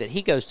fact that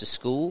he goes to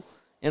school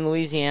in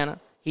Louisiana,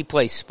 he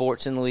plays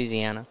sports in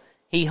Louisiana,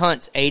 he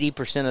hunts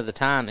 80% of the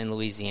time in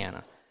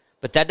Louisiana.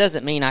 But that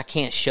doesn't mean I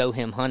can't show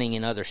him hunting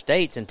in other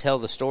states and tell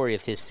the story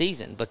of his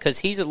season, because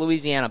he's a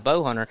Louisiana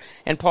bow hunter,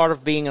 and part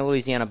of being a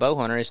Louisiana bow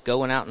hunter is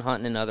going out and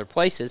hunting in other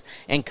places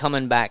and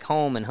coming back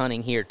home and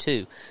hunting here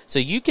too. So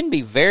you can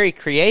be very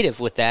creative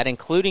with that,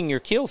 including your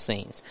kill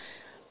scenes.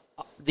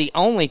 The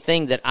only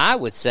thing that I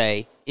would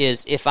say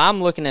is if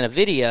I'm looking at a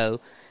video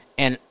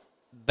and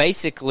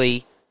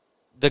basically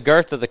the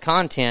girth of the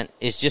content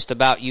is just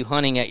about you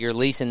hunting at your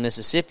lease in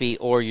Mississippi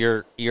or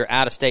your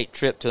out-of-state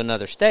trip to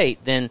another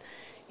state, then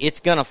it's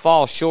going to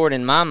fall short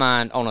in my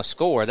mind on a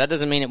score. That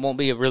doesn't mean it won't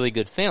be a really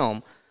good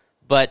film,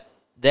 but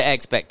the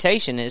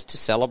expectation is to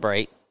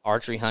celebrate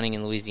archery hunting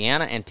in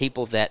Louisiana and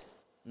people that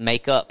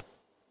make up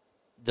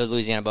the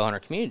Louisiana bow hunter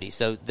community.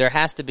 So there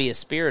has to be a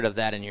spirit of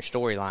that in your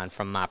storyline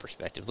from my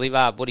perspective.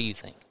 Levi, what do you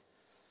think?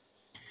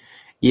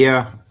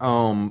 Yeah,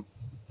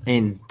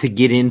 and to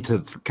get into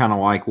kind of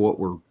like what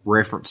we're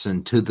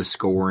referencing to the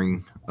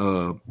scoring,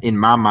 in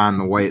my mind,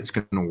 the way it's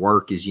going to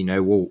work is,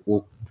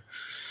 we'll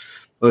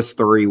us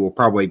three will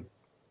probably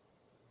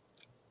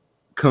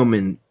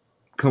come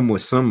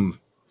with some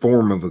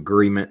form of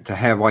agreement to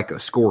have like a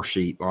score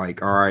sheet,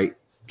 like, all right,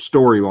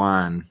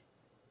 storyline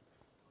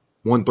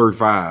 1 through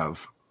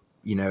 5,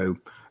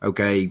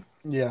 okay,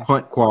 yeah,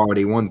 hunt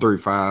quality 1 through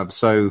 5.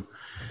 So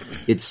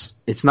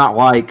it's not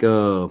like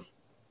when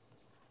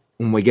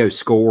we go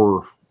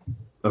score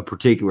a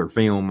particular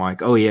film,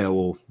 like, oh yeah,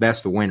 well,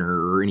 that's the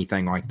winner or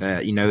anything like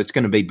that. It's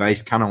going to be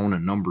based kind of on a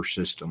number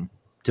system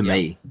to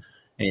me.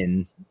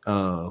 And,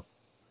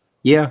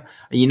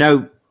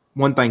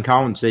 one thing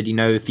Colin said,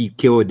 if you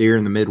kill a deer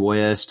in the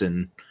Midwest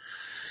and,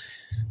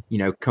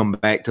 come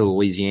back to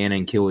Louisiana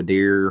and kill a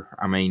deer,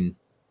 I mean,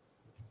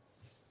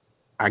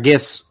 I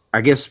guess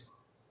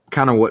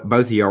kind of what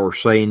both of y'all are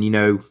saying,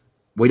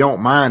 we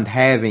don't mind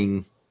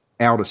having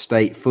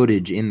out-of-state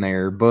footage in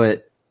there,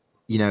 but,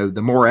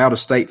 the more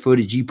out-of-state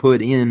footage you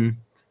put in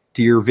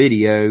to your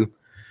video,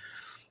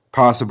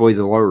 possibly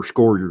the lower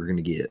score you're going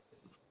to get.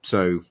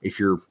 So if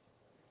you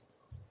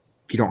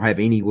don't have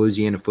any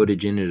Louisiana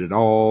footage in it at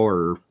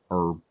all,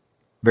 or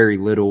very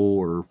little,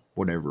 or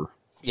whatever.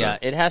 Yeah,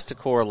 it has to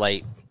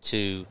correlate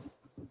to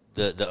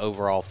the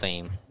overall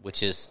theme,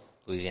 which is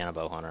Louisiana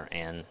bow hunter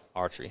and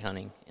archery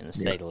hunting in the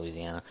state of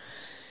Louisiana.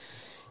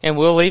 And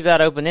we'll leave that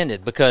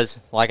open-ended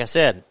because, like I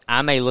said,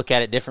 I may look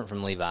at it different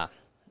from Levi.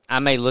 I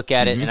may look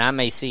at it and I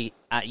may see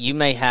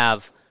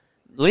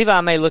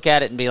Levi may look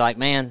at it and be like,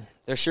 man,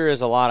 there sure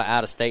is a lot of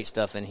out-of-state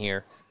stuff in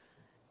here,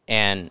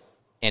 and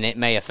it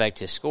may affect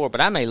his score. But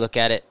I may look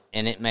at it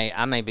and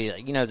I may be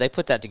like, they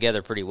put that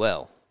together pretty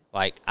well.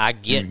 Like I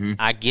get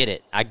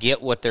it. I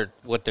get what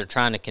they're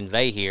trying to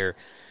convey here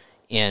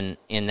in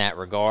that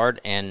regard,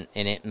 and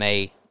it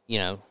may,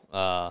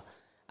 I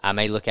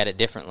may look at it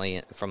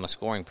differently from a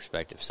scoring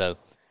perspective. So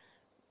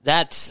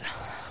that's,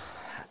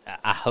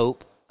 I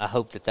hope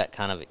that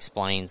kind of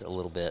explains a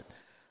little bit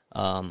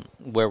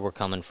where we're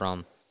coming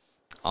from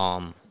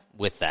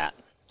with that.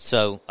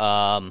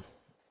 So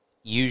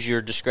use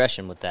your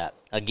discretion with that.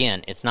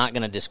 Again, it's not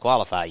going to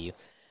disqualify you.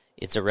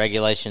 It's a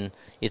regulation.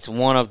 It's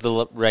one of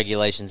the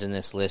regulations in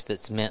this list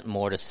that's meant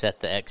more to set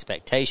the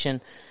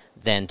expectation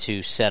than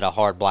to set a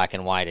hard black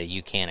and white,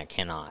 you can or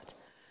cannot.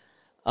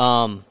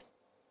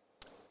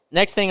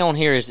 Next thing on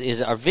here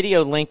is our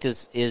video length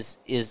is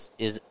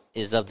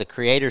of the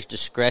creator's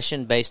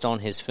discretion based on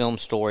his film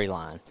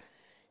storyline.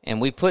 And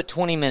we put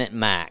 20-minute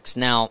max.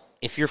 Now,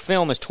 if your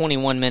film is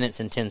 21 minutes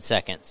and 10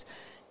 seconds,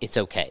 it's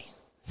okay.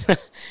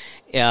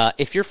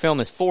 If your film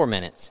is 4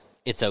 minutes,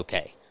 it's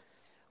okay.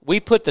 We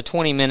put the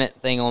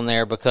 20-minute thing on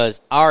there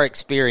because our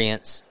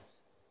experience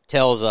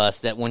tells us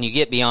that when you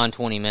get beyond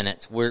 20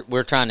 minutes,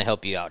 we're trying to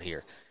help you out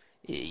here.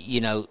 Things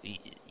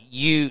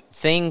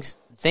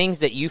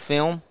that you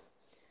film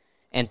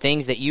and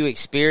things that you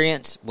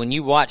experience, when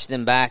you watch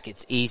them back,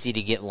 it's easy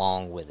to get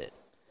long with it.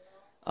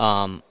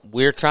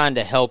 We're trying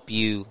to help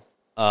you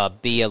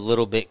be a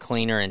little bit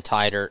cleaner and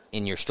tighter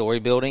in your story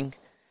building,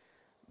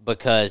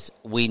 because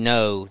we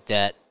know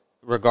that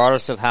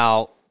regardless of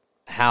how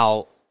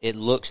it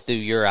looks through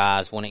your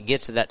eyes, when it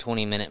gets to that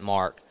 20-minute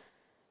mark,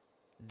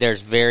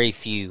 there's very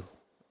few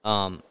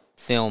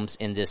films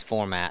in this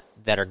format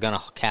that are going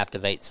to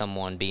captivate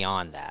someone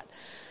beyond that.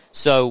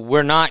 So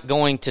we're not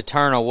going to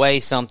turn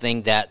away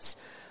something that's,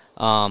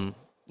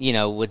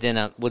 within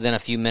a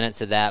few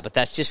minutes of that, but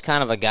that's just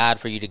kind of a guide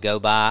for you to go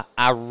by.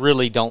 I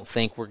really don't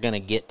think we're going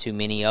to get too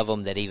many of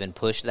them that even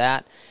push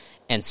that.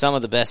 And some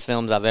of the best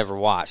films I've ever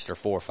watched are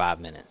 4 or 5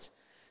 minutes.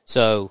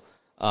 So,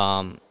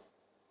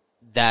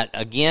 that,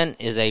 again,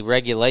 is a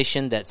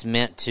regulation that's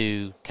meant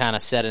to kind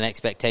of set an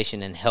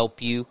expectation and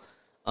help you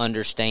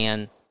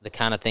understand the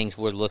kind of things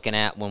we're looking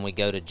at when we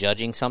go to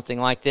judging something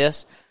like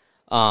this.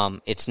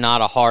 It's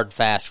not a hard,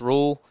 fast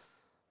rule.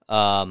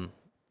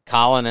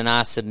 Colin and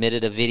I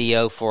submitted a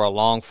video for a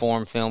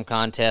long-form film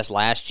contest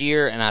last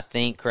year, and I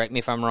think, correct me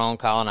if I'm wrong,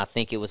 Colin, I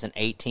think it was an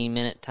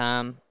 18-minute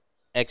time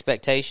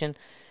expectation,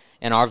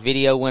 and our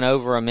video went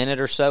over a minute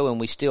or so,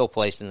 and we still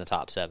placed in the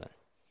top 7.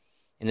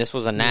 And this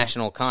was a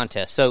national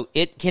contest. So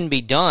it can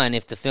be done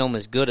if the film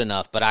is good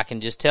enough, but I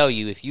can just tell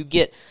you, if you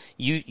get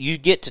you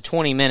get to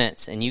 20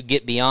 minutes and you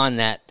get beyond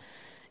that,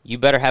 you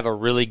better have a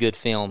really good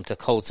film to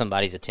hold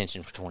somebody's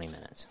attention for 20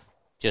 minutes.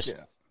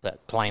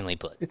 But plainly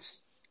put.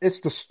 It's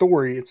the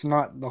story, it's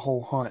not the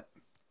whole hunt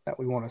that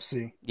we want to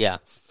see. Yeah.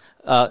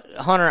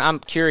 Hunter, I'm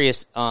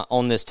curious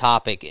on this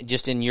topic,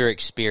 just in your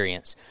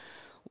experience.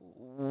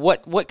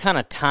 What kind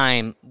of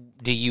time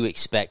do you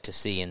expect to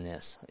see in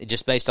this,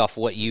 just based off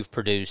what you've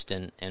produced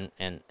and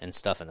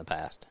stuff in the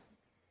past?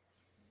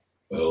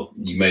 Well,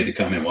 you made the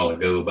comment a while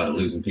ago about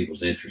losing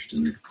people's interest,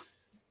 and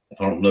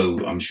I don't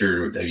know. I'm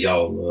sure that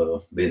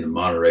y'all, being the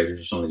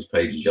moderators of some of these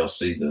pages, y'all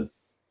see the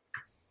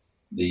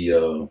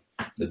deal.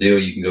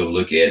 You can go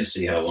look at and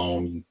see how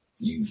long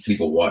you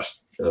people watch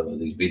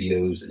these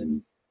videos,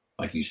 and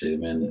like you said,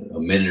 man, a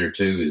minute or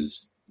two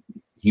is,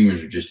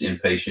 humans are just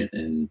impatient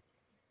and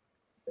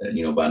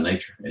by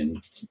nature,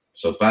 and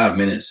so 5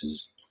 minutes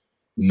is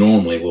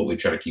normally what we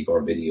try to keep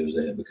our videos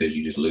at, because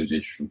you just lose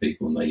interest from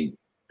people and they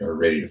are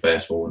ready to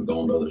fast forward and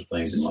go on to other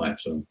things in life.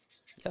 So,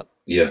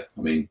 yeah,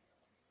 I mean,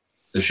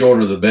 the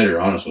shorter the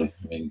better, honestly.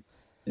 I mean,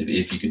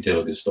 if you can tell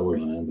a good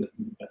storyline,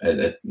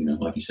 but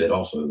like you said,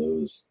 also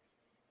though, is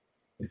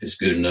if it's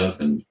good enough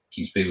and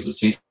keeps people's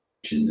attention,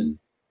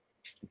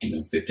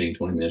 then 15,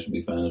 20 minutes will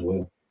be fine as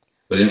well.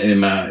 But in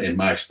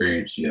my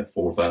experience, 4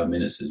 or 5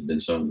 minutes has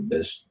been some of the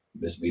best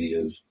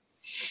videos.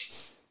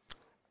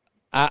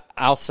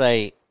 I'll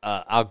say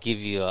I'll give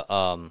you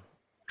a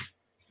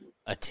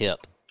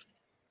tip,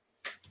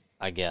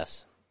 I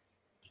guess.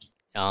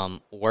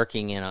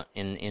 Working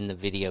in the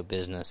video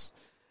business,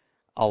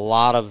 a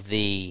lot of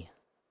the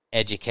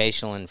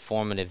educational,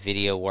 informative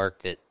video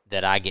work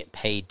that I get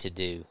paid to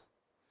do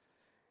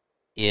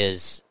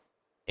is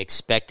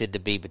expected to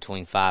be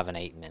between 5 and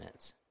 8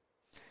 minutes.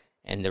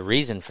 And the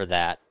reason for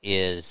that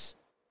is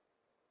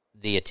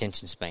the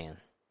attention span.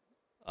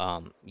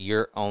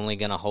 You're only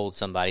going to hold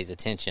somebody's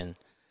attention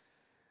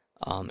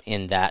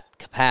in that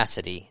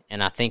capacity.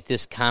 And I think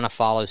this kind of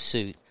follows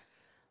suit.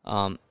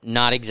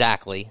 Not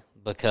exactly,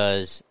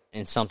 because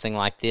in something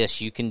like this,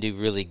 you can do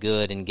really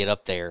good and get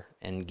up there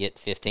and get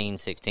 15,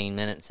 16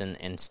 minutes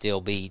and still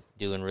be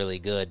doing really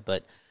good.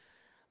 But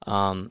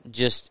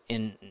just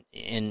in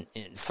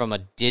from a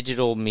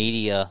digital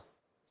media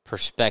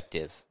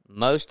perspective,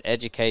 most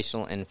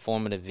educational,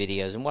 informative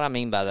videos, and what I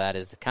mean by that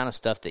is the kind of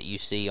stuff that you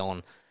see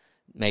on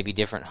maybe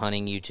different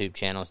hunting YouTube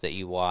channels that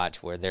you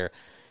watch, where they're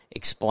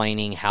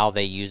explaining how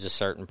they use a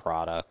certain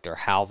product, or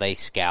how they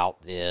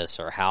scout this,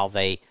 or how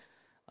they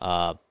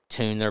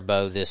tune their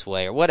bow this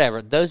way, or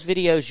whatever. Those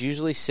videos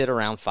usually sit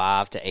around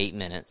 5 to 8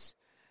 minutes,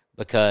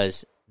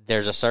 because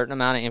there's a certain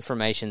amount of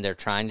information they're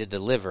trying to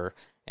deliver,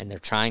 and they're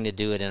trying to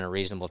do it in a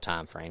reasonable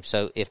time frame.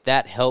 So if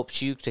that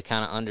helps you to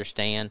kind of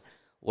understand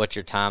what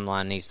your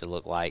timeline needs to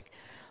look like,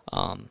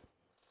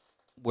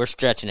 we're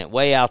stretching it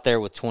way out there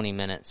with 20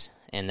 minutes,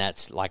 and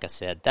that's, like I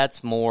said, that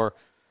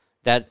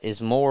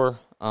is more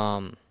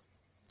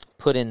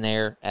put in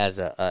there as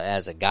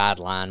a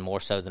guideline more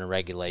so than a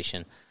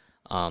regulation.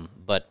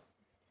 But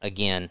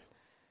again,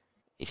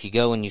 if you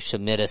go and you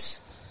submit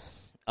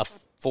us a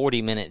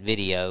 40-minute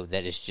video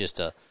that is just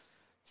a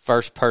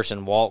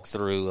first-person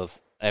walkthrough of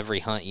every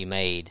hunt you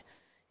made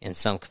in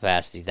some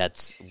capacity,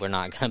 we're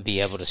not going to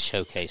be able to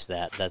showcase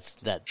that.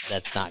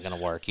 That's not going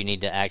to work. You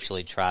need to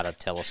actually try to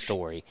tell a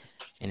story,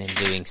 and in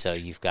doing so,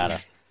 you've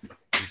got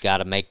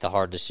to make the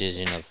hard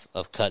decision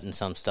of cutting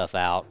some stuff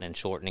out and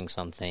shortening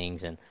some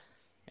things, and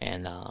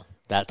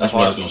that's what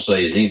I was going to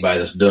say. Is anybody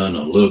that's done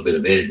a little bit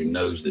of editing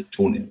knows that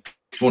 20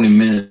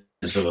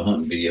 minutes of a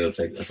hunting video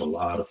that's a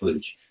lot of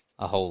footage.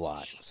 A whole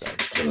lot. So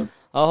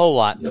a whole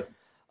lot. Yep.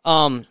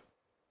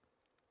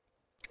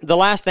 The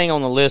last thing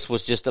on the list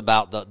was just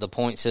about the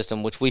point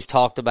system, which we've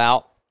talked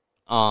about.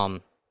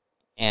 And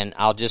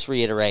I'll just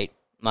reiterate,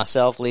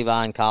 myself,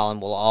 Levi, and Colin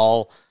will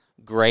all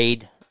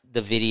grade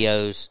the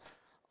videos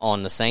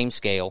on the same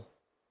scale,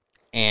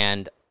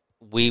 and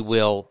we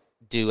will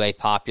do a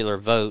popular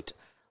vote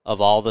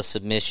of all the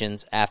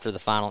submissions after the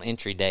final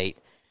entry date,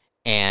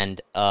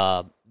 and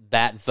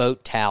that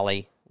vote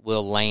tally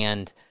will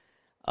land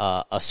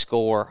a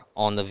score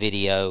on the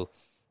video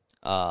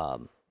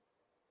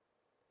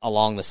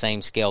along the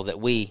same scale that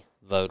we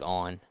vote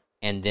on,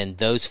 and then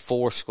those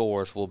 4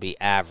 scores will be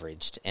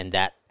averaged, and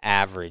that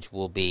average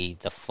will be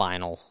the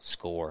final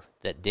score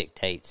that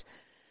dictates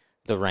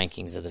the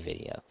rankings of the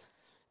video.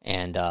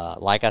 And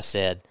like I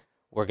said,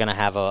 we're going to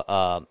have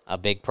a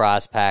big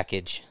prize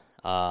package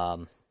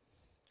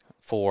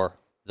for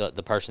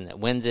the person that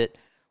wins it.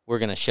 We're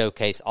going to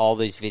showcase all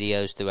these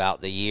videos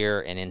throughout the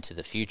year and into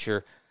the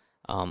future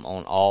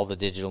on all the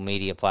digital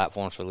media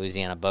platforms for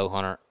Louisiana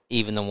Bowhunter.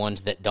 Even the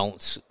ones that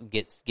don't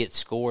get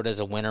scored as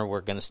a winner,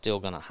 we're still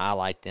going to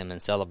highlight them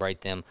and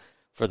celebrate them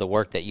for the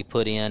work that you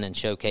put in and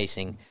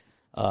showcasing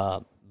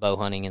bow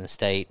hunting in the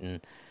state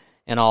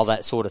and all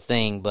that sort of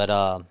thing.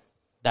 But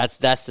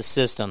that's the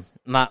system.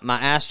 My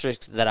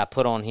asterisk that I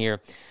put on here,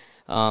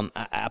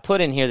 I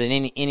put in here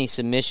that any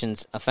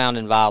submissions found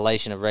in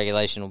violation of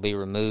regulation will be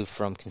removed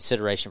from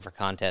consideration for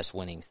contest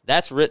winnings.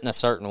 That's written a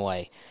certain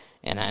way,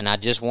 and I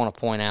just want to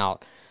point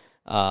out,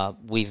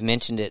 we've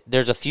mentioned it.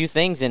 There's a few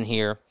things in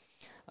here,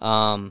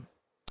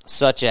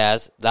 such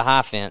as the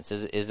high fence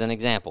is an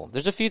example.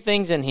 There's a few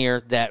things in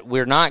here that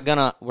we're not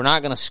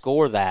gonna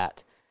score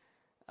that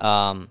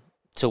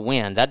to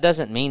win. That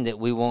doesn't mean that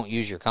we won't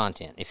use your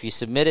content. If you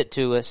submit it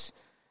to us,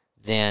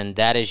 then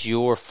that is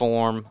your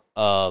form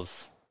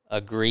of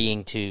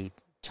agreeing to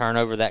turn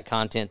over that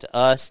content to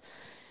us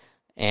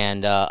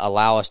and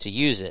allow us to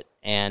use it,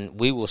 and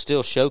we will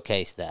still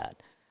showcase that.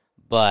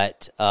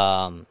 But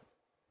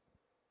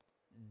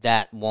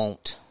that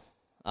won't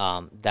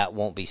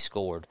be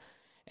scored.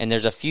 And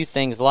there's a few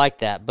things like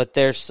that, but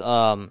there's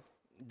a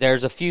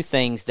few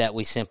things that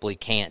we simply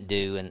can't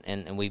do,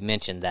 and we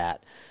mentioned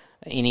that.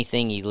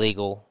 Anything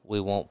illegal,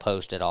 we won't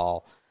post at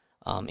all.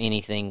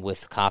 Anything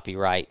with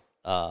copyright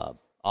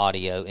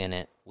audio in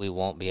it, we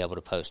won't be able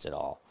to post at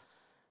all.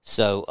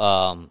 So,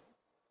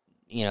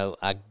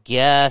 I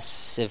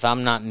guess if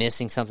I'm not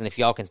missing something, if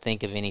y'all can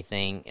think of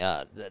anything,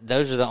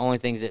 those are the only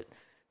things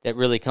that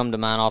really come to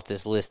mind off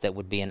this list that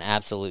would be an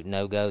absolute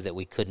no-go, that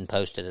we couldn't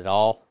post it at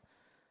all.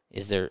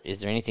 Is there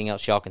anything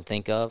else y'all can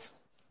think of?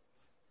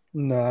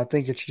 No, I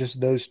think it's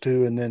just those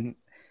two, and then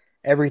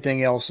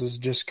everything else is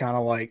just kind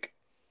of like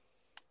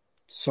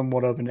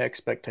somewhat of an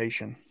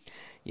expectation.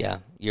 Yeah,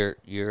 you're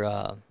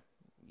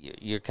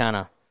kind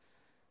of,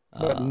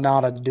 but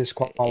not a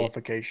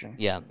disqualification.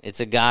 It's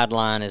a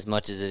guideline as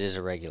much as it is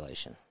a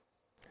regulation.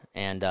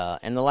 And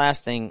the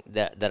last thing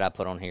that I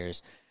put on here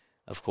is,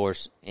 of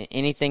course,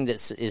 anything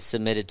that is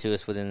submitted to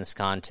us within this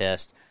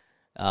contest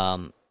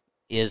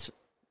is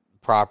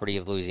property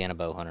of Louisiana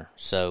Bowhunter.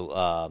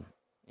 So,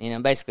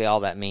 basically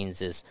all that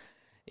means is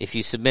if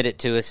you submit it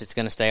to us, it's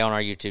going to stay on our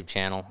YouTube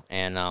channel,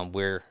 and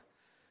we're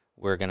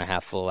going to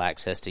have full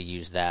access to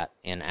use that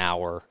in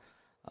our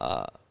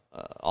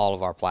all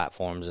of our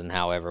platforms and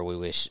however we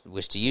wish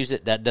to use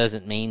it. That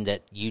doesn't mean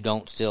that you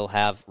don't still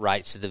have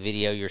rights to the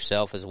video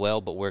yourself as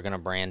well, but we're going to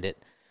brand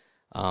it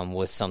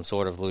with some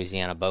sort of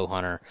Louisiana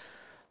Bowhunter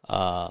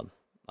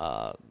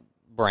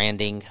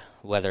branding,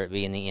 whether it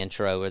be in the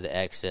intro or the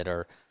exit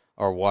or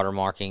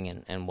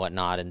watermarking and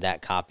whatnot, and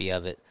that copy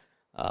of it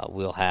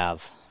we'll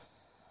have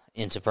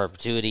into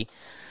perpetuity.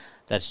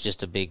 That's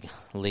just a big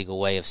legal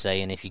way of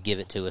saying if you give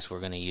it to us, we're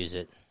going to use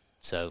it.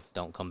 So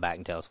don't come back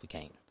and tell us we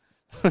can't.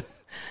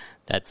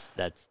 That's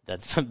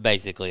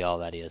basically all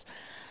that is.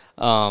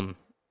 And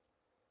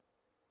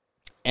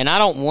I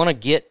don't want to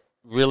get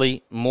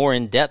really more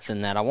in depth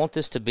than that. I want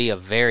this to be a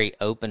very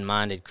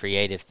open-minded,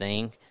 creative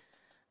thing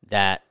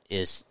that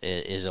is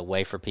a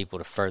way for people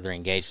to further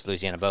engage with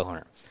Louisiana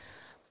Bowhunter.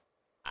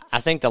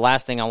 I think the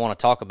last thing I want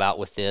to talk about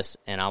with this,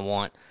 and I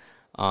want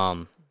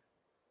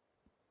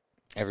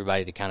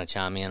everybody to kind of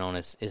chime in on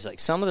is like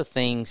some of the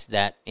things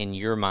that in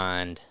your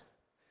mind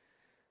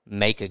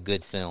make a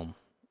good film.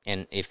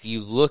 And if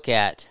you look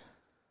at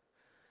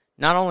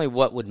not only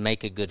what would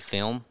make a good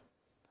film,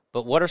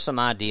 but what are some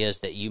ideas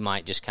that you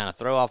might just kind of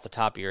throw off the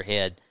top of your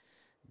head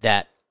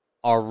that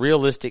are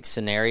realistic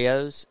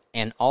scenarios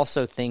and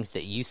also things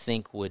that you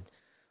think would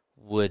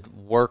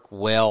work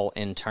well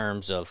in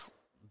terms of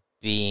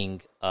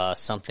being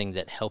something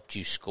that helped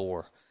you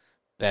score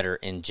better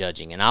in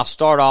judging. And I'll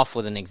start off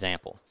with an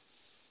example.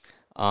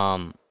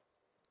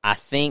 I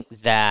think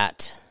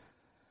that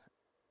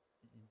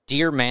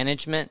deer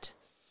management.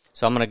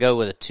 So I'm going to go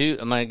with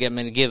I'm going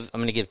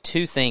to give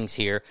two things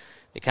here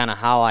that kind of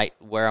highlight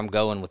where I'm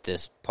going with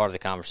this part of the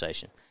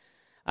conversation.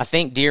 I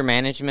think deer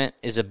management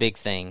is a big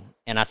thing,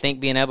 and I think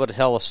being able to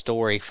tell a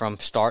story from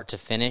start to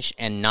finish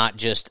and not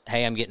just,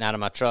 hey, I'm getting out of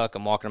my truck,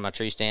 I'm walking to my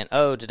tree stand,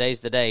 oh, today's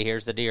the day,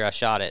 here's the deer, I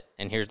shot it,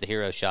 and here's the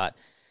hero shot.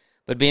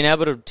 But being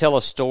able to tell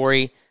a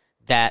story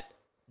that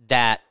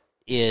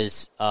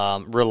is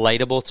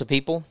relatable to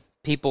people.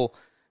 People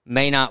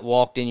may not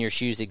walk in your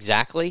shoes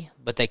exactly,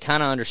 but they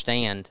kind of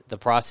understand the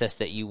process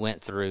that you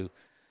went through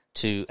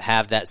to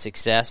have that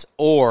success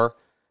or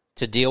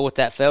to deal with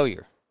that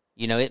failure.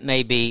 You know, it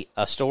may be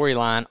a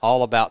storyline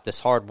all about this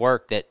hard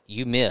work that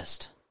you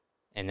missed,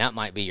 and that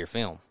might be your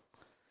film.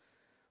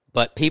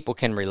 But people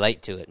can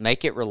relate to it.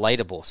 Make it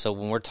relatable. So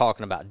when we're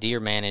talking about deer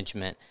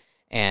management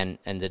and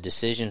the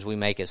decisions we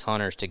make as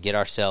hunters to get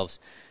ourselves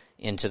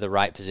into the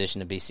right position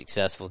to be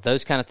successful,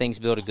 those kind of things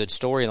build a good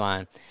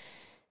storyline.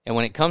 And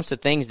when it comes to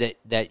things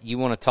that you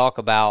want to talk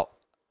about,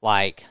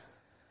 like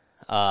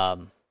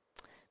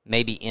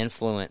maybe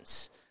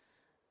influence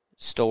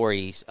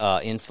stories,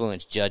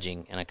 influence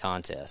judging in a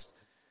contest,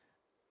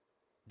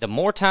 the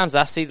more times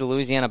I see the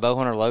Louisiana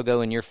Bowhunter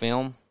logo in your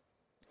film,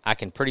 I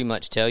can pretty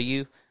much tell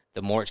you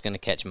the more it's going to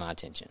catch my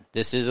attention.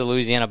 This is a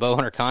Louisiana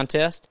Bowhunter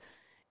contest,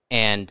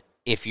 and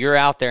if you're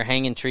out there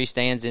hanging tree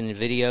stands in the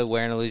video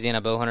wearing a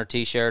Louisiana Bowhunter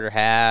t-shirt or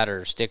hat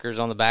or stickers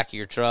on the back of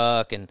your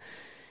truck and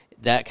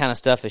that kind of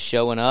stuff is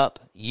showing up,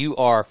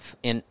 you're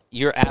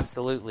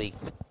absolutely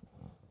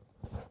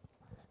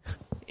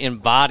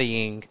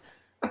embodying.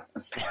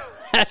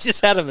 I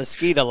just had a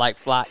mosquito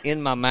fly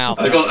in my mouth.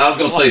 I was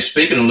going to say,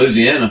 speaking of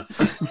Louisiana,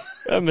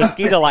 a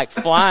mosquito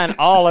flying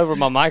all over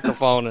my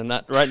microphone and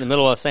right in the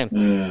middle of the same.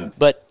 Yeah.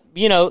 But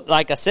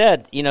like I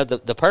said,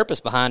 the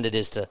purpose behind it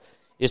is to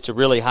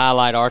really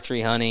highlight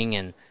archery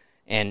hunting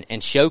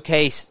and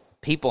showcase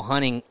people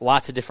hunting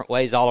lots of different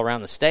ways all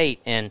around the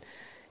state and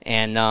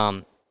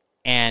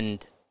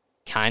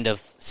kind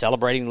of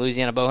celebrating the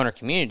Louisiana Bowhunter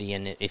community.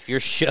 And if you're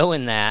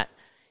showing that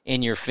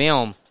in your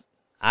film,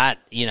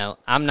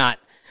 I'm not.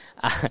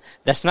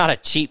 That's not a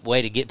cheap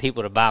way to get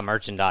people to buy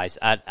merchandise.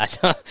 I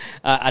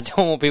don't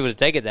want people to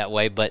take it that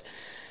way, but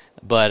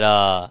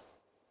hey,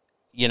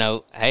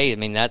 I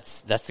mean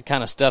that's the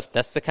kind of stuff,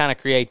 that's the kind of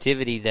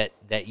creativity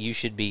that you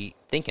should be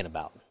thinking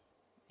about.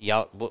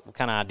 Y'all, what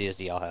kind of ideas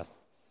do y'all have?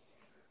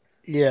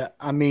 Yeah,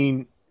 I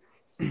mean,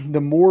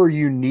 the more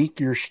unique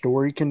your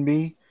story can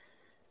be,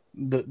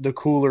 the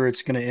cooler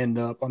it's going to end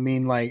up. I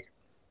mean, like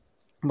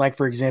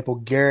for example,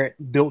 Garrett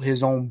built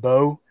his own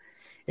bow.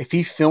 If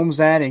he films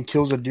that and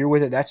kills a deer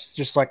with it, that's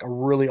just like a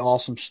really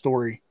awesome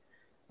story.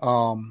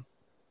 I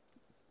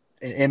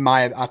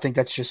think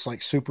that's just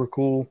like super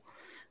cool.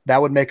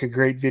 That would make a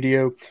great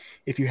video.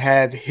 If you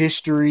have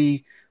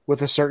history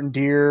with a certain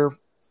deer,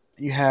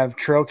 you have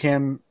trail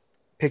cam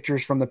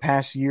pictures from the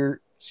past year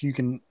so you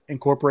can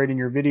incorporate in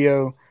your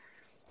video.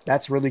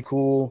 That's really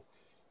cool.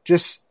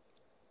 Just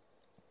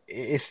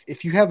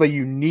if you have a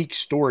unique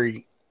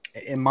story,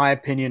 in my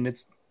opinion,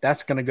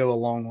 that's going to go a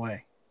long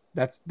way.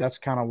 That's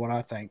kind of what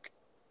I think.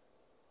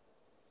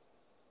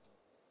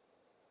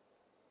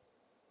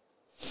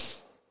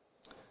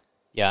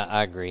 Yeah,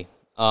 I agree.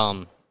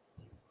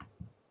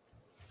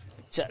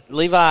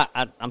 Levi,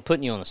 I'm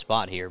putting you on the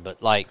spot here,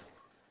 but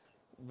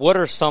what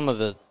are some of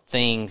the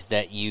things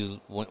that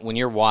you, when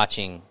you're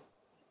watching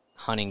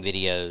hunting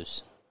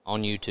videos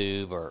on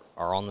YouTube or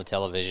on the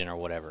television or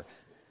whatever,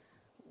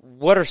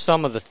 what are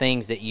some of the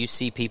things that you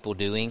see people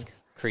doing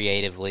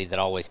creatively that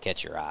always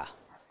catch your eye?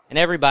 And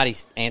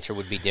everybody's answer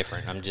would be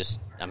different. I'm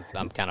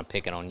kind of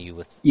picking on you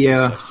with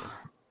the question.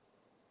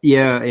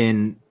 Yeah,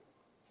 and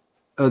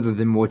other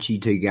than what you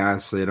two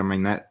guys said, I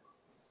mean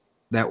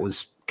that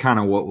was kind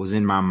of what was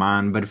in my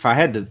mind. But if I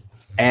had to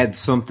add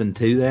something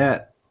to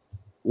that,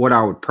 what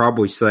I would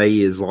probably say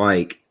is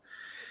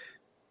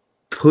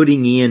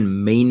putting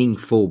in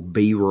meaningful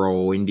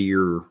B-roll into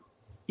your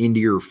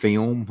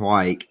film,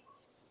 like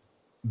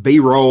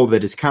B-roll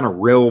that is kind of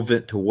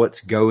relevant to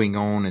what's going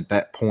on at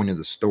that point of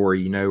the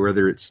story,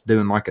 whether it's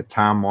doing like a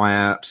time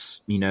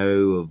lapse,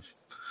 of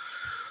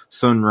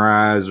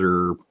sunrise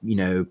or,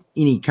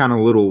 any kind of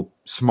little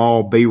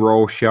small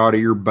B-roll shot of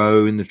your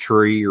bow in the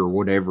tree or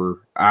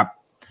whatever. I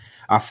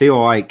feel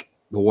like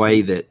the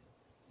way that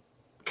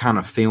kind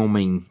of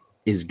filming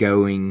is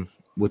going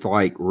with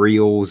like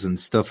reels and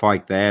stuff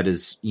like that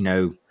is,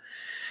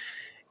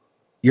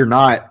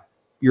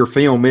 your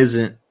film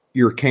isn't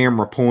your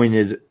camera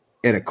pointed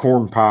at a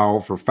corn pile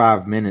for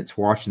 5 minutes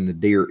watching the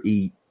deer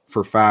eat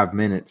for 5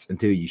 minutes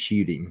until you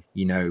shoot him.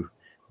 You know,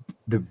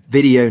 the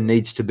video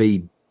needs to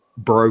be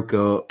broke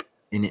up,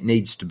 and it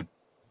needs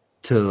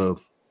to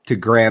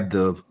grab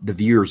the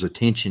viewer's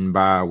attention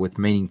with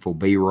meaningful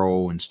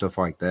B-roll and stuff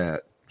like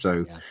that.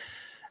 So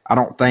I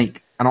don't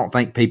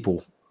think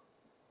people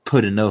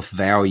put enough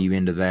value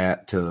into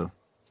that to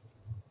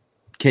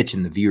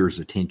catching the viewer's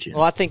attention.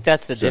 Well, I think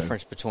that's the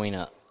difference between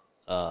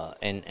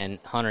and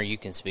Hunter, you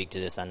can speak to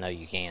this. I know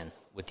you can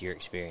with your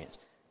experience.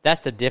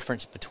 That's the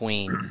difference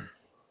between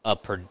a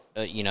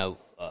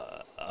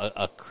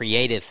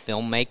creative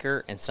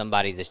filmmaker and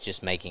somebody that's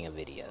just making a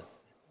video.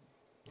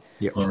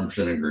 Yeah,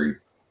 100% agree.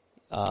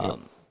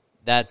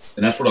 That's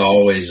what I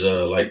always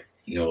like.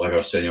 You know, like I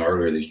was telling you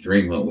earlier, these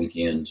dream hunt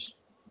weekends.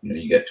 You know,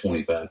 you got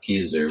 25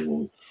 kids there.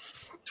 Well,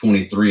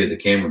 23 of the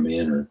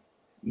cameramen are,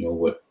 you know,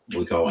 what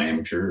we call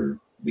amateur or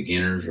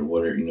beginners or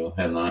whatever. You know,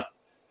 have not.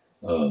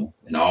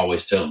 And I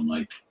always tell them,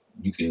 like,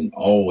 you can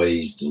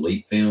always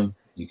delete film.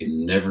 You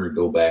can never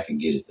go back and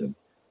get it though.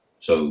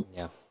 So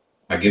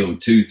I give them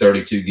 2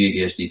 32 gig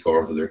SD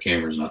cards with their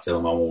cameras, and I tell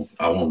them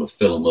I want them to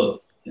fill them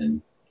up,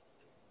 and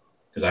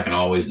because I can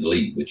always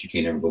delete, but you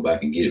can't ever go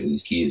back and get it with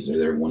these kids. They're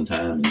there one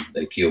time and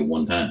they kill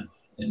one time,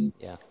 and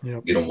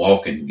get them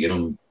walking, get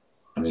them.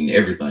 I mean,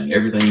 everything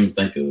you can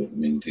think of. I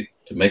mean, to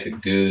make a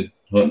good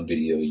hunting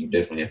video, you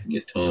definitely have to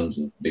get tons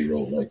of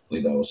B-roll, like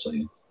Levi was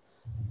saying.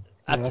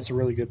 Yeah, that's a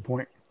really good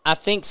point. I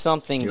think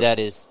something that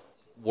is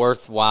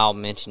worthwhile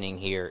mentioning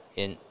here,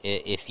 and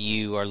if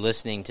you are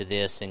listening to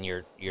this and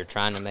you're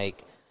trying to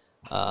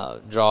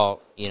draw,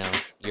 you know,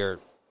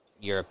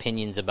 your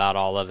opinions about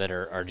all of it,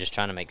 or just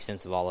trying to make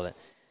sense of all of it,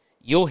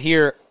 you'll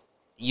hear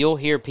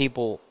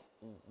people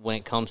when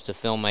it comes to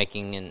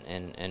filmmaking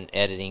and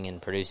editing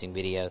and producing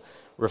video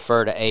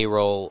refer to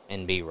A-roll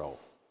and B-roll.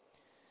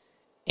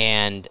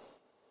 And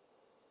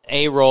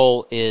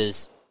A-roll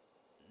is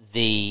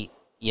the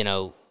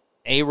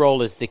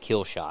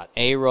kill shot.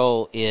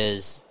 A-roll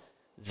is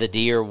the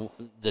deer,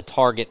 the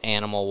target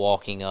animal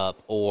walking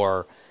up,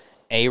 or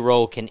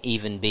A-roll can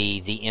even be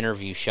the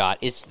interview shot.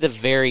 It's the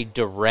very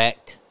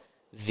direct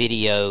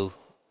video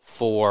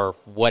for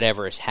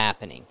whatever is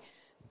happening.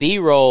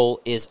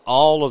 B-roll is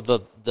all of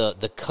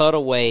the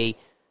cutaway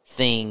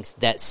things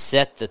that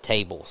set the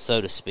table, so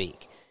to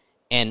speak.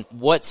 And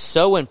what's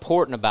so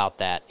important about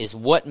that is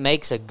what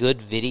makes a good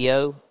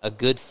video, a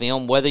good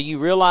film, whether you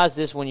realize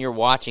this when you're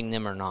watching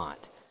them or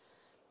not.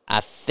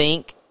 I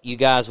think you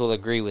guys will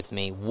agree with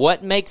me.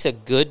 What makes a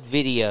good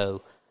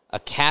video, a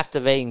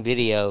captivating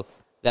video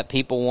that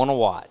people want to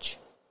watch,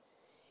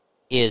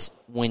 is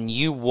when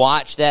you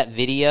watch that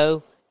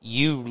video,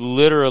 you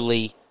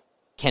literally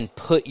can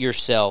put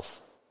yourself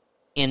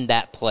in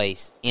that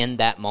place, in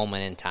that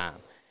moment in time.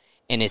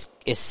 And as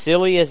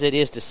silly as it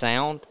is to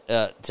say,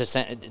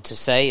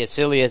 as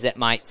silly as it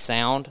might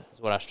sound,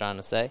 is what I was trying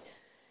to say,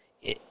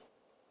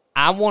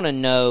 I want to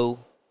know.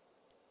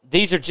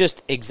 These are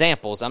just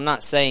examples. I'm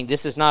not saying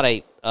this is not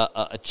a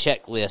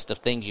checklist of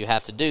things you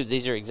have to do.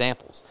 These are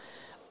examples.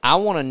 I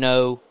want to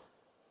know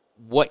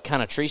what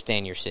kind of tree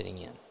stand you're sitting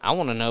in. I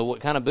want to know what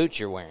kind of boots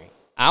you're wearing.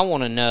 I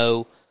want to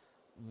know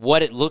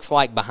what it looks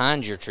like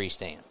behind your tree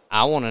stand.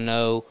 I want to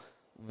know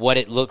what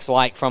it looks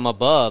like from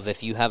above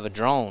if you have a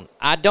drone.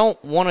 I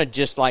don't want to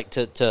just, like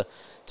to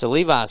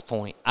Levi's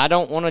point, I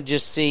don't want to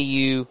just see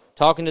you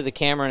talking to the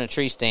camera in a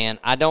tree stand.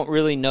 I don't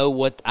really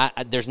know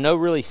there's no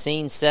really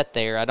scene set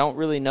there. I don't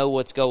really know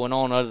what's going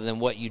on other than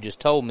what you just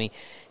told me.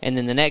 And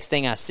then the next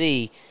thing I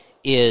see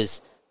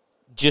is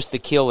just the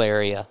kill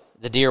area.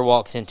 The deer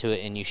walks into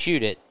it and you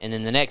shoot it. And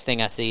then the next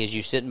thing I see is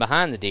you sitting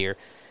behind the deer.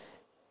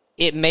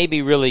 It may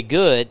be really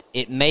good.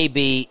 It may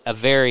be a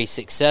very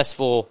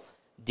successful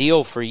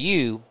deal for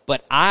you,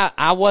 but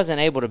I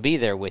wasn't able to be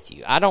there with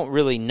you. I don't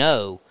really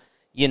know.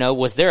 You know,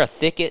 was there a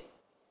thicket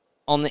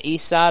on the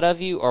east side of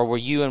you, or were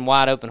you in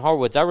wide open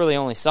hardwoods? I really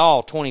only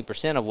saw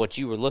 20% of what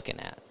you were looking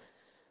at,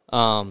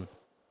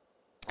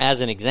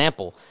 as an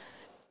example.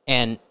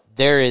 And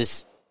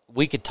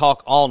we could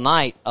talk all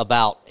night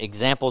about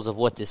examples of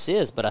what this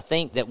is, but I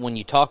think that when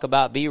you talk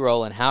about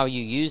B-roll and how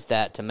you use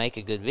that to make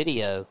a good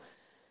video,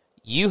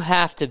 you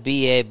have to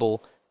be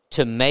able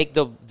to make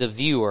the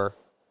viewer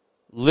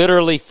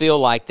literally feel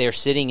like they're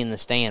sitting in the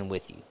stand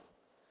with you.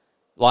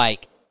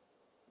 Like,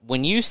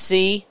 when you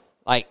see,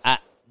 like,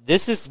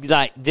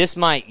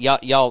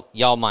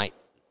 y'all might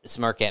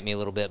smirk at me a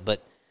little bit,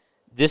 but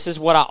this is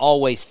what I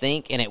always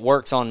think, and it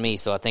works on me,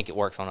 so I think it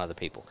works on other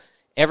people.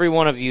 Every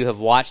one of you have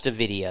watched a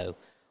video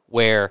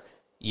where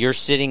you're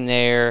sitting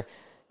there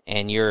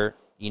and they're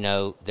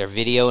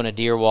videoing a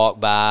deer walk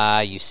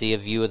by, you see a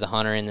view of the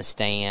hunter in the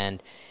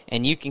stand,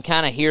 and you can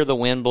kind of hear the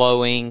wind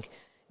blowing.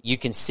 You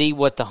can see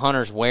what the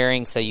hunter's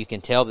wearing, so you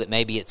can tell that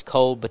maybe it's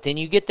cold, but then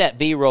you get that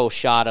B-roll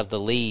shot of the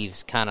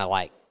leaves kind of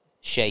like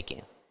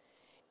shaking.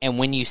 And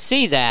when you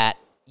see that,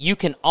 you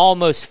can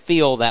almost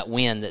feel that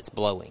wind that's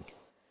blowing.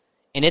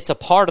 And it's a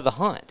part of the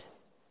hunt.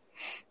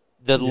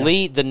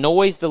 The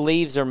noise the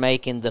leaves are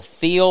making, the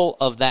feel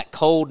of that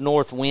cold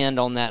north wind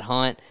on that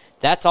hunt,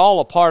 that's all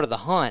a part of the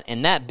hunt,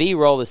 and that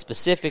B-roll is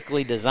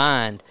specifically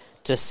designed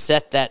to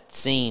set that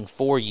scene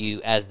for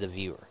you as the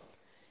viewer.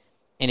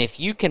 And if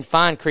you can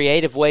find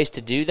creative ways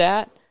to do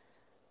that,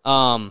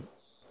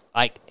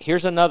 like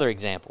here's another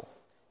example.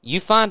 You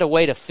find a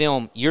way to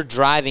film, you're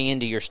driving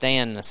into your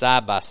stand in a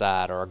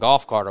side-by-side or a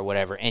golf cart or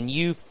whatever, and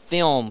you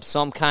film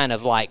some kind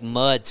of like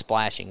mud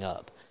splashing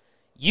up.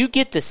 You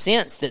get the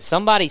sense that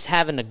somebody's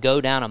having to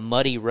go down a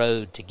muddy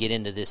road to get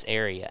into this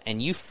area,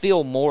 and you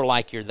feel more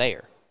like you're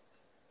there.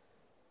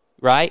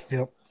 Right?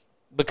 Yep.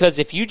 Because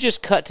if you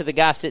just cut to the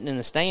guy sitting in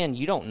the stand,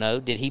 you don't know.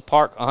 Did he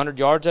park 100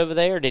 yards over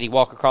there? Did he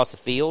walk across the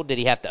field? Did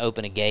he have to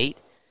open a gate?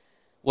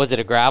 Was it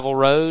a gravel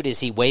road? Is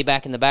he way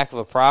back in the back of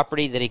a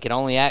property that he could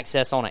only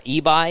access on an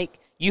e-bike?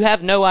 You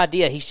have no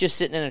idea. He's just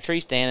sitting in a tree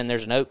stand and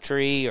there's an oak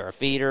tree or a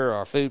feeder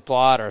or a food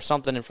plot or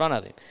something in front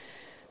of him.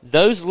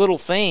 Those little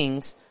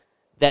things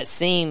that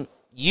seem,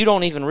 you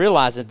don't even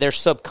realize that they're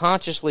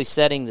subconsciously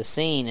setting the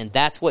scene, and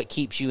that's what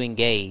keeps you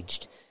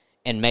engaged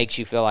and makes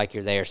you feel like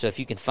you're there. So if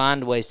you can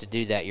find ways to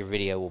do that, your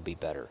video will be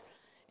better.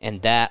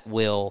 And it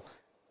will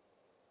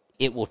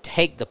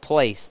take the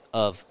place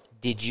of,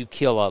 did you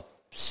kill a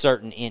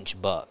certain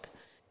inch buck?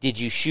 Did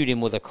you shoot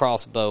him with a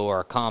crossbow or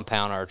a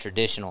compound or a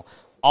traditional?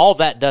 All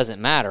that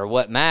doesn't matter.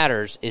 What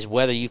matters is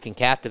whether you can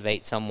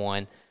captivate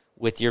someone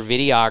with your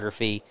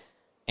videography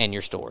and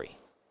your story.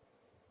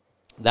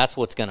 That's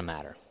what's going to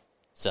matter.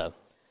 So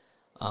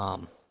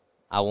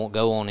I won't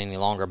go on any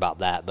longer about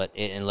that, but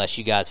unless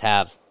you guys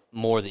have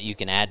more that you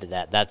can add to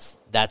that,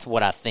 that's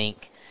what I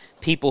think.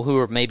 People who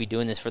are maybe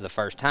doing this for the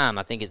first time,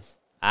 I think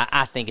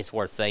it's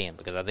worth saying,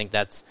 because I think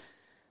that's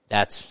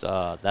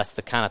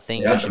the kind of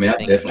thing. Yeah, I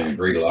definitely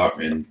agree a lot,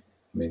 man.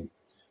 I mean,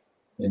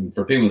 and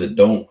for people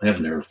that have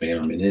never fan,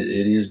 I mean, it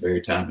is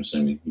very time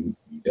consuming. You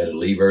got to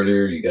leave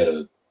earlier. You got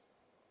to.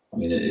 I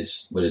mean,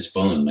 it's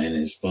fun, man.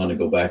 It's fun to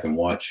go back and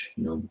watch,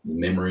 the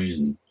memories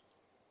and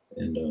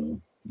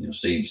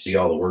see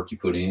all the work you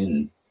put in.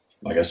 And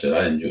like I said,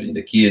 I enjoy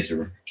the kids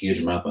are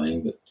my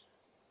thing,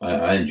 but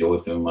I enjoy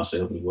filming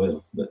myself as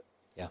well. But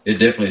yeah, it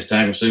definitely is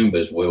time consuming,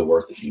 but it's well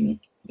worth it.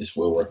 It's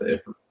well worth the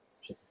effort.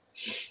 So.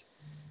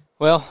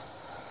 Well,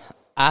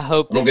 I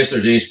hope. I don't guess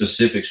there's any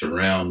specifics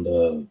around.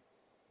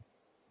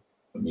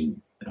 I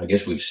mean, I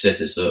guess we've set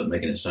this up,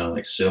 making it sound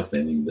like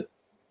self-filming, but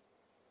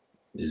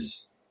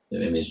it's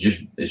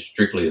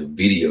strictly a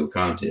video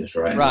contest,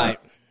 right? Right.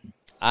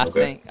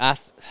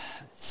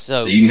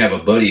 So you can have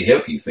a buddy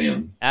help you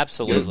film.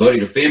 Absolutely. Get a buddy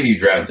to film you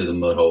drive to the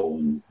mud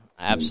hole.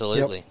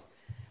 Absolutely. Yep.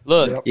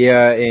 Look.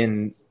 Yeah,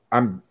 and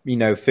I'm,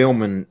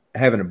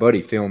 having a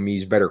buddy film me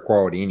is better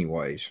quality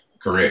anyways.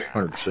 Correct.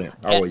 100%.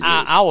 Always.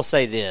 I will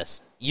say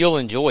this. You'll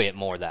enjoy it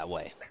more that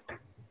way.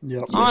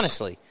 Yep.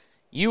 Honestly.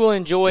 You will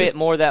enjoy it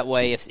more that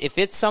way. If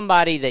it's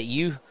somebody that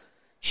you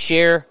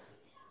share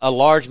a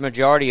large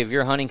majority of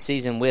your hunting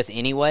season with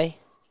anyway,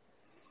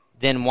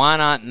 then why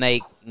not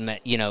make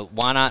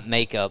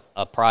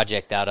a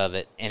project out of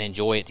it and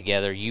enjoy it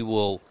together? You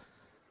will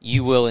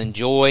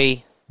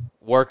enjoy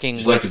working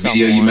just with like the someone.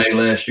 video you made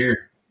last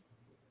year.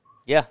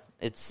 Yeah,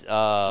 it's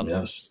that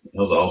was an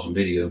awesome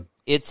video.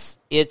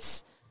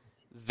 It's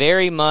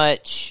very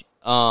much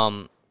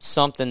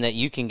something that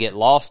you can get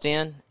lost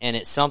in, and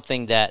it's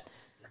something that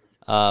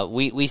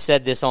we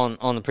said this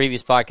on the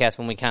previous podcast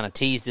when we kind of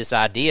teased this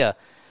idea.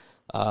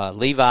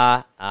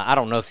 Levi, I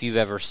don't know if you've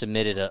ever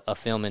submitted a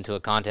film into a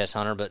contest,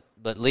 Hunter,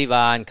 but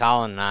Levi and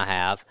Colin and I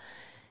have.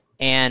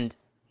 And,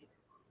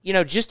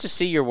 just to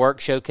see your work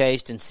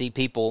showcased and see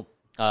people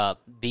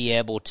be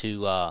able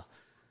to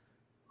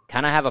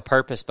kind of have a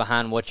purpose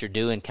behind what you're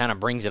doing kind of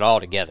brings it all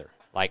together.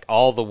 Like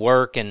all the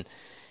work and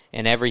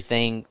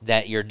everything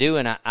that you're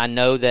doing. I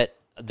know that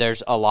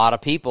there's a lot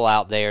of people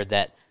out there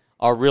that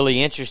are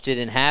really interested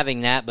in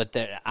having that, but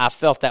I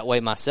felt that way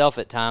myself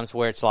at times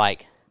where it's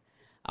like,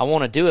 I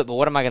want to do it, but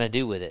what am I going to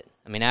do with it?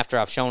 I mean, after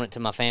I've shown it to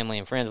my family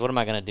and friends, what am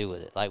I going to do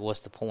with it? Like, what's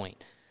the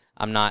point?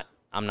 I'm not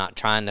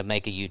trying to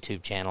make a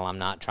YouTube channel. I'm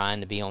not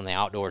trying to be on the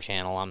outdoor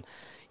channel. I'm,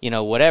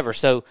 whatever.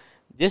 So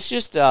this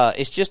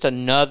it's just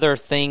another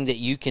thing that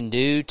you can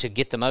do to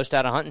get the most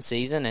out of hunting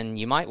season, and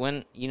you might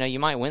win, you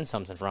might win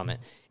something from it.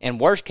 And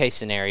worst case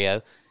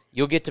scenario,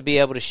 you'll get to be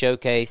able to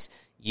showcase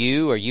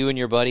you or you and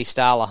your buddy's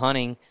style of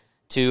hunting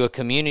to a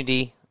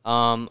community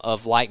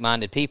of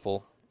like-minded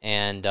people.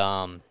 And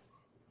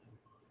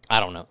I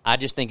don't know. I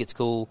just think it's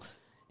cool,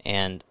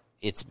 and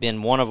it's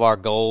been one of our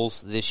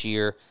goals this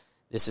year.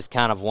 This is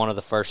kind of one of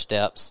the first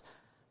steps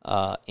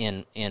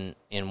in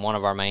one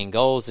of our main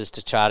goals is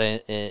to try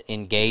to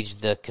engage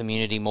the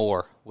community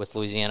more with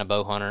Louisiana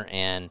Bowhunter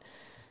and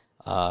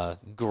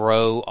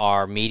grow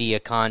our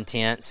media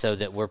content so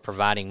that we're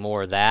providing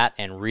more of that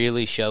and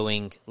really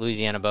showing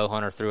Louisiana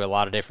Bowhunter through a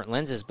lot of different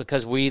lenses,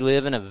 because we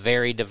live in a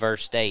very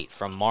diverse state,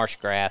 from marsh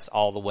grass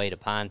all the way to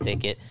pine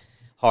thicket,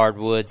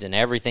 hardwoods, and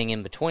everything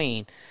in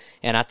between.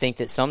 And I think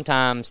that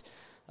sometimes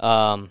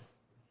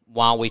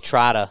while we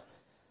try to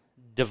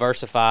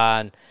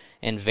diversify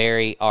and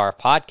vary our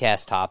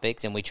podcast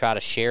topics, and we try to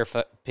share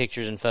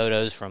pictures and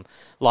photos from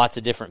lots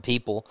of different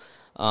people.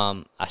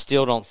 I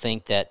still don't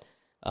think that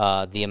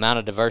the amount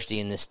of diversity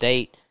in this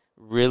state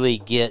really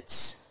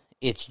gets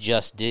its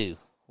just due.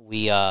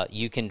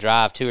 You can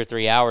drive 2 or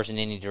 3 hours in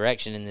any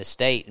direction in this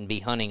state and be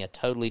hunting a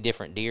totally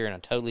different deer in a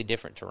totally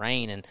different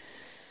terrain, and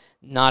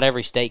not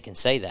every state can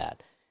say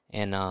that.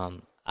 And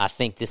I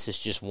think this is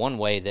just one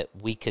way that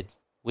we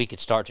could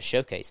start to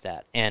showcase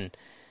that. And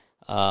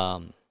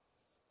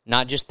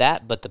not just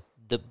that, but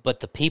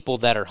the people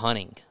that are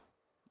hunting,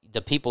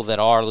 the people that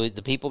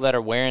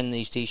are wearing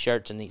these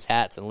T-shirts and these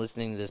hats and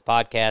listening to this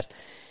podcast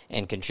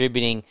and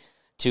contributing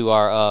to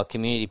our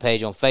community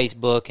page on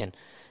Facebook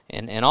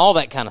and all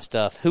that kind of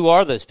stuff. Who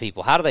are those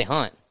people? How do they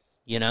hunt?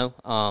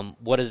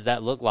 What does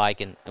that look like?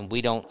 And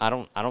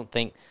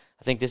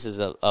I think this is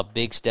a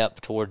big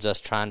step towards us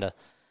trying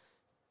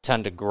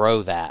to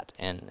grow that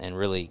and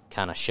really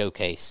kind of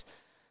showcase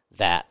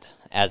that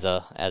as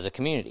a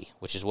community,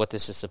 which is what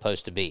this is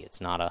supposed to be.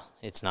 It's not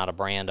a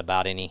brand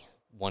about any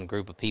one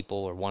group of people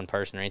or one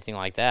person or anything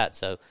like that.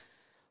 So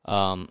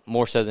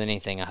more so than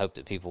anything, I hope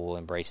that people will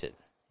embrace it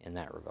in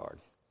that regard.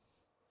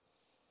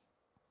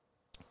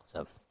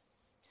 So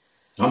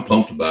I'm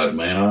pumped about it,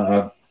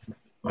 man.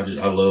 I just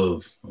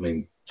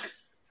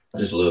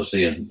love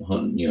seeing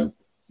hunting,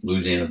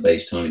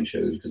 Louisiana-based hunting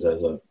shows, because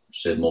as I've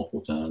said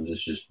multiple times,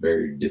 it's just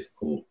very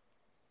difficult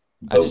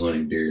bow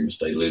hunting deer in the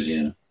state of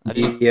Louisiana.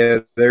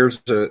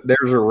 There's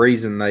a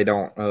reason they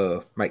don't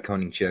make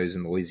hunting shows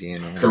in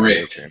Louisiana.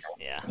 Correct.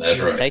 Yeah, that's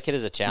right. Take it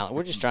as a challenge.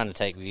 We're just trying to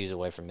take views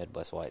away from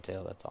Midwest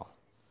Whitetail. That's all.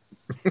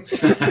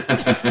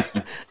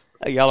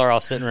 Y'all are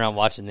all sitting around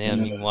watching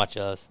them. You can watch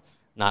us,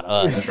 not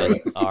us, but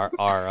our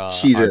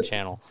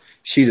channel.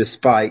 Shoot a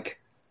spike.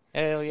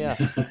 Hell yeah!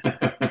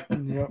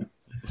 Yep.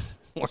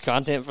 More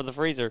content for the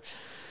freezer.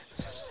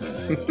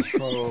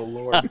 Oh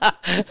Lord.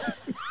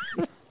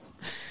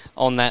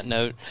 On that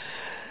note,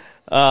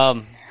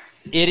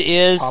 it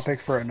is topic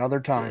for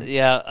another time.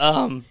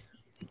 Yeah.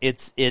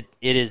 It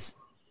is,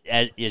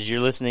 as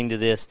you're listening to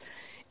this,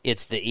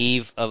 it's the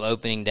eve of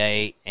opening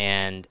day,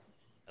 and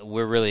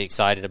we're really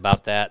excited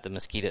about that. The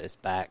mosquito is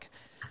back.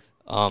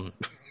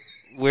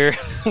 We're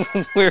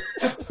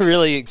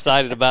really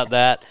excited about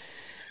that,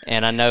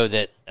 and I know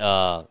that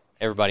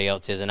everybody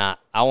else is. And I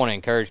want to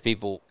encourage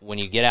people, when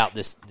you get out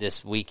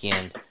this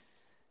weekend,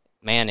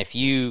 man, if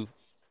you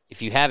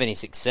have any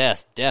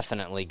success,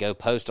 definitely go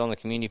post on the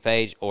community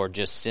page, or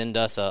just send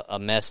us a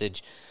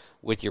message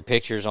with your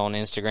pictures on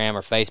Instagram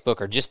or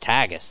Facebook, or just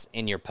tag us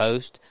in your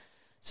post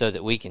so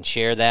that we can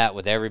share that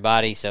with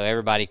everybody, so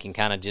everybody can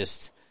kind of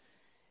just,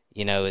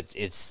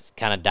 it's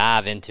kind of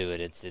dive into it.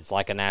 It's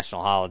like a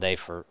national holiday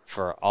for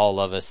all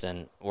of us,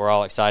 and we're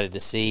all excited to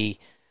see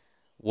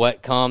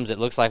what comes. It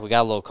looks like we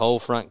got a little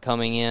cold front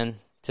coming in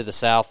to the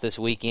south this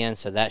weekend,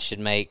 so that should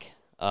make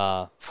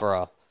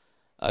for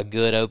a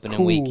good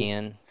opening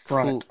weekend.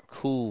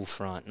 Cool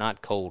front,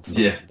 not cold front.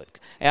 Yeah. But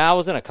I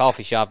was in a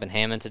coffee shop in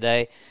Hammond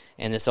today,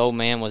 and this old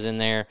man was in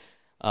there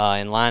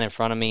in line in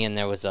front of me, and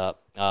there was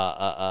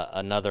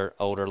another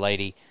older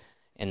lady,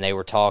 and they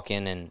were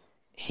talking, and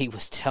he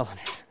was telling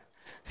her,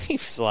 he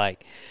was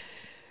like,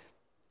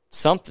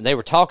 they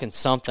were talking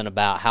something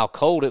about how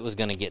cold it was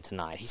going to get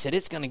tonight. He said,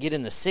 it's going to get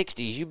in the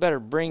 60s. You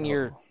better bring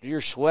your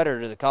sweater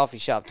to the coffee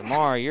shop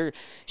tomorrow.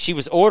 She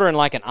was ordering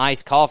like an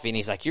iced coffee, and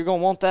he's like, you're going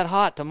to want that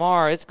hot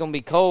tomorrow. It's going to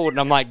be cold. And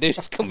I'm like, dude,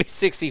 it's going to be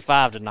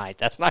 65 tonight.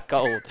 That's not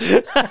cold.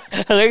 I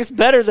think it's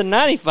better than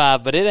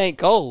 95, but it ain't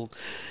cold.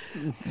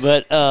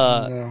 But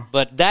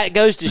but that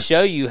goes to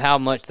show you how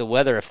much the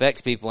weather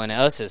affects people. And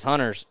us as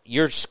hunters,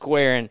 you're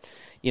squaring,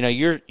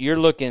 you're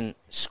looking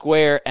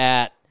square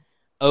at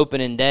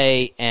opening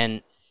day,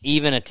 and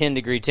even a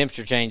 10-degree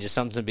temperature change is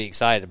something to be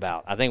excited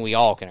about. I think we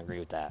all can agree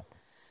with that.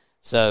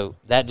 So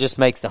that just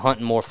makes the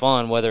hunting more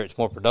fun, whether it's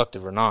more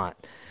productive or not.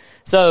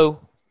 So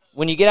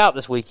when you get out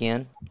this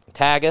weekend,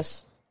 tag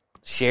us,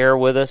 share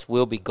with us.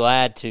 We'll be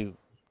glad to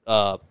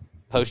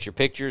post your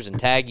pictures and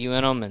tag you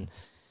in them,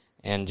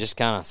 and just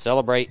kind of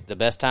celebrate the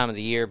best time of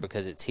the year,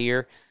 because it's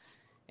here,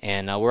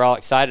 and we're all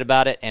excited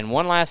about it. And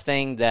one last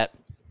thing that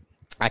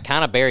I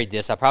kind of buried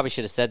this. I probably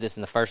should have said this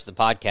in the first of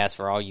the podcast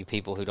for all you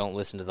people who don't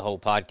listen to the whole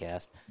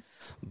podcast.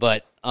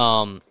 But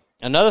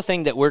another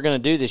thing that we're going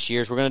to do this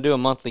year is we're going to do a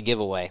monthly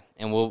giveaway,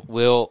 and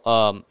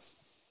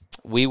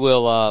we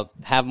will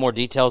have more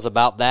details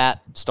about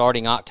that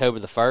starting October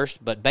the 1st.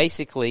 But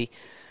basically,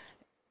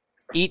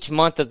 each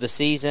month of the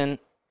season,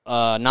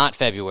 not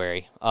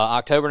February,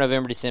 October,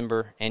 November,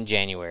 December, and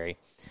January,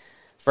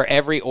 for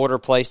every order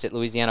placed at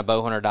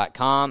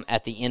LouisianaBowhunter.com,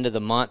 at the end of the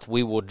month,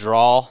 we will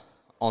draw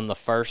on the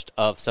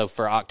 1st so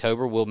for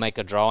October, we'll make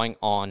a drawing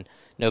on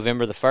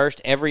November the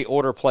 1st. Every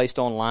order placed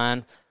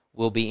online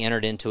will be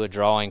entered into a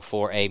drawing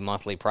for a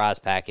monthly prize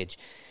package,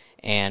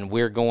 and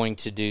we're going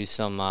to do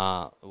some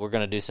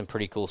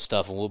pretty cool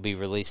stuff, and we'll be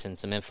releasing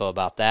some info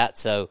about that.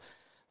 So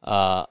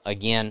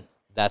again,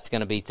 that's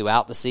going to be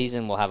throughout the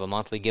season. We'll have a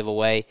monthly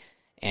giveaway,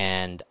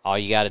 and all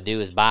you got to do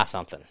is buy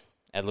something.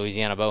 at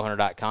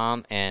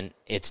LouisianaBowhunter.com, and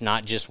it's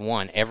not just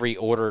one. Every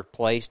order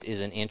placed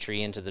is an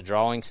entry into the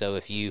drawing. So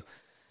if you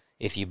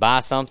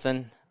buy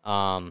something,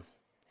 hell,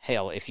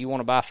 if you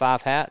want to buy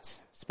 5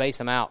 hats, space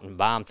them out and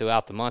buy them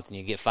throughout the month, and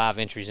you get 5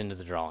 entries into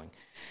the drawing.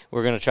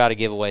 We're going to try to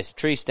give away some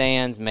tree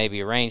stands, maybe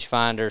a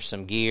rangefinder,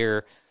 some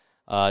gear,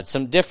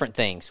 some different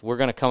things. We're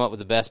going to come up with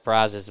the best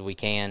prizes we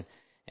can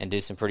and do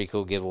some pretty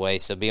cool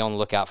giveaways, so be on the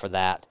lookout for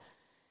that.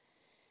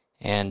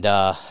 And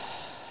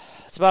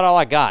that's about all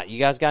I got. You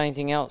guys got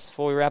anything else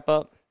before we wrap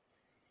up?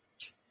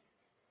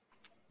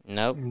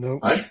 Nope.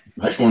 I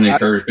just want to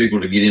encourage people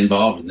to get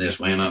involved in this,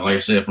 man. Like I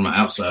said, from an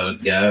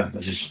outside guy,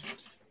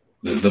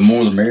 the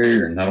more the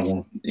merrier, and I don't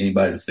want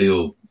anybody to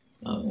feel,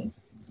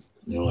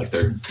 like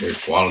their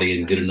quality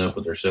isn't good enough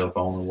with their cell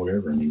phone or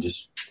whatever. I mean,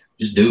 just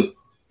do it,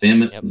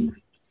 film it, and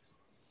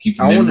keep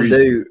the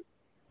memories.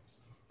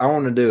 I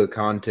want to do a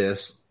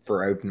contest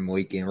for opening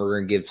weekend. We're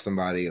going to give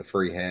somebody a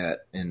free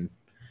hat. And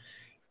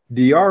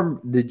did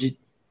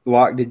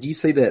you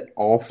see that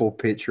awful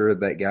picture of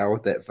that guy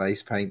with that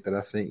face paint that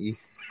I sent you?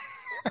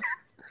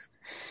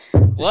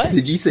 What?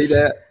 Did you see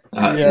that?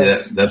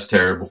 Yes. Yeah, that's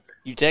terrible.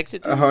 You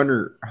texted to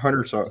Hunter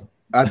saw it.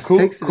 I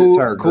texted it to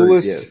our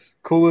group, yes.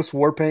 Coolest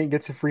war paint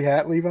gets a free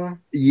hat, Levi?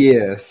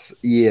 Yes.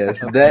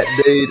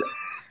 That dude.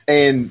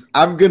 And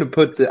I'm going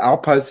to I'll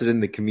post it in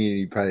the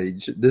community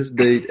page. This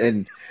dude,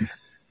 and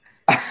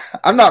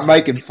I'm not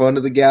making fun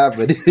of the guy,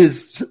 but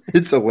it's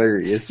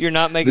hilarious. You're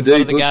not making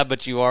fun of the guy,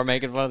 but you are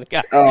making fun of the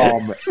guy.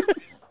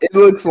 It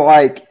looks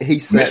like he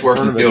sat That's worse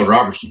than Phil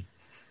Robertson.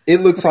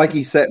 It looks like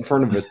he sat in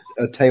front of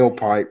a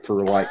tailpipe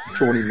for like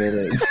 20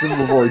 minutes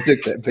before he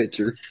took that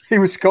picture. He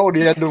was cold.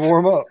 He had to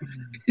warm up.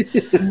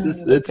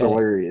 It's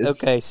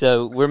hilarious. Okay,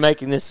 so we're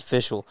making this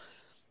official.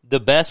 The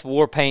best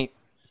war paint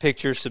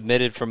picture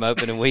submitted from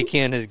opening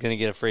weekend is going to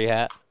get a free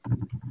hat.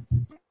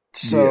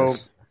 So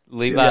yes.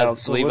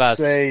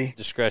 Levi's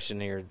discretion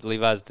here.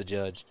 Levi's the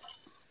judge.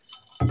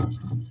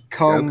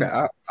 Come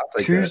I'll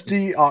take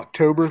Tuesday,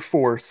 October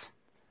 4th,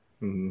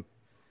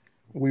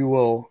 we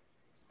will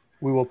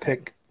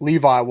pick.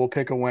 Levi will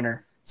pick a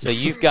winner. So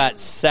you've got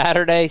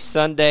Saturday,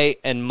 Sunday,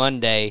 and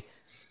Monday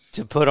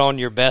to put on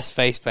your best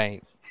face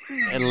paint,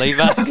 and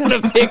Levi's going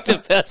to pick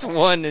the best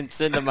one and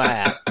send him a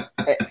hat.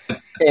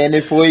 And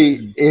if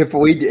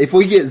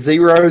we get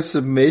 0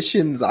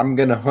 submissions, I'm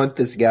gonna hunt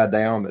this guy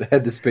down that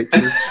had this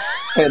picture,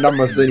 and I'm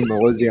gonna send him a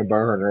Louisiana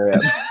Bowhunter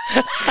hat.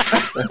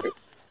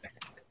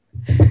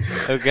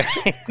 Okay.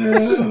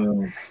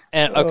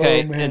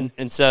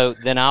 And so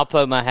then I'll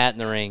put my hat in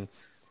the ring.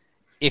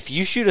 If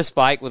you shoot a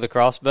spike with a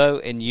crossbow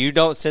and you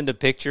don't send a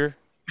picture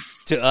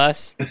to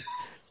us,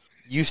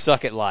 you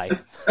suck at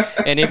life.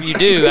 And if you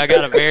do, I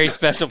got a very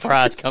special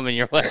prize coming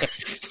your way.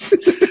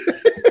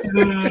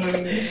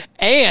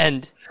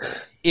 And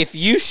if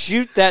you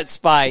shoot that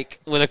spike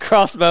with a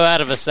crossbow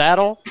out of a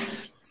saddle,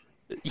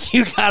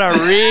 you got a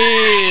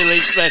really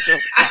special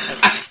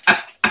prize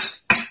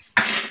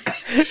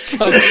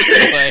coming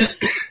your way.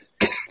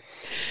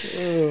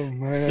 Oh,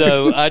 man.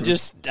 So I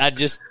just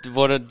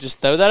want to just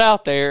throw that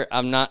out there.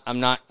 I'm not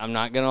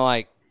gonna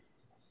like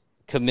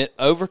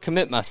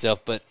overcommit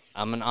myself, but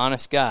I'm an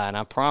honest guy, and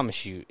I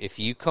promise you, if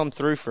you come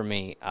through for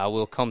me, I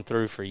will come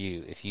through for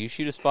you. If you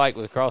shoot a spike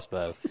with a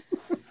crossbow,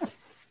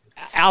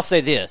 I'll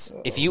say this: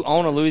 if you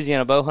own a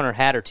Louisiana Bowhunter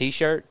hat or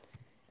T-shirt,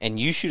 and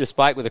you shoot a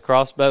spike with a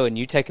crossbow, and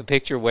you take a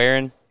picture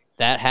wearing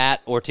that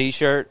hat or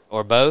T-shirt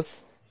or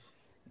both,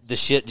 the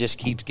shit just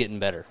keeps getting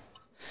better.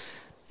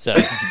 So,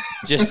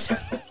 just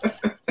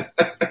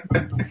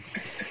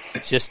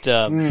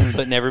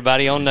putting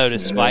everybody on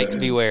notice. Spikes,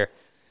 beware.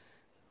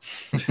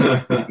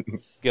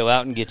 Go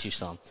out and get you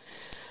some.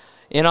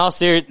 In all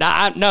serious, no,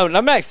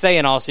 I'm not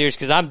saying all serious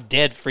because I'm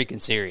dead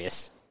freaking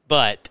serious.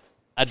 But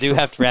I do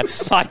have to wrap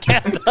this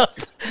podcast up.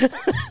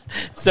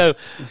 So,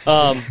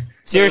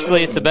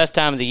 seriously, it's the best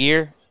time of the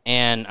year,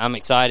 and I'm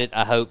excited.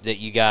 I hope that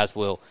you guys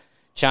will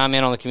chime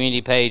in on the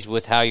community page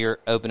with how your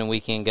opening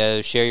weekend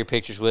goes. Share your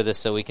pictures with us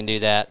so we can do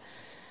that.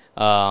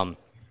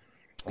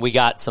 We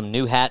got some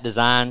new hat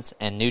designs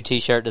and new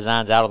T-shirt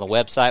designs out on the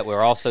website.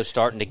 We're also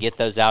starting to get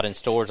those out in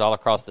stores all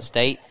across the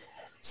state.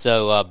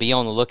 So be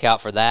on the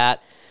lookout for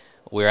that.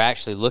 We're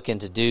actually looking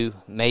to do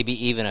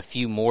maybe even a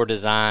few more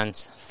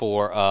designs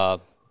for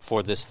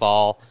this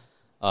fall,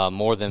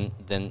 more than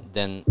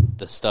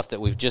the stuff that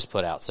we've just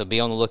put out. So be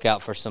on the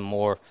lookout for some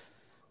more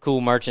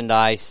cool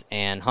merchandise.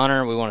 And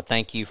Hunter, we want to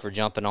thank you for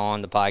jumping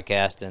on the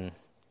podcast and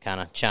kind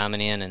of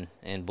chiming in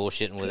and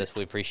bullshitting with us.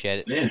 We appreciate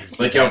it. Yeah,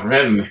 thank y'all for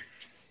having me.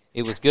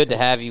 It was good to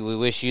have you. We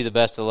wish you the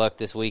best of luck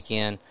this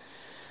weekend.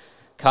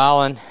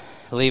 Colin,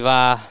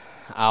 Levi,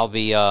 I'll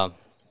be,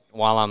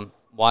 while I'm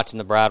watching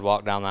the bride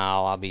walk down the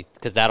aisle,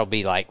 because that'll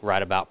be like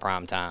right about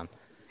prime time.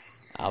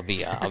 I'll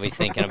be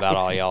thinking about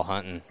all y'all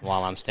hunting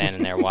while I'm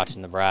standing there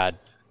watching the bride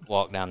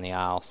walk down the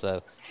aisle.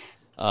 So,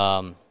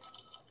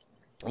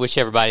 wish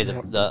everybody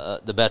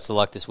the best of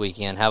luck this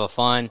weekend. Have a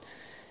fun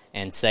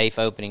and safe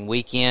opening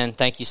weekend.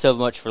 Thank you so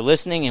much for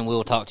listening, and we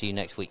will talk to you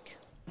next week.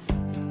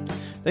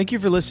 Thank you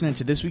for listening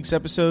to this week's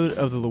episode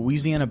of the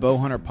Louisiana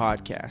Bowhunter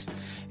Podcast.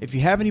 If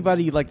you have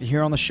anybody you'd like to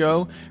hear on the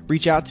show,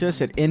 reach out to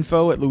us at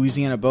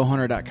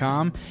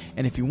info@louisianabowhunter.com.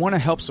 And if you want to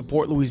help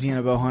support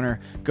Louisiana Bowhunter,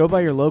 go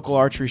by your local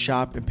archery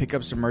shop and pick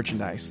up some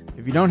merchandise.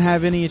 If you don't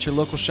have any at your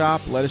local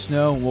shop, let us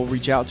know and we'll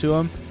reach out to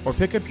them. Or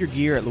pick up your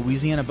gear at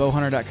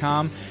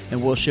louisianabowhunter.com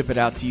and we'll ship it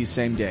out to you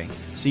same day.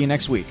 See you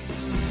next week.